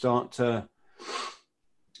all start to,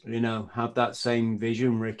 you know, have that same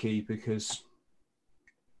vision, Ricky, because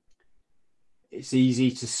it's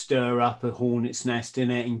easy to stir up a hornet's nest in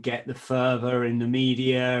it and get the fervor in the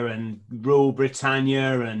media and rule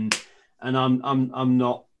Britannia and I'm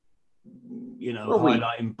not, you know,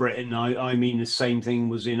 highlighting Britain. I mean the same thing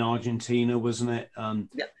was in Argentina, wasn't it?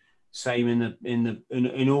 Yeah. Same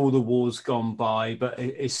in all the wars gone by. But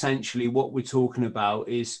essentially, what we're talking about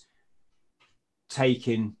is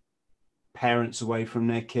taking parents away from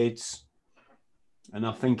their kids, and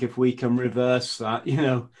I think if we can reverse that, you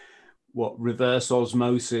know. Reverse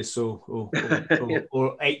osmosis or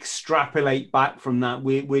extrapolate back from that.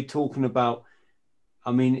 We're talking about,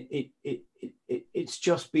 I mean, it's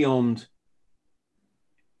just beyond,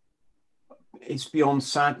 it's beyond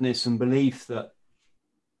sadness and belief that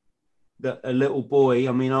a little boy,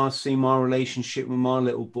 I mean, I see my relationship with my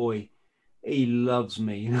little boy. He loves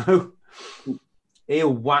me, you know.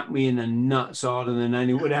 He'll whack me in the nuts harder than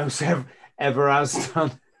anyone else ever has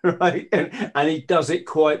done. Right, and he does it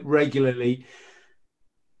quite regularly,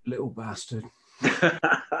 little bastard.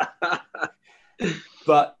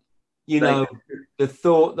 But you know, the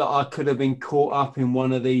thought that I could have been caught up in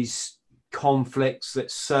one of these conflicts that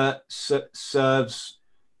serves,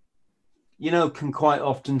 you know, can quite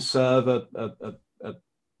often serve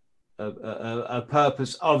a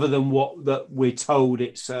purpose other than what that we're told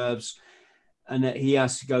it serves, and that he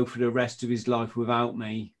has to go for the rest of his life without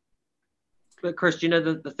me. But Chris, you know,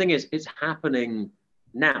 the thing is, it's happening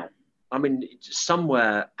now. I mean,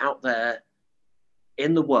 somewhere out there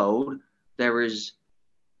in the world, there is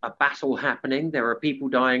a battle happening. There are people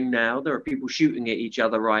dying now. There are people shooting at each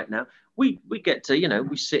other right now. We get to, you know,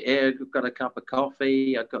 we sit here, we've got a cup of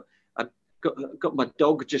coffee. I've got my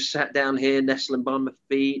dog just sat down here, nestling by my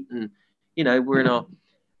feet, and you know, we're in our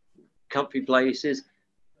comfy places,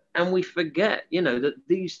 and we forget, you know, that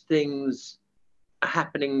these things are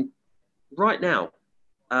happening right now.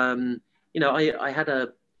 You know, I have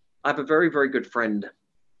a very, very good friend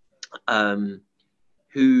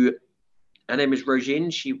who, her name is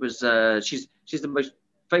Rogine. She was she's the most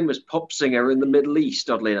famous pop singer in the Middle East,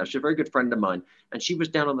 oddly enough. She's a very good friend of mine, and she was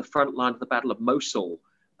down on the front line of the Battle of Mosul,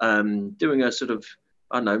 doing a sort of,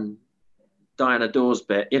 I don't know, Diana Dawes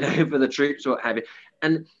bit, you know, for the troops or what have you.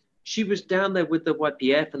 And she was down there with the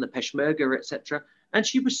YPF and the Peshmerga, etc. And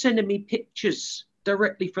she was sending me pictures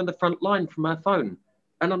directly from the front line from her phone.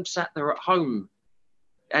 And I'm sat there at home,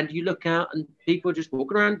 and you look out and people are just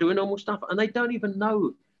walking around doing normal stuff, and they don't even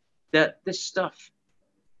know that this stuff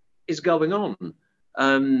is going on.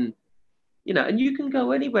 You know, and you can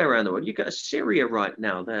go anywhere around the world. You go to Syria right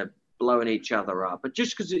now, they're blowing each other up. But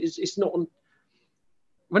just because it's not on,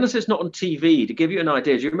 when I say it's not on TV, to give you an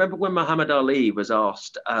idea, do you remember when Muhammad Ali was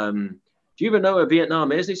asked, do you even know where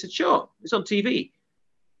Vietnam is? And he said, sure, it's on TV.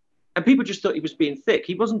 And people just thought he was being thick.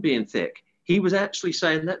 He wasn't being thick. He was actually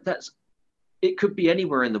saying it could be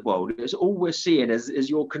anywhere in the world. It's all we're seeing is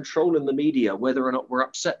you're controlling the media, whether or not we're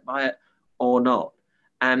upset by it or not.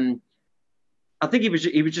 And I think he was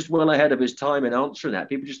just well ahead of his time in answering that.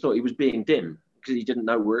 People just thought he was being dim because he didn't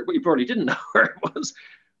know he probably didn't know where it was.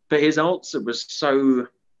 But his answer was so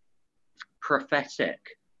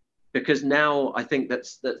prophetic, because now I think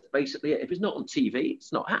that's basically it. If it's not on TV,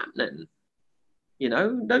 it's not happening. You know,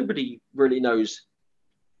 nobody really knows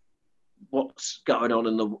what's going on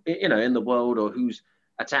in the world, or who's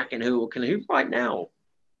attacking who or killing who right now.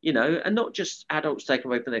 You know, and not just adults taken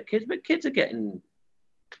away from their kids, but kids are getting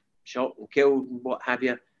shot and killed and what have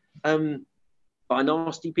you, by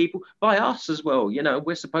nasty people, by us as well. You know,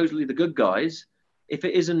 we're supposedly the good guys. If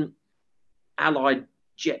it isn't Allied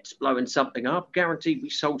jets blowing something up, guaranteed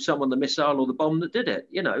we sold someone the missile or the bomb that did it.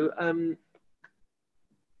 You know,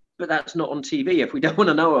 but that's not on TV if we don't want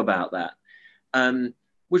to know about that.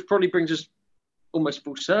 Which probably brings us almost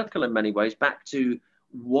full circle in many ways back to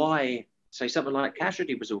why, say, something like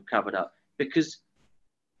Casualty was all covered up, because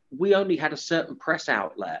we only had a certain press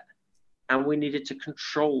outlet and we needed to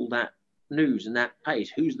control that news and that pace.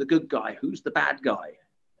 Who's the good guy? Who's the bad guy?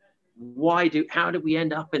 How did we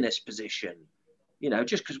end up in this position? You know,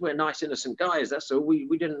 just because we're nice, innocent guys, that's all. We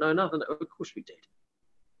didn't know nothing. Of course we did.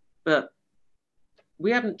 But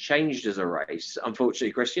we haven't changed as a race,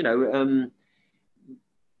 unfortunately, Chris. You know,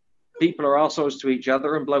 people are arseholes to each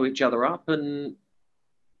other and blow each other up. And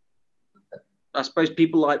I suppose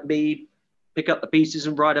people like me pick up the pieces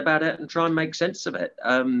and write about it and try and make sense of it.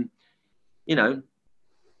 You know,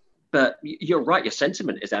 but you're right. Your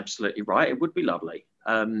sentiment is absolutely right. It would be lovely.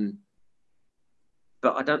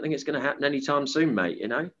 But I don't think it's going to happen anytime soon, mate, you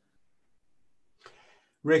know?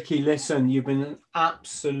 Ricky, listen, you've been an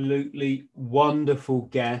absolutely wonderful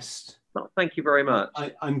guest. Well, thank you very much.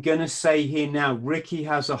 I'm going to say here now, Ricky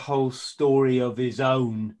has a whole story of his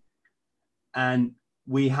own, and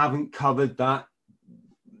we haven't covered that.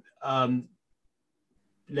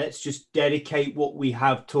 Let's just dedicate what we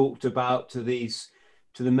have talked about to the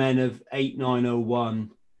men of 8901.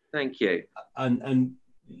 Thank you. And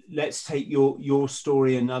let's take your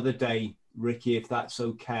story another day, Ricky, if that's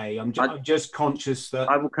okay. I'm just conscious that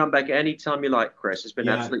I will come back anytime you like, Chris. It's been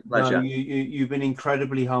an absolute pleasure. No, you've been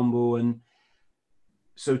incredibly humble, and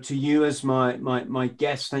so to you as my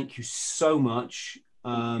guest, thank you so much.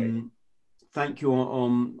 Thank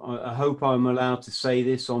you. I hope I'm allowed to say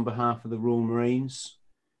this on behalf of the Royal Marines.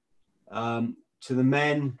 To the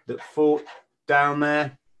men that fought down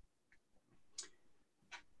there,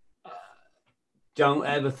 don't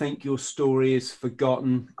ever think your story is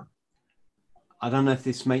forgotten. I don't know if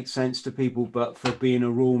this makes sense to people, but for being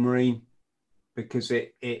a Royal Marine, because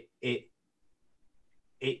it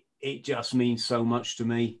just means so much to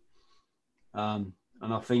me. And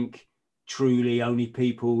I think truly only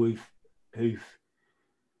people who've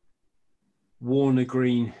worn a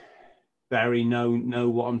green beret know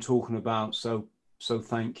what I'm talking about. So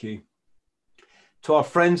thank you. To our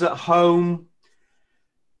friends at home,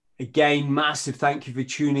 again, massive thank you for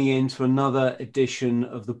tuning in to another edition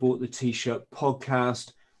of the Bought the T-Shirt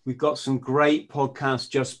podcast. We've got some great podcasts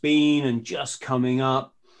just been and just coming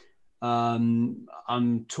up. I'm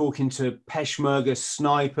talking to Peshmerga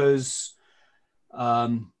snipers,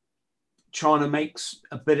 trying to make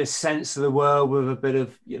a bit of sense of the world with a bit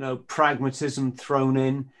of, you know, pragmatism thrown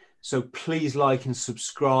in. So please like and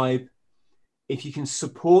subscribe. If you can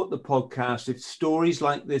support the podcast, if stories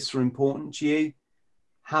like this are important to you,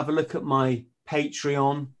 have a look at my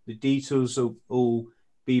Patreon. The details will all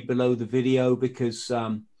be below the video, because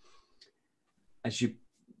as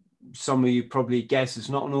some of you probably guess, there's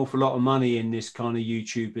not an awful lot of money in this kind of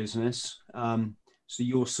YouTube business. So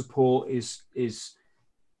your support is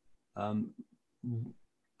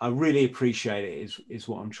I really appreciate it, is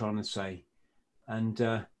what I'm trying to say.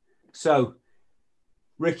 And so,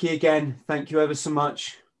 Ricky, again, thank you ever so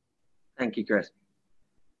much. Thank you, Chris.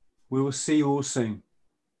 We will see you all soon.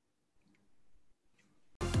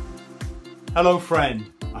 Hello,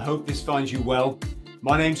 friend. I hope this finds you well.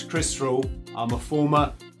 My name's Chris Thrall. I'm a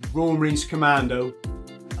former Royal Marines Commando,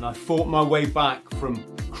 and I fought my way back from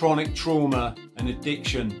chronic trauma and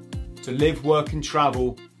addiction to live, work and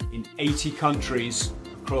travel in 80 countries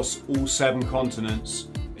across all 7 continents,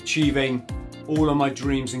 achieving all of my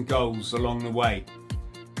dreams and goals along the way.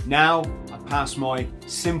 Now I pass my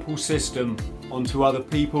simple system on to other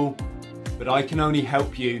people but I can only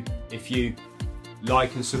help you if you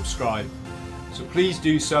like and subscribe. So please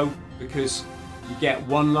do so, because you get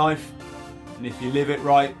one life, and if you live it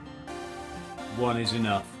right, one is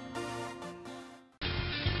enough.